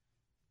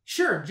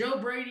 Sure, Joe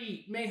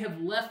Brady may have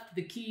left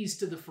the keys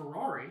to the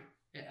Ferrari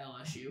at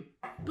LSU,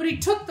 but he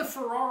took the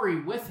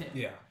Ferrari with him.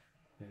 Yeah.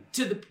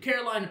 To the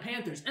Carolina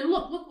Panthers. And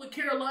look what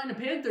Carolina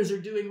Panthers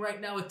are doing right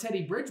now with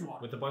Teddy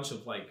Bridgewater. With a bunch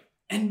of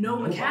And no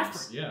nobodies.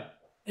 McCaffrey. Yeah.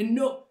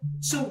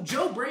 So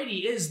Joe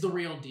Brady is the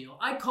real deal.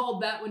 I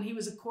called that when he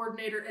was a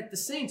coordinator at the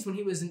Saints, when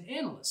he was an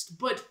analyst.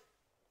 But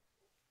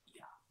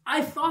yeah,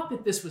 I thought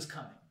that this was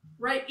coming,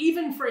 right?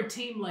 Even for a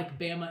team like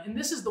Bama, and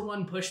this is the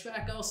one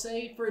pushback I'll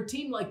say, for a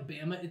team like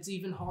Bama, it's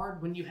even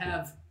hard when you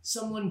have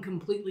someone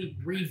completely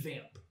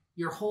revamp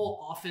your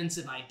whole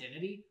offensive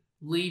identity,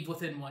 leave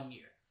within 1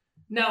 year.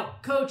 Now,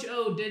 Coach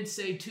O did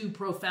say 2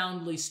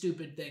 profoundly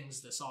stupid things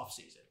this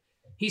offseason.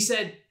 He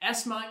said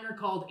S. Minor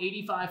called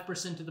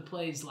 85% of the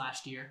plays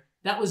last year.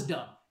 That was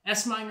dumb.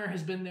 S. Minor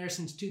has been there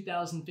since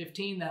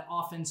 2015. That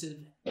offense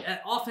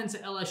at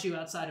LSU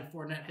outside of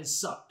Fournette has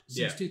sucked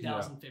since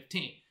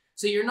 2015.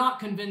 So you're not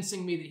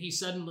convincing me that he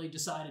suddenly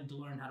decided to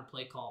learn how to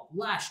play call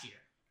last year.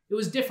 It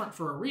was different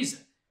for a reason.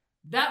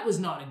 That was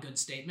not a good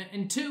statement.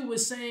 And 2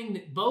 was saying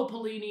that Bo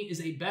Pelini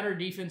is a better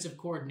defensive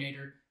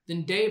coordinator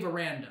than Dave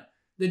Aranda,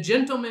 the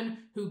gentleman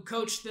who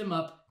coached them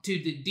up to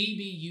the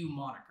DBU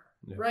moniker,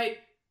 right?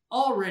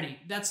 Already,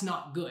 that's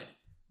not good.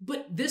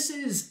 But this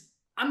is,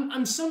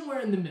 I'm somewhere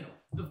in the middle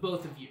of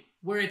both of you,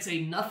 where it's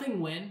a nothing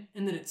win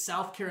and that it's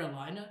South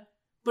Carolina.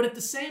 But at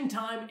the same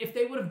time, if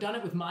they would have done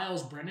it with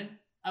Miles Brennan,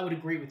 I would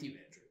agree with you,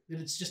 Andrew,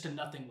 that it's just a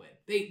nothing win.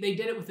 They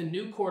did it with a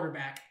new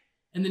quarterback,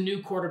 and the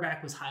new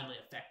quarterback was highly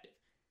effective.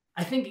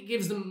 I think it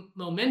gives them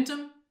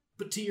momentum,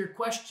 but to your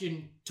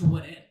question, to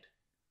what end?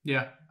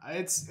 Yeah,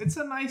 it's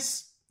a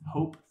nice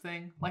hope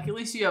thing. Like, at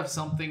least you have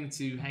something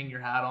to hang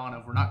your hat on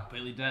if we're not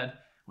completely dead.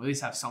 We'll at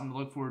least have something to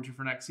look forward to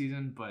for next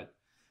season, but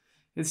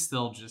it's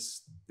still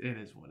just, it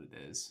is what it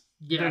is.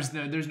 Yeah.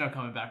 There's no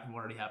coming back from what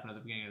already happened at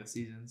the beginning of the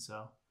season,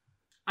 so.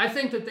 I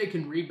think that they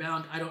can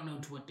rebound. I don't know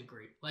to what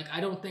degree. Like,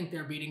 I don't think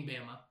they're beating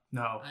Bama.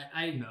 No.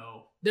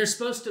 No. They're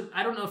supposed to,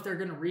 I don't know if they're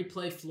going to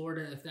replay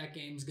Florida, if that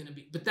game's going to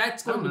be, but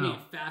that's going to be a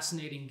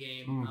fascinating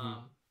game. Mm-hmm.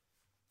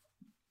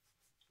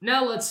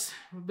 Now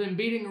we've been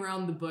beating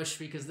around the bush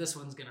because this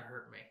one's going to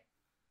hurt me.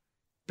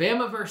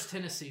 Bama versus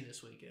Tennessee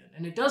this weekend.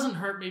 And it doesn't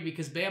hurt me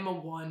because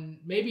Bama won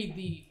maybe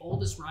the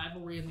oldest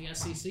rivalry in the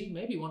SEC,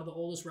 maybe one of the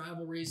oldest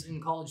rivalries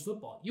in college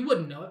football. You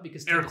wouldn't know it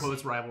because Air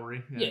quotes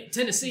rivalry. Yeah,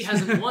 Tennessee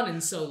hasn't won in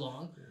so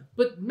long.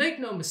 But make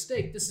no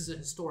mistake, this is a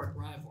historic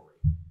rivalry.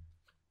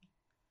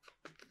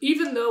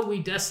 Even though we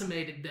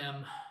decimated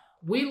them,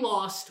 we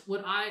lost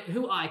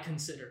who I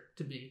consider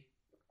to be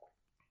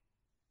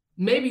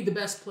maybe the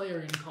best player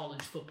in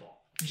college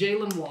football.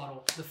 Jalen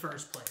Waddle, the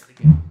first player of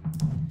the game.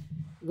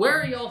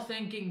 Where are y'all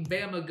thinking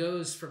Bama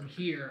goes from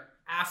here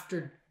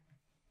after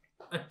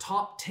a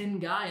top 10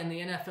 guy in the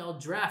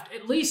NFL draft?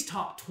 At least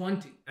top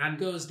 20 and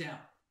goes down.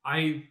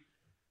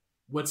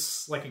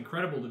 What's like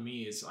incredible to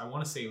me is I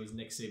want to say it was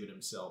Nick Saban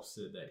himself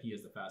said that he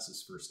has the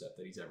fastest first step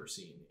that he's ever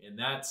seen. And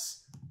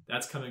that's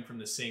coming from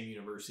the same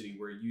university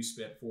where you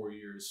spent 4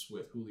 years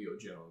with Julio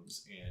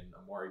Jones and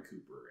Amari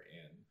Cooper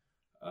and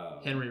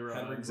Henry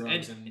Ruggs.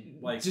 And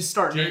like just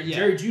start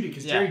Jerry Jeudy,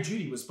 because Jerry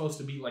Jeudy was supposed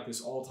to be like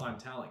this all-time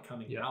talent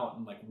coming out,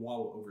 and like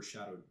Waddle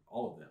overshadowed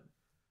all of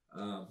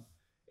them.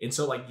 And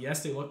so like,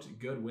 yes, they looked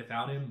good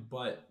without him,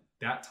 but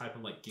that type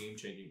of like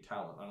game-changing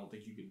talent, I don't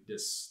think you can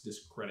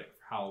discredit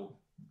how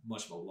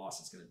much of a loss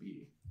it's going to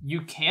be.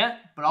 You can't,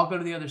 but I'll go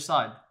to the other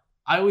side.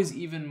 I was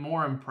even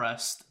more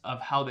impressed of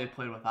how they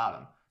played without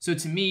him. So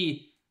to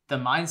me, the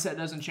mindset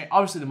doesn't change.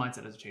 Obviously, the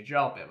mindset doesn't change. You're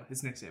Alabama.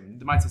 It's Nick Saban.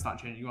 The mindset's not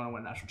changing. You want to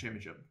win a national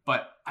championship.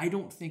 But I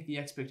don't think the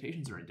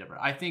expectations are any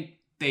different. I think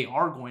they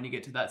are going to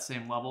get to that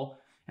same level.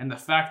 And the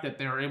fact that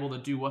they're able to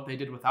do what they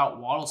did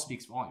without Waddle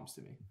speaks volumes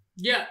to me.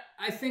 Yeah,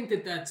 I think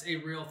that that's a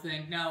real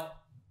thing. Now,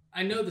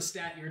 I know the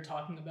stat you're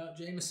talking about,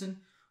 Jameson.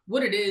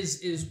 What it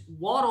is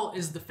Waddle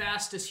is the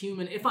fastest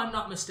human. If I'm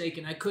not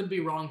mistaken, I could be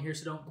wrong here,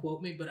 so don't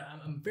quote me, but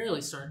I'm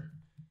fairly certain.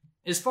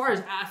 As far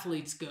as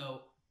athletes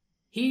go,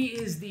 he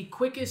is the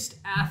quickest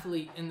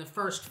athlete in the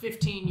first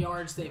 15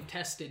 yards they've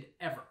tested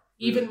ever.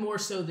 Even more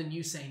so than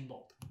Usain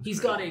Bolt. He's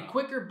got a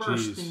quicker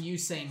burst than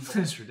Usain Bolt.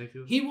 That's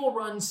ridiculous. He will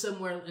run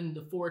somewhere in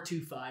the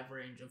 4.25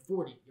 range of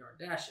 40-yard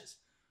dashes.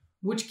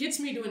 Which gets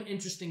me to an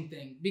interesting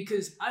thing,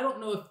 because I don't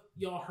know if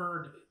y'all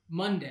heard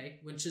Monday,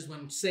 which is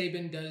when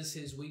Saban does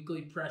his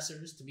weekly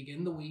pressers to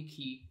begin the week.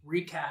 He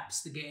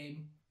recaps the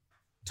game,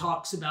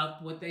 talks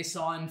about what they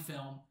saw in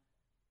film.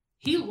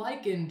 He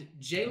likened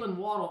Jalen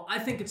Waddle, I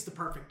think it's the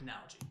perfect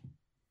analogy,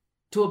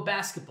 to a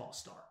basketball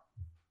star.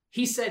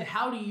 He said,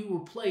 how do you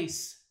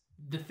replace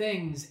the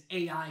things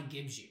AI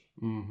gives you?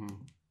 Mm-hmm.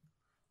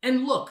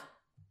 And look,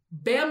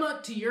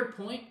 Bama, to your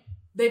point,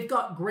 they've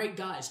got great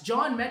guys.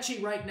 John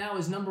Mechie right now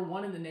is number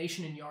 1 in the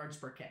nation in yards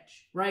per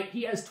catch, right?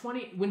 He has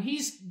 20. When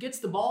he gets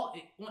the ball,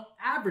 it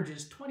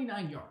averages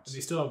 29 yards. And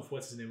they still have,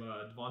 what's his name,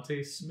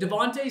 Devontae Smith?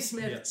 Devontae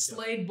Smith,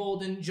 Slade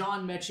Bolden,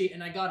 John Mechie,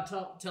 and I got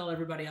to tell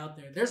everybody out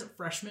there, there's a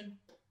freshman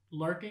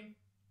lurking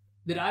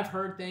that I've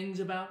heard things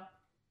about,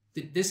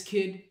 that this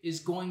kid is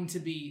going to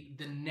be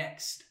the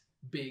next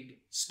big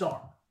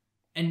star.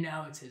 And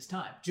now it's his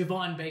time.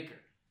 Javon Baker.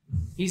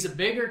 He's a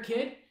bigger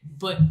kid,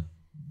 but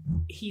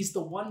he's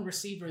the one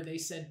receiver they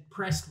said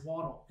pressed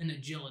Waddle in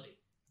agility.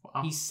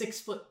 Wow. He's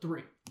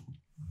 6'3".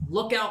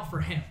 Look out for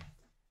him.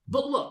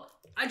 But look,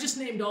 I just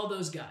named all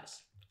those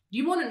guys.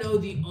 You want to know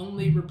the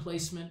only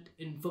replacement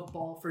in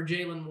football for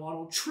Jalen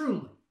Waddle?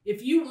 Truly,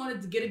 if you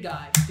wanted to get a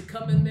guy to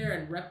come in there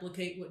and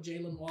replicate what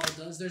Jalen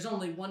Waddle does, there's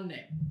only one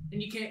name,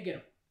 and you can't get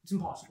him. It's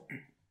impossible.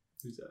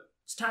 Who's that?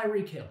 It's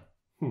Tyreek Hill.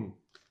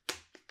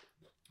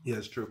 Yeah,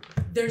 it's true.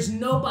 There's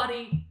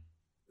nobody.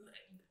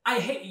 I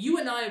hate, you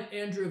and I,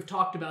 Andrew, have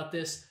talked about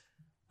this.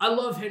 I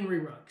love Henry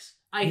Ruggs.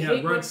 I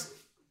hate Ruggs.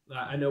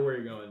 I know where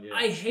you're going. Yeah.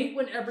 I hate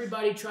when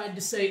everybody tried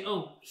to say,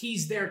 "Oh,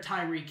 he's their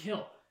Tyreek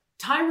Hill."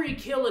 Tyreek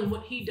Hill and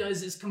what he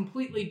does is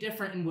completely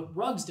different than what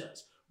Ruggs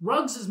does.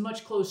 Ruggs is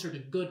much closer to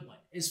Goodwin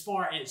as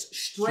far as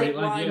straight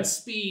line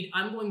speed.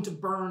 I'm going to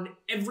burn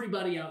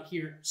everybody out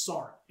here.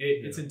 Sorry.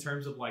 It's in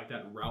terms of like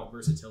that route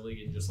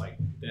versatility and just like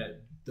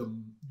that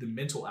the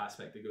mental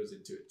aspect that goes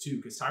into it too.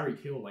 Because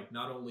Tyreek Hill, like,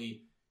 not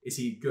only is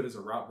he good as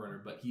a route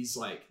runner, but he's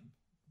like,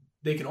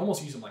 they can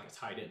almost use him like a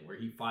tight end where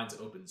he finds an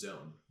open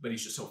zone, but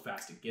he's just so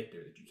fast to get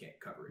there that you can't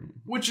cover it.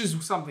 Which is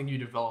something you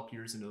develop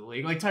years into the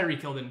league. Like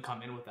Tyreek Hill didn't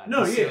come in with that.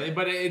 No, yeah.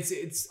 But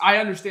it's I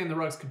understand the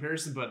Ruggs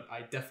comparison, but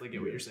I definitely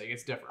get what you're saying.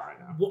 It's different right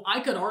now. Well,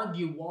 I could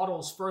argue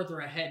Waddle's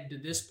further ahead to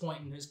this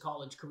point in his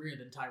college career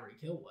than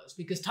Tyreek Hill was,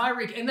 because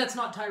Tyreek, and that's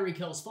not Tyreek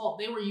Hill's fault,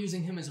 they were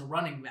using him as a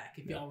running back,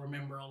 if y'all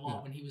remember a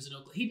lot when he was at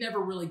Oakland. He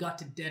never really got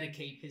to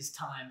dedicate his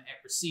time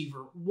at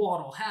receiver.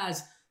 Waddle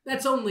has.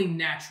 That's only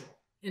natural.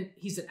 And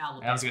he's at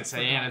Alabama. I was going to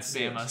say, and it's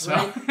Bama.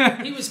 So.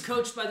 Right? He was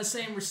coached by the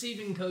same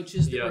receiving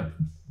coaches that were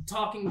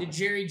talking to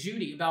Jerry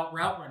Jeudy about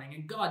route running.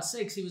 And God's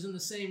sakes, he was in the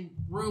same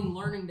room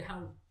learning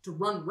how to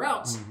run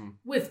routes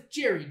with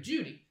Jerry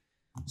Jeudy.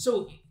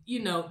 So,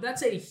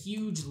 that's a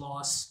huge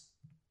loss.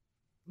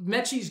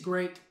 Mechie's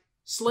great.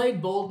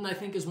 Slade Bolden, I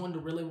think, is one to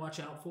really watch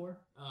out for.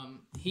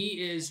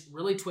 He is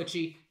really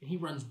twitchy, and he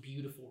runs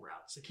beautiful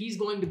routes. Like, he's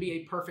going to be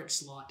a perfect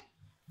slot.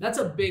 That's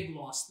a big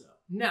loss, though.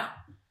 Now,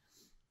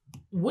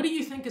 what do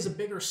you think is a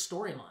bigger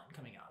storyline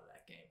coming out of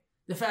that game?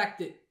 The fact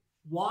that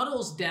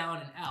Waddle's down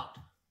and out,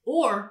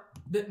 or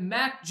that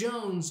Mac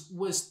Jones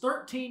was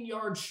 13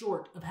 yards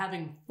short of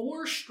having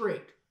 4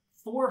 straight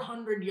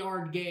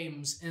 400-yard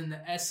games in the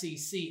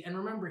SEC. And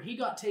remember, he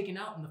got taken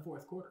out in the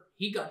fourth quarter.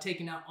 He got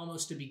taken out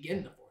almost to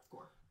begin the fourth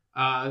quarter.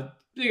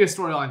 Biggest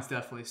storyline's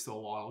definitely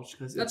still Waddle,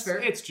 because That's fair.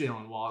 It's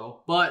Jalen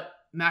Waddle. But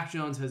Mac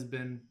Jones has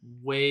been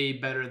way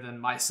better than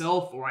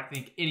myself, or I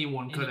think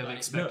anyone could have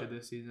expected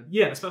this season.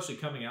 Yeah, especially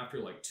coming after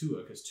like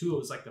Tua, because Tua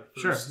was like the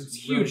first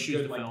it's really huge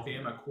good like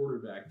Bama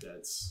quarterback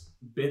that's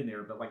been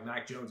there, but like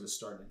Mac Jones is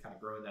starting to kind of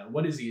grow in that.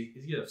 What is he?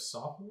 Is he a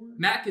sophomore?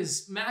 Mac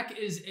is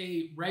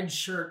a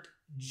redshirt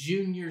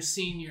junior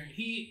senior.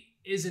 He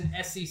is an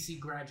SEC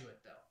graduate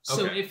though.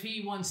 So Okay. if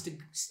he wants to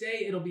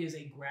stay, it'll be as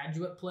a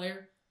graduate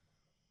player.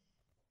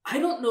 I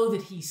don't know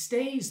that he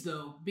stays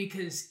though,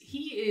 because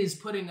he is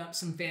putting up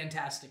some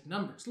fantastic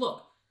numbers.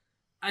 Look,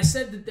 I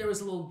said that there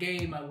was a little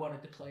game I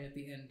wanted to play at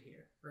the end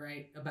here,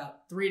 right?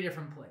 About 3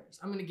 different players.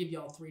 I'm going to give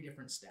y'all 3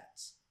 different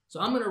stats.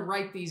 So I'm going to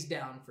write these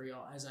down for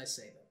y'all as I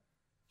say them.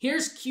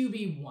 Here's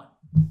QB1,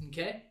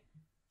 okay?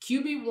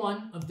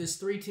 QB1 of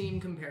this 3-team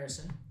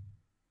comparison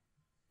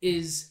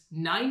is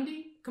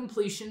 90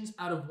 completions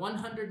out of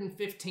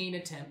 115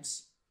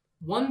 attempts,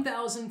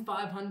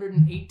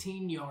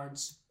 1,518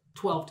 yards,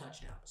 12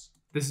 touchdowns.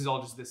 This is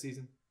all just this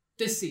season?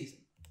 This season.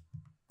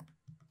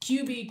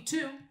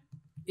 QB2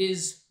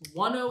 is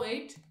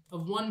 108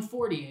 of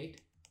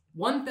 148,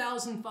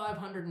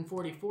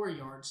 1,544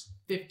 yards,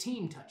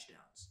 15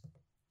 touchdowns.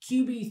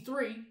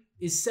 QB3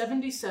 is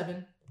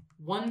 77,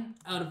 1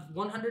 out of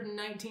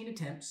 119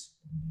 attempts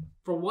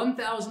for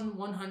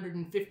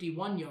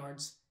 1,151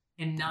 yards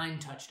and 9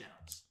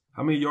 touchdowns.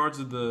 How many yards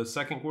did the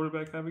second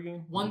quarterback have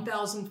again?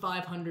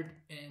 1,500.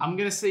 I'm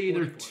going to say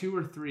either 44. 2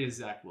 or 3 is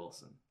Zach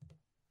Wilson.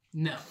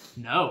 No.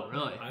 No,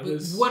 really?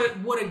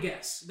 What a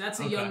guess.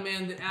 That's a Okay. young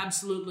man that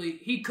absolutely,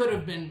 he could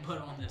have been put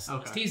on this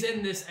list. Okay. He's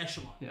in this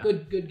echelon. Yeah.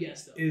 Good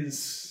guess, though.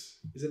 Is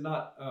it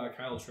not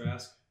Kyle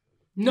Trask?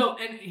 No,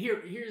 and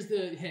here's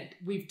the hint.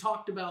 We've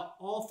talked about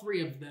all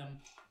 3 of them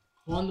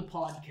on the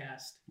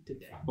podcast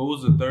today. What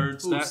was the third Ooh,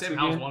 stat Sam again?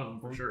 Howell's one of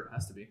them for sure.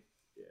 Has to be.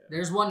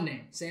 There's one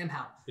name, Sam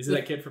Howell. Is it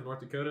that kid from North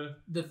Dakota?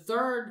 The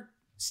third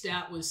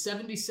stat was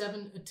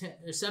 77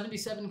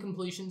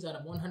 completions out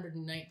of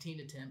 119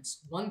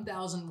 attempts,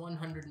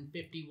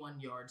 1,151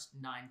 yards,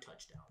 9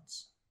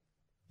 touchdowns.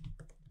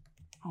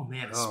 Oh,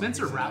 man. Is Oh,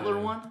 Spencer man. Rattler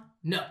one?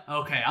 No.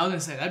 Okay, I was going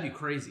to say, that'd be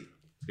crazy.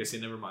 I guess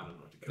never mind on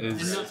North Dakota.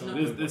 Is, No.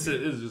 this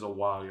is just a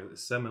wild.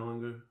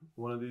 Semelinger,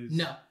 one of these?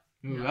 No.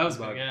 Ooh, No. that was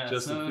Like, good. Yeah,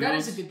 Justin so That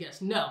is a good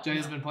guess. No.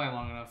 Jay's no. been playing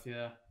long enough,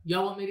 yeah.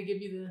 Y'all want me to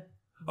give you the...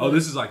 Oh,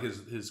 this is like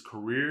his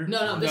career?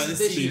 No, this is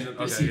this season.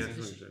 Okay, This yeah, season. that's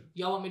what you said.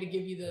 Y'all want me to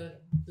give you the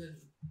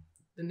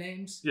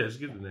names? Yeah, just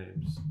give the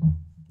names.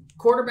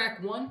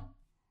 Quarterback 1,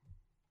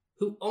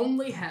 who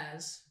only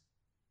has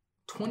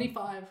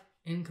 25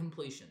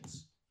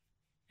 incompletions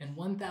and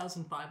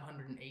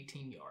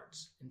 1,518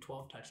 yards and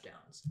 12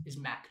 touchdowns, is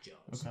Mac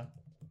Jones. Okay.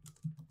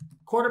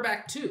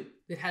 Quarterback 2,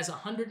 that has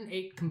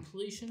 108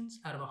 completions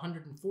out of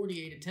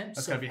 148 attempts.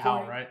 That's so got to be 40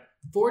 Howell, right?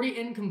 40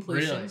 incompletions.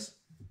 Really?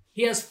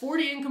 He has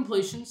 40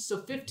 incompletions,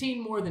 so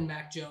 15 more than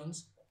Mac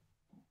Jones.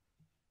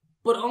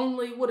 But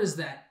only, what is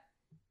that?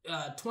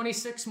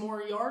 26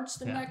 more yards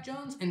than Yeah. Mac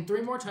Jones and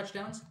 3 more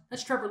touchdowns.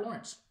 That's Trevor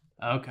Lawrence.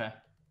 Okay.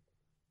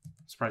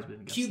 Surprised we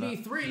didn't guess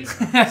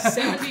QB3, that.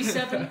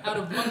 77 out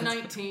of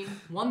 119,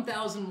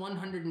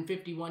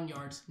 1,151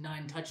 yards,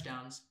 9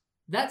 touchdowns.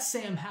 That's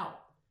Sam Howell.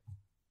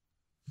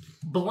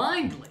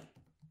 Blindly,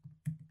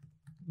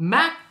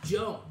 Mac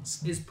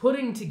Jones is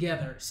putting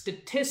together,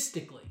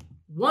 statistically,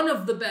 one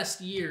of the best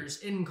years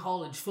in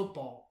college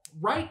football,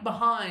 right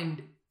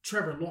behind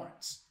Trevor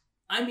Lawrence.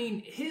 I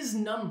mean, his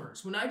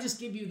numbers, when I just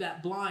give you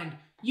that blind,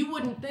 you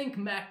wouldn't think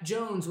Mac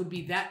Jones would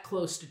be that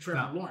close to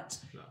Trevor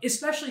Lawrence. No.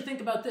 Especially think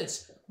about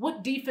this.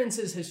 What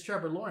defenses has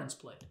Trevor Lawrence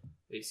played?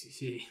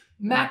 ACC.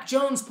 Mac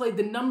Jones played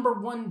the number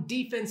 1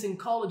 defense in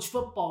college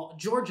football,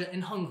 Georgia,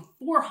 and hung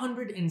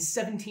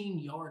 417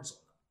 yards on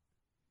them.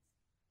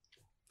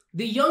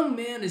 The young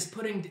man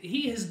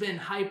he has been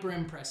hyper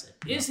impressive.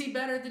 Is he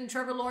better than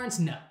Trevor Lawrence?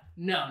 No.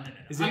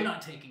 I'm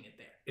not taking it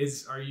there.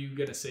 Are you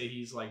gonna say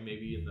he's like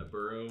maybe in the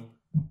Burrow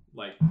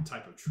like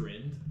type of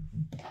trend?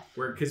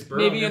 Because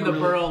Maybe in the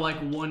Burrow, like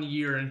 1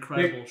 year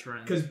incredible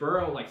trend. Because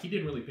Burrow, like he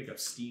didn't really pick up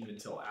steam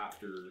until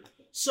after.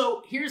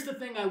 So here's the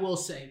thing I will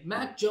say.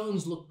 Mac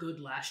Jones looked good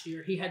last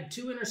year. He had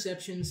 2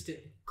 interceptions to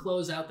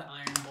close out the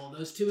Iron Bowl.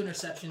 Those 2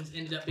 interceptions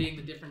ended up being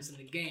the difference in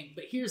the game.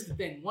 But here's the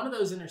thing. One of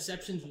those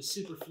interceptions was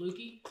super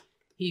fluky.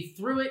 He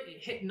threw it,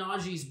 it hit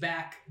Najee's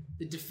back.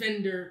 The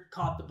defender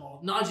caught the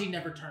ball. Najee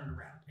never turned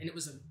around. And it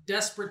was a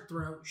desperate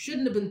throw.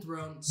 Shouldn't have been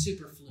thrown.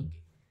 Super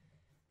fluky.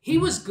 He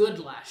was good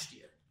last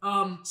year.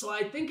 So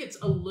I think it's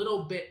a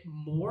little bit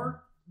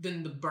more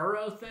than the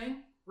Burrow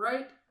thing,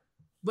 right?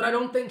 But I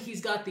don't think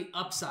he's got the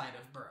upside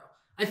of Burrow.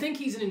 I think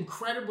he's an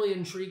incredibly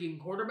intriguing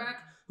quarterback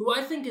who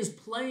I think is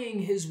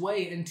playing his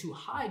way into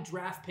high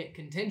draft pick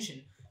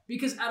contention.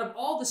 Because out of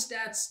all the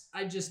stats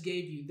I just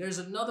gave you, there's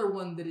another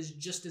one that is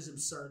just as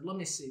absurd. Let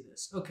me see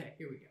this. Okay,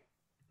 here we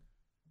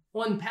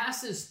go. On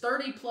passes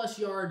 30-plus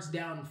yards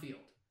downfield,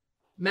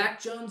 Mac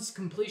Jones'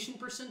 completion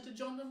percentage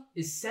on them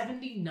is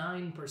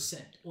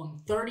 79% on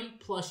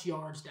 30-plus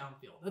yards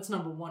downfield. That's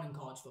number one in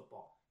college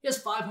football. He has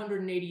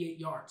 588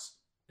 yards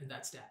in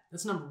that stat.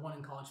 That's number one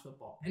in college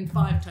football. And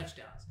 5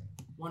 touchdowns.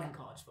 One in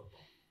college football.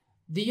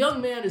 The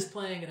young man is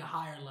playing at a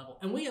higher level,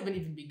 and we haven't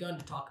even begun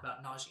to talk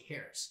about Najee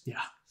Harris,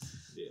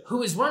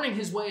 who is running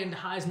his way into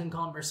Heisman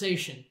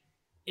conversation.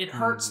 It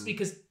hurts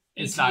because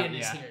Etienne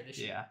is here this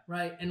year,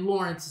 right? And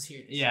Lawrence is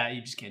here this year. Yeah,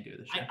 you just can't do it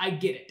this year. I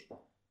get it.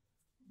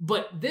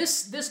 But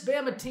this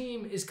Bama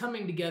team is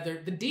coming together.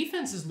 The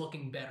defense is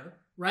looking better,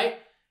 right?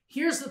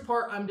 Here's the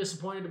part I'm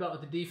disappointed about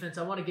with the defense.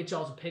 I want to get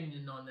y'all's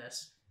opinion on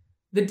this.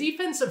 The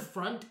defensive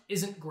front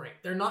isn't great.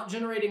 They're not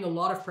generating a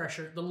lot of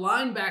pressure. The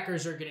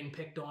linebackers are getting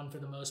picked on for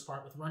the most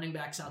part with running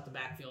backs out the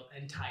backfield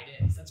and tight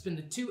ends. That's been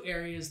the two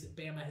areas that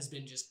Bama has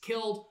been just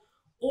killed.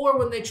 Or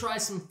when they try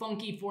some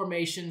funky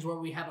formations where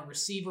we have a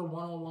receiver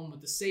one-on-one with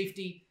the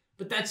safety,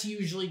 but that's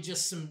usually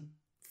just some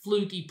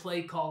fluky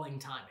play calling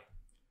timing.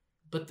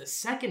 But the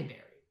secondary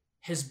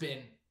has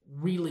been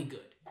really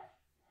good.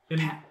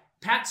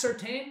 Pat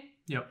Surtain,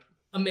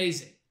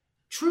 amazing.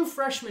 True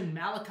freshman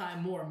Malachi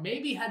Moore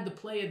maybe had the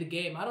play of the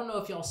game. I don't know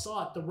if y'all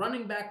saw it. The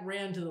running back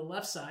ran to the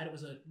left side. It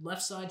was a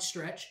left side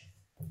stretch.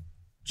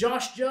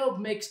 Josh Jobe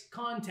makes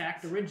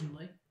contact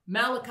originally.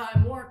 Malachi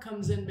Moore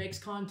comes in, makes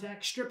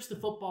contact, strips the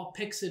football,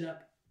 picks it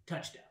up,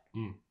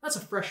 touchdown. That's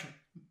a freshman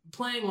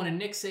playing on a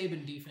Nick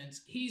Saban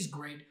defense. He's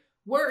great.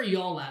 Where are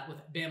y'all at with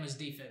Bama's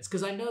defense?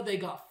 Because I know they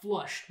got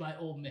flushed by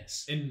Ole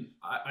Miss. And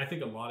I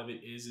think a lot of it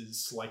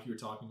is like you were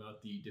talking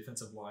about, the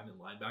defensive line and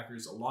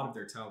linebackers. A lot of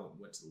their talent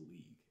went to the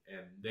league.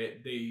 And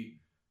they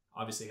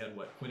obviously had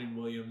Quinnen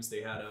Williams.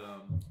 They had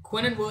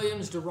Quinnen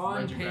Williams,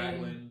 Deron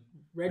Payne,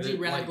 Reggie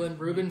Ragland,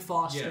 Reuben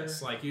Foster.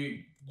 Yes, like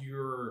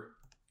you're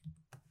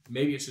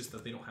maybe it's just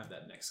that they don't have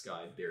that next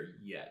guy there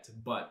yet.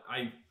 But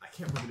I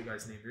can't remember the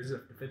guy's name. There's a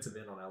defensive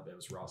end on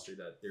Alabama's roster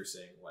that they're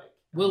saying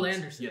Will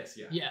Anderson. Yes,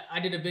 yeah.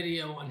 I did a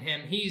video on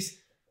him.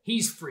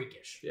 He's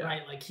freakish,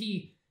 right? Like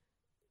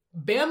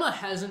Bama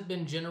hasn't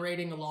been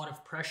generating a lot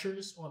of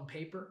pressures on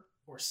paper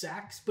or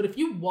sacks, but if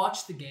you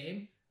watch the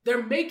game,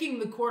 they're making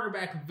the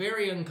quarterback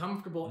very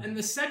uncomfortable, and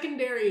the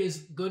secondary is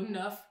good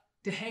enough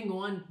to hang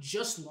on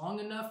just long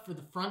enough for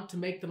the front to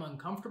make them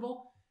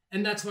uncomfortable,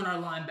 and that's when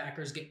our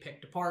linebackers get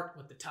picked apart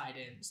with the tight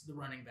ends, the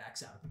running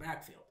backs out of the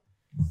backfield.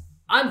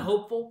 I'm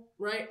hopeful,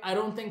 right? I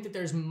don't think that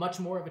there's much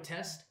more of a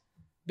test.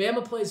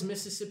 Bama plays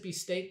Mississippi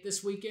State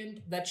this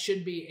weekend. That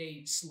should be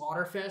a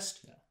slaughter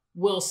fest. Yeah.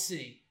 We'll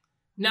see.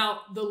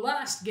 Now, the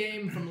last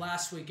game from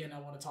last weekend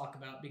I want to talk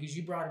about, because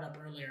you brought it up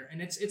earlier,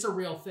 and it's a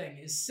real thing,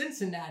 is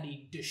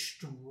Cincinnati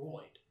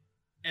destroyed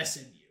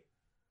SMU.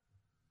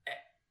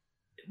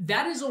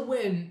 That is a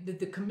win that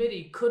the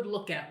committee could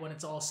look at when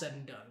it's all said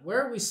and done.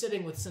 Where are we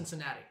sitting with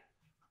Cincinnati?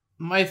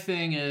 My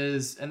thing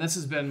is, and this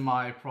has been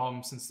my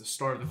problem since the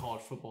start of the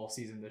college football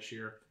season this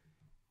year,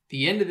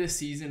 the end of this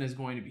season is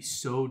going to be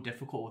so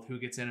difficult with who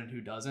gets in and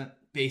who doesn't,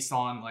 based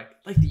on like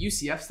the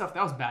UCF stuff.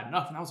 That was bad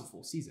enough, and that was a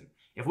full season.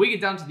 If we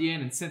get down to the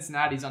end and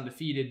Cincinnati's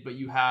undefeated, but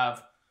you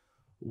have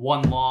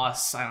one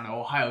loss, I don't know,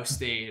 Ohio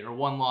State, or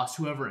one loss,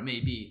 whoever it may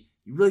be,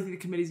 you really think the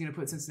committee's going to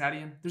put Cincinnati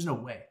in? There's no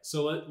way.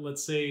 So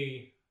let's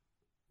say,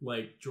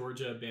 like,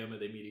 Georgia, Bama,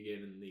 they meet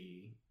again in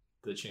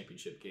the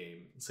championship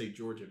game. Let's say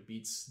Georgia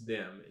beats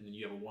them, and then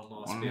you have a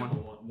one-loss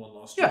Bama, one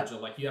loss Georgia.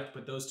 Like, you have to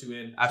put those two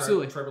in.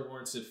 Absolutely. Trevor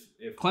Lawrence,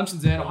 if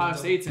Clemson's in, Ohio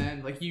State's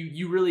in. Like,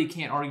 you really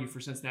can't argue for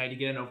Cincinnati to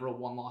get in over a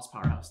one-loss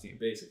powerhouse team.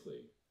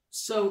 Basically.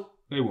 So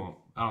they won't.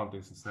 I don't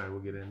think Cincinnati will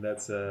get in.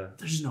 That's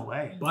there's no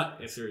way. But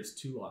if there's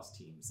 2 lost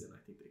teams, then I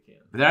think they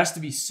can. But there has to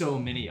be so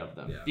many of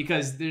them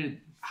because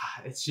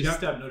it's just you have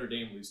to have Notre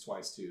Dame lose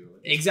twice too.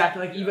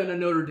 Exactly. Like even a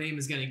Notre Dame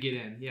is going to get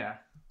in. Yeah.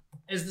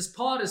 As this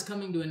pod is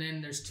coming to an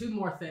end, there's 2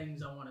 more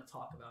things I want to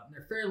talk about, and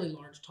they're fairly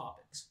large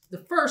topics. The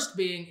first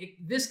being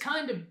this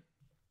kind of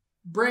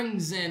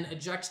brings in a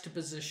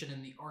juxtaposition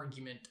in the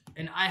argument,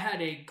 and I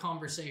had a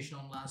conversation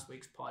on last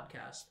week's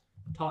podcast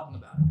talking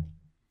about it.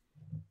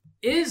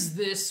 Is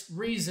this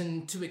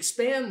reason to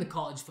expand the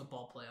college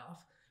football playoff?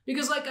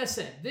 Because like I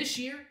said, this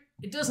year,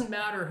 it doesn't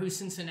matter who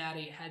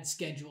Cincinnati had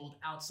scheduled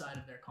outside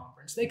of their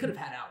conference. They could have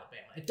had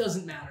Alabama. It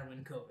doesn't matter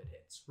when COVID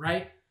hits,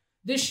 right?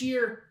 This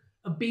year,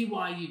 a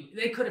BYU,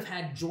 they could have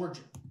had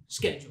Georgia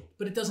scheduled,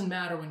 but it doesn't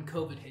matter when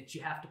COVID hits.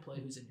 You have to play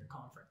who's in your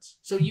conference.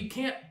 So you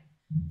can,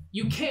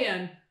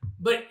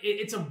 but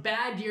it's a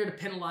bad year to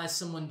penalize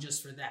someone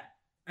just for that.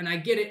 And I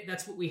get it.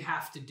 That's what we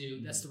have to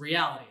do. That's the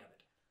reality of it.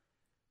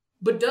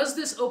 But does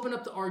this open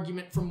up the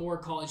argument for more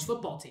college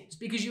football teams?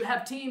 Because you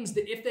have teams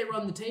that, if they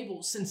run the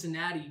table,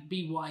 Cincinnati,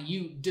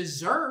 BYU,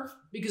 deserve,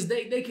 because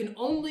they can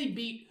only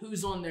beat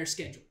who's on their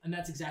schedule. And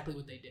that's exactly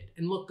what they did,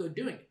 and look good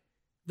doing it.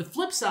 The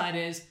flip side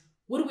is,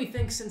 what do we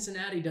think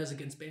Cincinnati does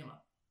against Bama?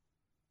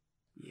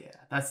 Yeah,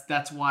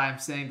 that's why I'm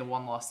saying the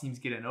one-loss teams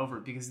get in over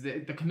it, because the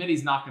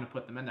committee's not going to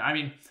put them in there. I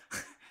mean,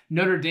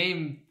 Notre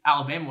Dame,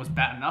 Alabama was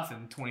bad enough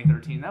in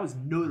 2013. That was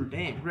Notre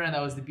Dame. Granted,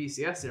 that was the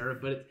BCS era,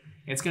 but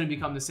it's going to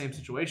become the same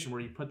situation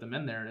where you put them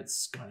in there and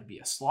it's going to be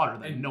a slaughter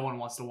that no one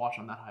wants to watch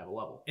on that high of a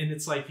level. And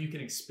it's like you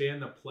can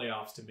expand the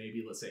playoffs to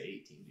maybe, let's say,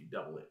 8 teams. You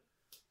double it.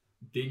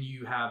 Then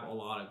you have a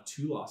lot of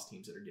 2-loss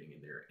teams that are getting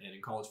in there. And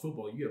in college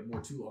football, you have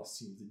more 2-loss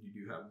teams than you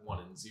do have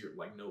 1-0,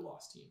 like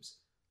no-loss teams.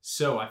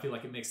 So I feel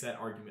like it makes that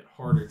argument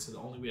harder. So the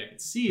only way I can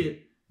see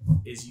it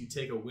is you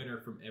take a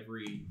winner from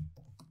every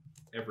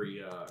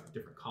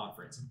different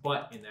conference.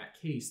 But in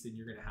that case, then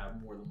you're going to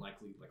have more than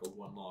likely like a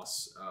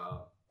 1-loss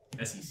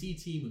SEC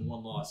team and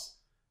 1-loss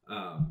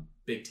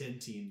Big Ten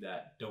team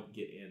that don't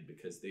get in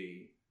because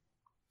they're.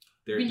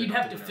 I mean, you'd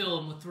not have to the fill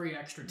them with 3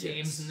 extra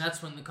teams, Yes. and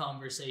that's when the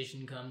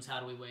conversation comes: how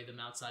do we weigh them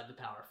outside the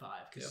Power 5?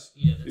 Because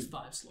there's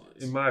 5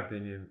 slots. In my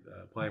opinion,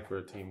 playing for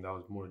a team that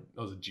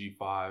was a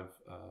G5,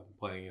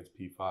 playing against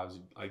P5s,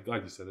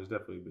 like you said, there's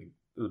definitely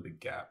a big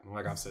gap. And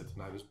like I've said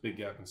tonight, there's a big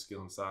gap in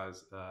skill and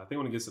size. I think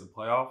when it gets to the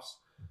playoffs,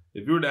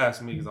 if you were to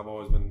ask me, because I've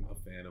always been a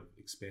fan of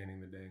expanding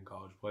the day in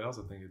college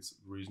playoffs, I think it's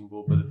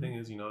reasonable. But the thing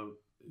is,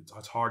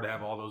 it's hard to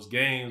have all those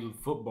games with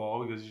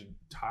football because you're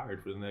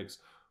tired for the next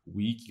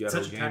week. You got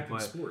Such a a game tactic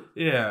plan. sport.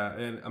 Yeah,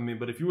 and I mean,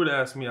 but if you were to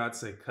ask me, I'd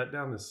say cut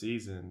down the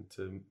season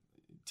to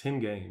 10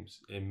 games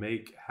and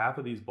make half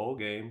of these bowl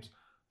games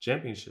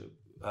championship.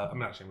 I'm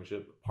not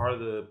championship, part of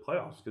the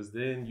playoffs, because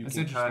then you That's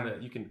can kind of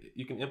interesting.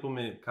 you can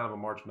implement kind of a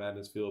March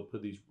Madness feel,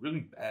 put these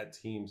really bad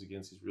teams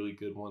against these really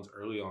good ones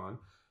early on.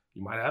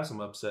 You might have some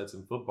upsets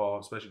in football,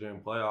 especially during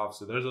playoffs.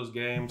 So there's those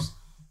games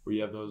where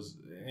you have those,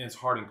 and it's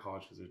hard in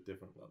college because there's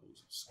different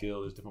levels of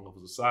skill, there's different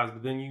levels of size.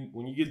 But then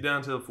when you get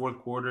down to the fourth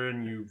quarter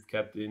and you've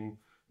kept in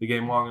the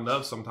game long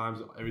enough, sometimes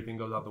everything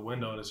goes out the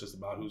window and it's just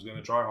about who's going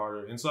to try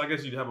harder. And so I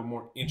guess you'd have a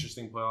more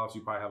interesting playoffs.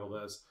 You probably have a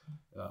less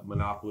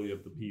monopoly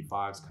of the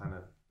P5s kind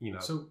of,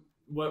 So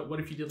what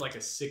if you did like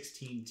a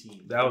 16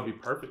 team? That would be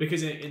perfect.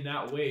 Because in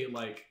that way,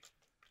 like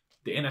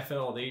the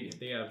NFL,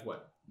 they have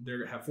what? They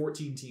have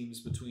 14 teams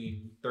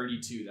between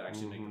 32 that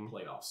actually make the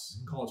playoffs.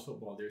 In college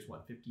football, there's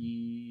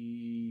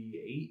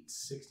 58,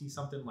 60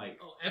 something like.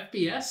 Oh,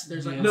 FBS?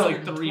 There's like No, like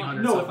 120.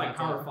 300. No, something it's like like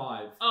Power that.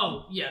 5.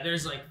 Oh, yeah,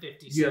 there's like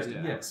 50. Yes,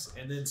 60. yes.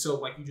 And then so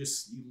like you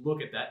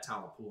look at that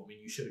talent pool. I mean,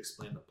 you should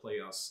explain the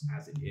playoffs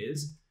as it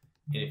is.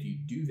 And if you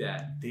do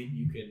that, then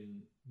you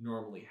can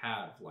normally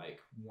have like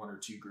 1 or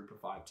 2 group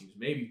of 5 teams,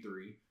 maybe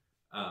 3.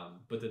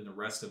 But then the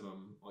rest of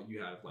them,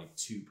 you have like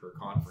 2 per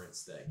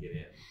conference that get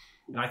in.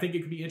 And I think it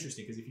could be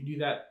interesting because if you do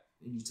that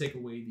and you take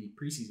away the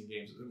preseason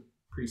games,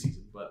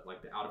 but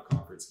like the out of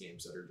conference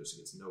games that are just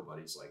against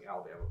nobodies, like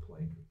Alabama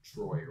playing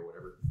Troy or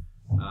whatever,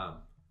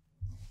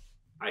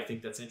 I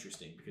think that's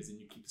interesting because then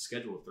you keep the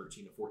schedule of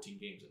 13 to 14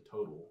 games in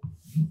total.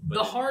 But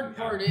The then hard you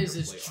part have is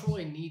your playoffs.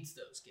 Troy needs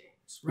those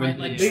games, right?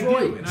 Like They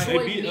Troy, do, and I- Troy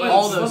they beat needs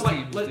all those Let's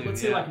teams let's do,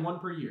 say yeah. like 1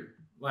 per year.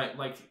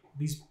 Like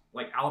these,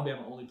 like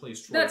Alabama only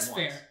plays Troy. That's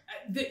once. fair.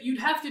 That you'd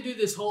have to do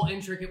this whole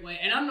intricate way,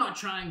 and I'm not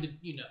trying to,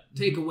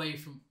 take away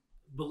from.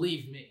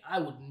 Believe me, I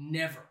would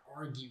never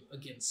argue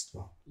against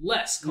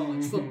less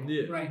college football.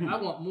 Yeah. Right? I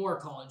want more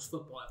college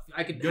football. If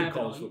I could Good have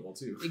college it all. football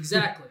too.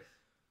 Exactly.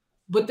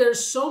 But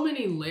there's so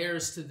many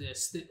layers to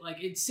this that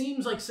like it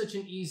seems like such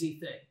an easy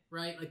thing,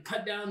 right? Like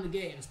cut down the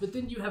games, but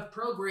then you have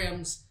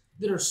programs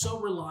that are so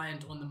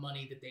reliant on the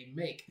money that they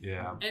make.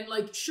 Yeah. And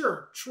like,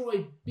 sure,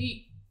 Troy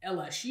beat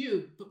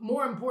LSU, but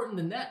more important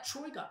than that,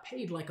 Troy got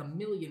paid like $1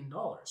 million,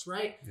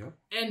 right? Yep.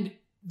 And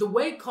the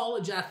way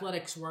college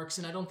athletics works,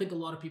 and I don't think a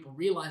lot of people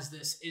realize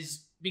this,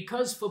 is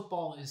because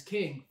football is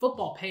king,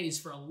 football pays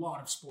for a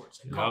lot of sports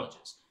in Yep.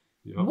 colleges.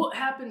 Yep. What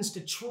happens to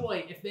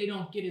Troy if they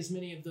don't get as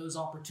many of those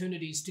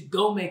opportunities to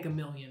go make $1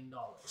 million?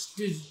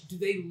 Do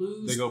they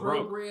lose They go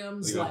broke.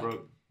 programs? They go Like,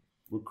 broke.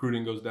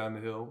 Recruiting goes down the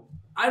hill.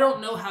 I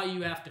don't know how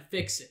you have to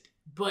fix it,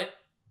 but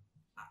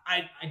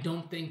I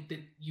don't think that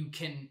you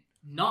can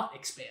not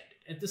expand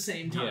it at the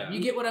same time. Yeah. You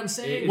get what I'm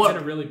saying? It's in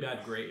a really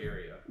bad gray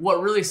area.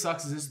 What really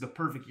sucks is this is the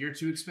perfect year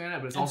to expand it,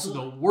 but it's also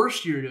Absolutely. the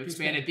worst year to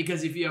expand it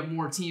because if you have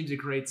more teams, it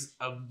creates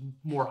a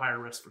more higher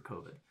risk for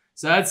COVID.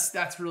 So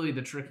that's really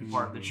the tricky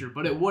part this year.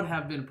 But it would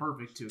have been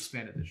perfect to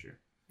expand it this year.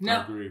 I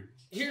Now, agree.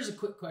 here's a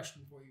quick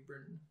question for you,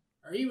 Brendan.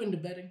 Are you into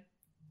betting?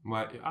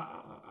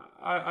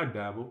 I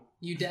dabble.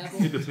 You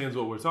dabble? It depends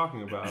what we're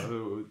talking about.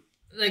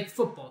 Like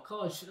football,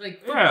 college,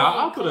 like football,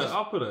 Yeah, college.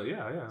 I'll put a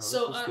yeah.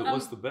 So,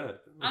 what's the bet?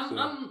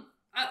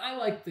 I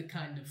like the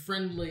kind of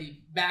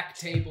friendly back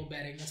table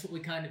betting. That's what we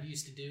kind of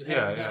used to do. Hey,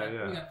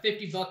 Yeah. We got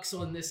 $50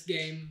 on this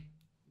game.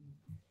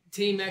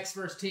 Team X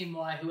versus Team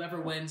Y. Whoever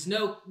wins,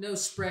 no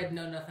spread,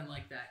 no nothing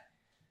like that.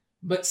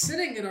 But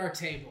sitting at our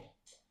table,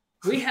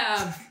 we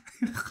have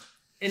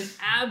an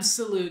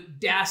absolute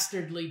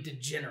dastardly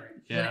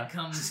degenerate when Yeah. it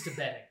comes to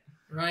betting.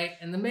 right?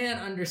 And the man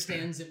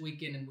understands it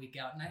week in and week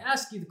out. And I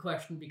ask you the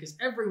question because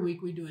every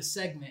week we do a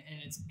segment, and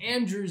it's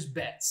Andrew's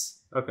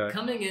bets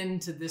coming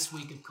into this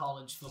week of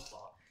college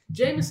football.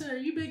 Jameson, are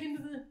you big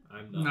into the...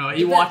 I'm not.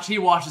 No, he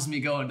watches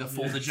me go into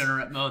full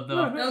degenerate mode,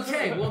 though.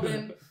 Okay, well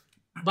then,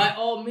 by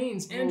all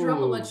means, Andrew, I'm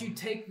going to let you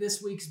take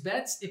this week's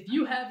bets. If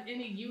you have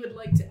any you would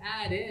like to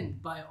add in,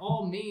 by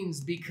all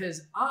means,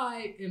 because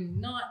I am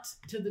not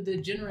to the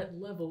degenerate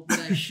level that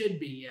I should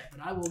be yet,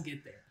 but I will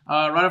get there.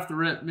 Right off the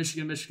rip,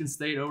 Michigan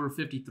State over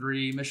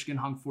 53. Michigan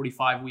hung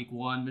 45 week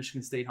 1.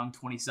 Michigan State hung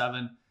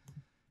 27.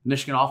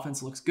 Michigan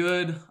offense looks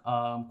good.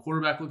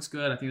 Quarterback looks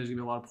good. I think there's going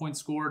to be a lot of points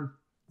scored.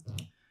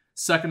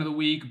 Second of the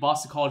week,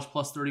 Boston College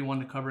plus 31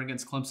 to cover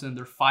against Clemson.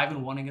 They're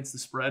 5-1 against the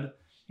spread,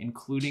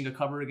 including a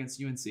cover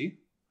against UNC. A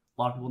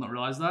lot of people don't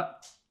realize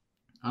that.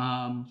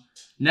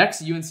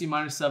 Next, UNC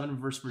 -7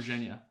 versus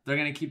Virginia. They're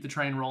going to keep the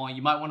train rolling.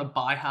 You might want to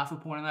buy half a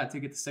point on that to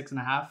get to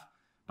 6.5,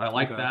 but I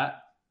like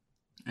that.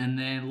 And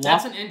then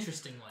that's an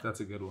interesting one.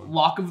 That's a good one.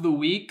 Lock of the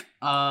week.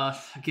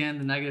 Again,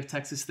 the negative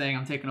Texas thing.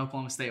 I'm taking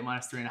Oklahoma State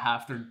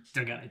 -3.5.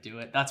 They're going to do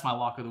it. That's my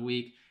lock of the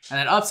week. And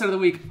then upset of the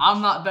week.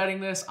 I'm not betting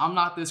this. I'm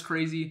not this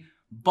crazy.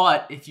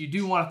 But if you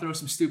do want to throw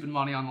some stupid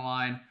money on the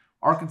line,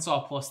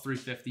 Arkansas plus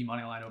 350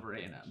 money line over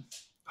A&M.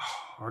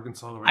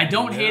 Arkansas. I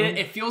don't hate it.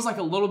 It feels like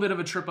a little bit of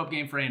a trip up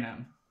game for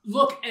A&M.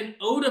 Look, and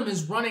Odom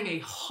is running a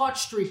hot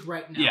streak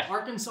right now. Yeah.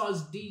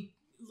 Arkansas's D.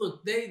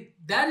 Look,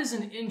 that is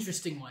an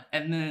interesting one.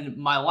 And then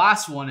my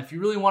last one, if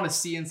you really want to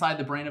see inside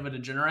the brain of a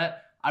degenerate,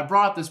 I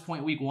brought up this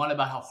point week 1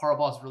 about how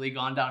Harbaugh's really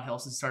gone downhill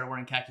since he started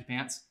wearing khaki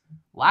pants.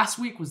 Last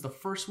week was the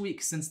first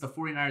week since the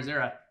 49ers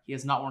era he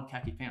has not worn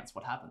khaki pants.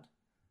 What happened?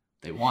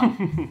 They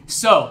won.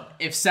 So,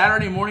 if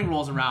Saturday morning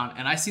rolls around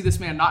and I see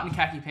this man not in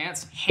khaki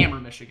pants, hammer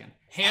Michigan.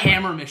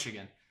 Hammer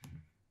Michigan.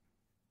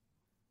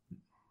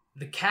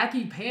 The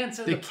khaki pants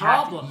are the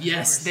problem.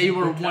 Yes, they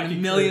were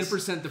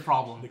 1,000,000% the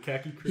problem. The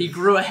khaki Chris. He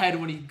grew ahead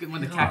when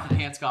the khaki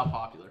pants got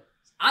popular.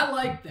 I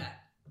like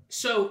that.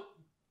 So,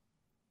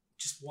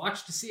 just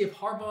watch to see if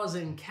Harbaugh's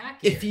in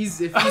khaki. If he's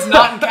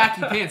not in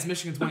khaki pants,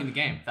 Michigan's winning the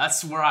game.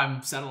 That's where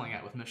I'm settling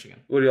at with Michigan.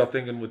 What are y'all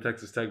thinking with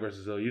Texas Tech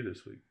versus OU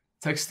this week?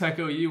 Texas Tech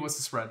OU, what's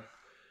the spread?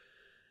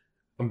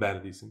 I'm bad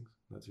at these things.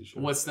 Not too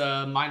sure. What's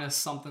the minus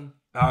something?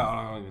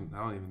 I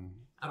don't even.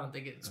 I don't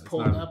think it's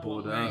pulled up.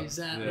 Pulled Where up. is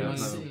that? Yeah, Let me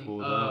it's not see. even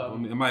pulled up. I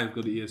might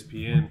go to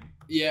ESPN.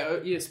 Yeah,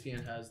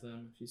 ESPN has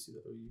them. If you see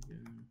the OU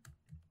game.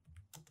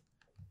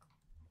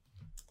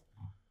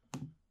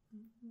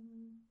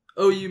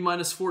 OU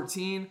minus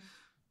 14.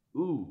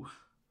 Ooh.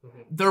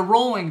 They're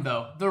rolling,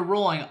 though. They're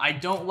rolling. I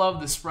don't love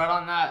the spread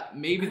on that.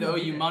 Maybe the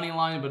OU money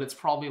line, but it's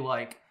probably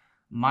like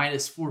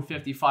minus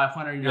 450,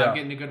 500. You're not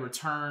getting a good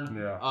return.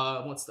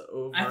 Yeah. What's the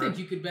over? I think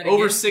you could bet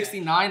over against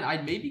 69.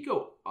 I'd maybe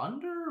go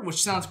under,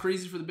 which sounds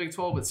crazy for the Big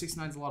 12, but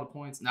 69 is a lot of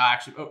points. No,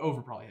 actually,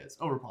 over probably hits.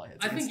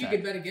 I think you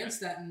could bet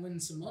against that and win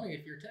some money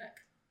if you're Tech.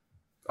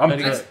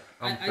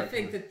 I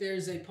think that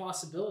there's a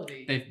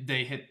possibility.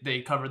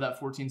 They covered that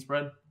 14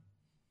 spread.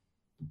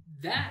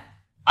 That.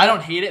 I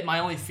don't hate it. My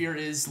only fear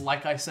is,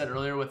 like I said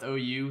earlier with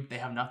OU, they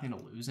have nothing to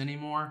lose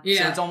anymore.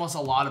 Yeah. So it's almost a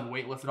lot of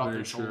weight lifted off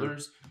their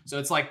shoulders. So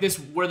it's like this,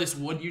 where this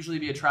would usually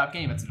be a trap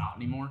game, it's not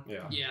anymore.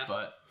 Yeah.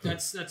 But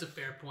that's a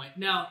fair point.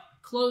 Now,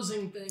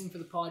 closing thing for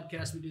the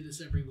podcast, we do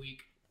this every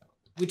week.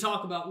 We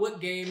talk about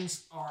what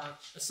games are,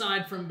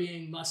 aside from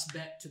being must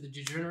bet to the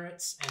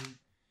degenerates, and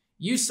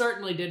you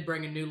certainly did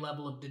bring a new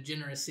level of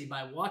degeneracy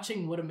by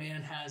watching what a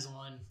man has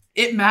on.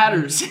 It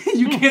matters.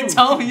 You can't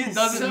tell me it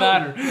doesn't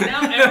matter.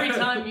 Now every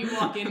time you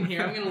walk in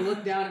here, I'm going to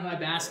look down at my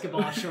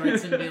basketball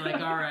shorts and be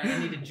like, all right, I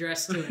need to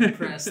dress to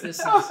impress.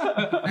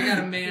 I got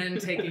a man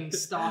taking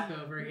stock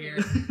over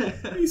here.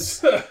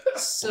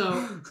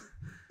 So,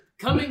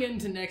 coming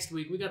into next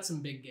week, we got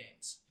some big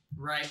games,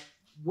 right?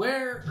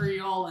 Where are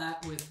y'all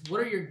at with, what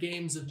are your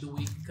games of the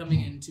week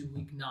coming into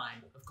week 9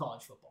 of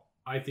college football?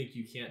 I think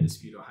you can't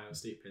dispute Ohio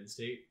State, Penn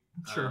State.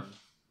 Sure.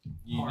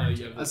 You know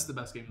you have that's the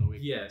best game of the week.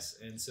 Yes,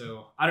 and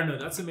so I don't know.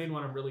 That's the main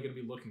one I'm really going to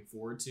be looking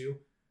forward to.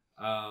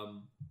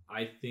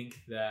 I think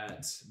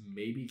that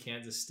maybe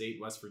Kansas State,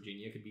 West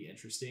Virginia could be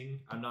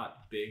interesting. I'm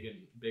not big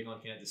on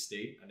Kansas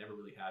State. I never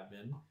really have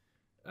been.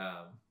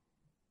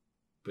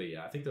 But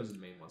yeah, I think those are the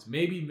main ones.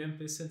 Maybe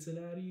Memphis,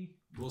 Cincinnati.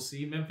 We'll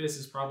see. Memphis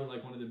is probably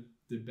like one of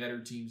the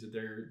better teams that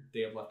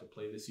they have left to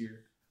play this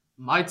year.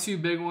 My two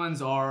big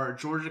ones are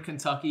Georgia,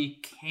 Kentucky.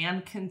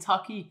 Can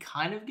Kentucky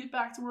kind of get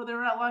back to where they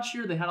were at last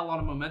year? They had a lot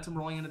of momentum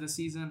rolling into the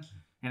season,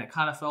 and it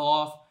kind of fell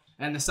off.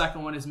 And the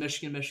second one is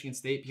Michigan, Michigan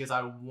State, because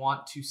I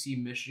want to see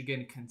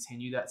Michigan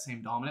continue that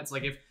same dominance.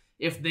 Like,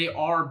 if they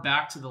are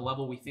back to the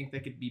level we think they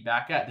could be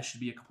back at, this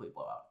should be a complete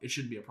blowout. It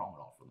shouldn't be a problem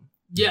at all for them.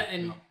 Yeah,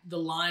 and the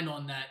line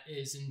on that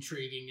is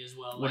intriguing as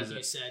well. What like is you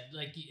it? said,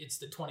 like it's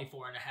the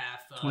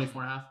 24.5.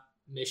 24.5?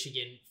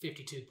 Michigan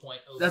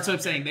 52-point over. That's what I'm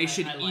saying. They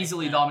should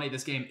easily dominate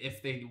this game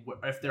if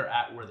they're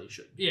at where they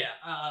should be. Yeah,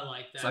 I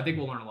like that. So I think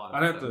we'll learn a lot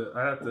I'd about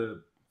have to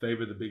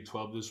favor the Big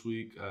 12 this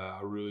week. I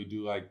really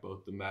do like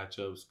both the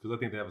matchups because I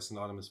think they have a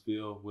synonymous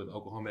feel with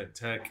Oklahoma at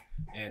Tech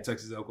and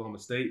Texas at Oklahoma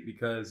State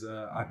because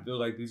I feel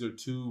like these are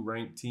two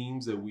ranked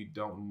teams that we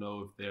don't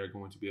know if they're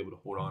going to be able to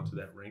hold on to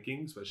that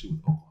ranking, especially with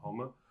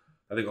Oklahoma.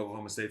 I think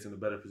Oklahoma State's in a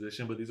better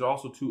position, but these are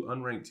also two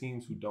unranked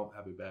teams who don't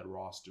have a bad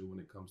roster when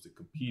it comes to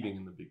competing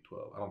in the Big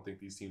 12. I don't think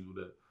these teams would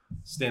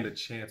stand a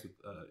chance with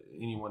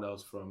anyone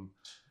else from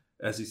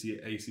SEC,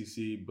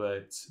 ACC,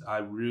 but I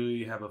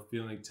really have a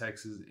feeling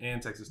Texas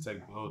and Texas Tech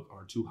both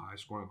are two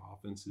high-scoring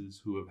offenses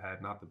who have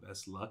had not the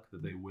best luck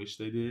that they wish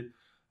they did.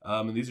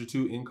 And these are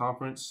two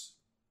in-conference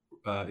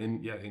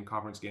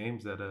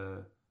games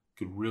that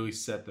could really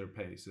set their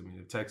pace. I mean,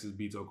 if Texas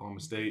beats Oklahoma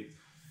State,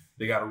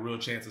 they got a real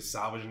chance of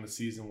salvaging the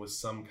season with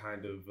some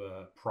kind of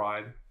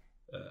pride.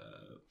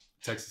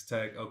 Texas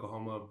Tech,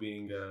 Oklahoma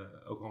being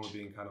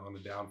kind of on the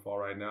downfall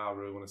right now. I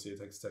really want to see if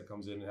Texas Tech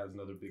comes in and has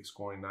another big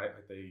scoring night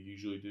like they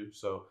usually do.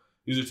 So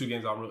these are two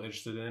games I'm really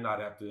interested in.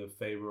 I'd have to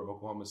favor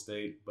Oklahoma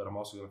State, but I'm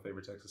also going to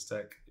favor Texas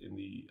Tech in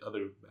the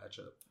other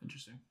matchup.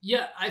 Interesting.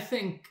 Yeah, I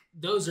think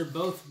those are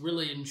both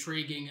really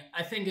intriguing.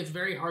 I think it's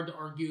very hard to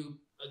argue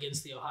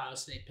against the Ohio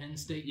State-Penn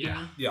State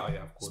game. Yeah,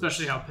 of course.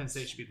 Especially how Penn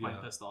State should be playing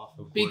pissed off.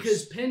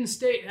 Because Penn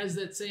State has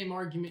that same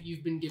argument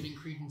you've been giving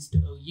credence to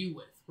OU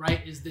with,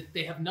 right? Is that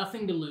they have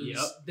nothing to lose.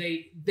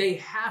 Yep. They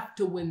have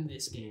to win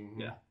this game.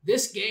 Mm-hmm. Yeah.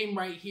 This game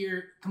right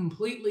here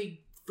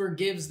completely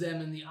forgives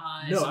them in the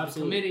eyes of the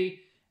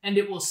committee, and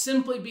it will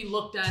simply be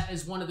looked at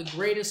as one of the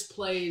greatest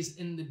plays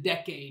in the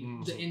decade,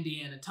 the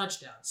Indiana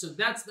touchdown. So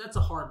that's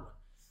a hard one.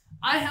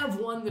 I have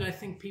one that I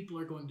think people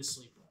are going to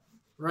sleep on,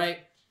 right?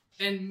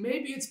 And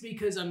maybe it's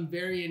because I'm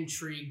very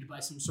intrigued by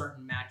some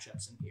certain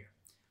matchups in here.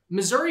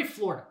 Missouri,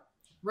 Florida,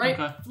 right?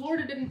 Okay.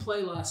 Florida didn't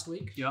play last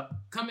week. Yep.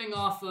 Coming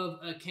off of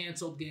a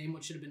canceled game,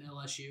 which should have been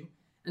LSU.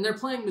 And they're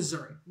playing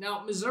Missouri.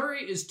 Now,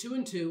 Missouri is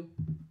 2-2.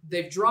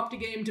 They've dropped a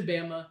game to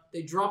Bama.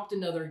 They dropped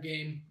another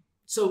game.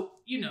 So,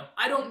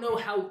 I don't know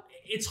how...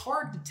 It's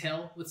hard to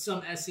tell with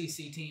some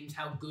SEC teams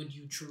how good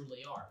you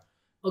truly are.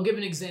 I'll give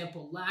an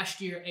example. Last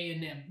year,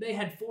 A&M. They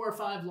had 4 or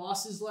 5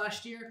 losses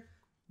last year.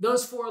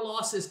 Those 4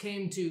 losses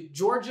came to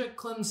Georgia,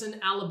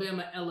 Clemson,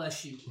 Alabama,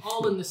 LSU,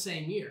 all in the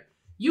same year.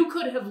 You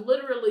could have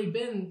literally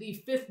been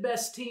the 5th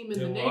best team in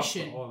the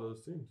nation. All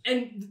those teams.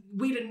 And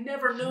we'd have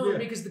never known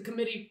because the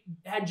committee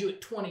had you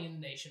at 20 in the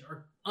nation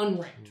or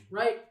unranked,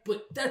 right?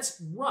 But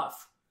that's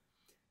rough.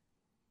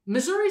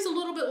 Missouri's a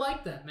little bit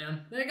like that,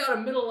 man. They got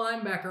a middle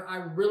linebacker I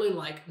really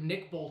like,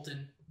 Nick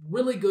Bolton.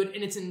 Really good,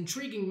 and it's an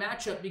intriguing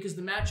matchup because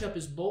the matchup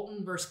is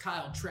Bolton versus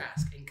Kyle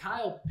Trask. And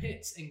Kyle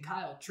Pitts and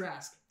Kyle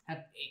Trask have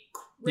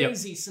a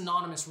crazy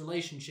synonymous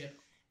relationship,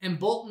 and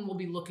Bolton will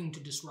be looking to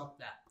disrupt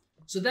that.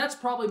 So that's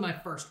probably my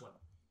first one.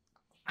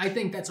 I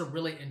think that's a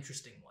really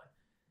interesting one.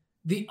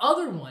 The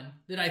other one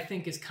that I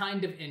think is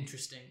kind of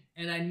interesting,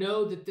 and I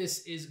know that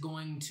this is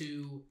going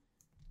to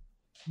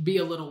be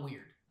a little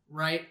weird,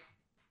 right?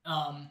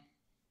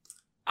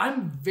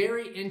 I'm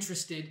very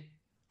interested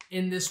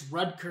in this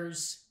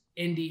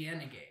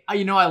Rutgers-Indiana game.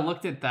 I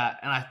looked at that,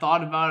 and I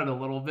thought about it a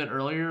little bit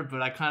earlier,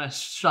 but I kind of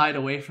shied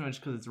away from it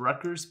because it's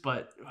Rutgers,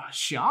 but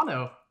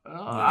Shiano.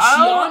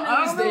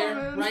 Shiano is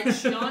there, right?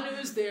 Shiano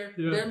is there.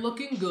 Yeah. They're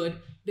looking good.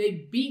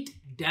 They beat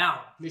down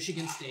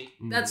Michigan State.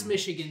 That's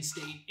Michigan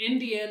State.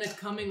 Indiana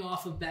coming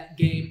off of that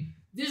game.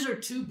 These are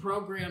two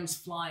programs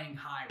flying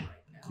high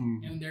right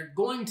now, and they're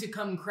going to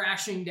come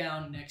crashing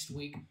down next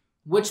week.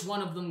 Which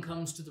one of them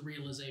comes to the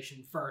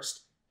realization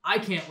first? I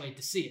can't wait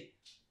to see it.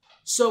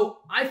 So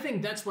I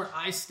think that's where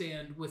I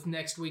stand with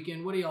next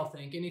weekend. What do y'all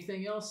think?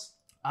 Anything else?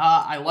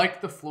 I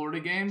like the Florida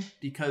game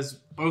because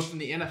both in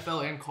the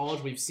NFL and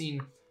college, we've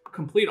seen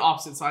complete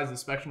opposite sides of the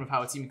spectrum of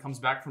how a team comes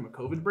back from a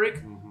COVID break,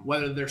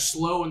 whether they're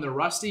slow and they're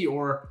rusty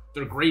or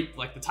they're great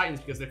like the Titans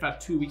because they've had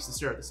 2 weeks to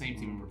stare at the same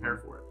team and prepare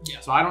for it.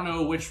 Yeah. So I don't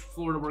know which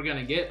Florida we're going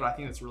to get, but I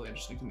think that's really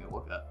interesting to me to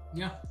look at.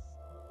 Yeah.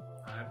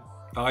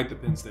 I like the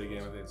Penn State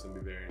game. I think it's going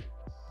to be very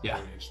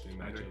interesting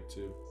matchup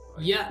too.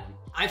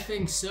 I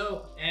think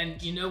so.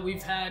 And,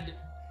 we've had...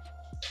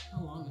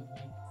 How long have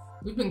we...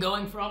 We've been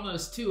going for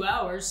almost 2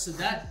 hours, so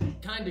that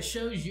kind of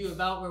shows you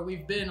about where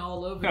we've been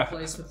all over the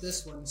place with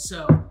this one.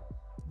 So,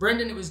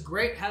 Brendan, it was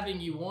great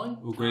having you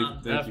on. Well, great.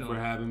 Thank you for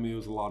having me. It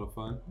was a lot of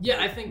fun.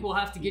 Yeah, I think we'll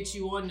have to get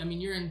you on. I mean,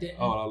 you're in Denton.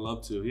 Oh, I'd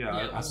love to.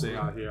 Yeah, I stay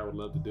out here. I would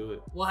love to do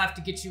it. We'll have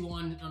to get you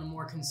on a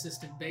more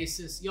consistent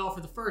basis. Y'all, for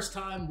the first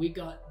time, we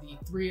got the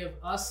 3 of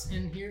us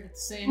in here at the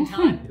same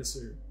time. Yes,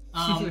 sir.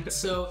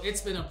 So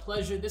it's been a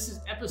pleasure. This is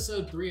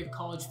episode 3 of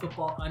College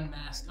Football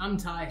Unmasked. I'm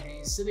Ty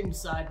Hayes. Sitting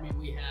beside me,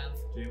 we have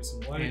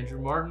Jameson White.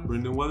 Andrew Martin.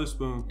 Brendan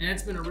Weatherspoon. And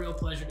it's been a real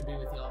pleasure to be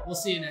with y'all. We'll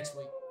see you next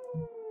week.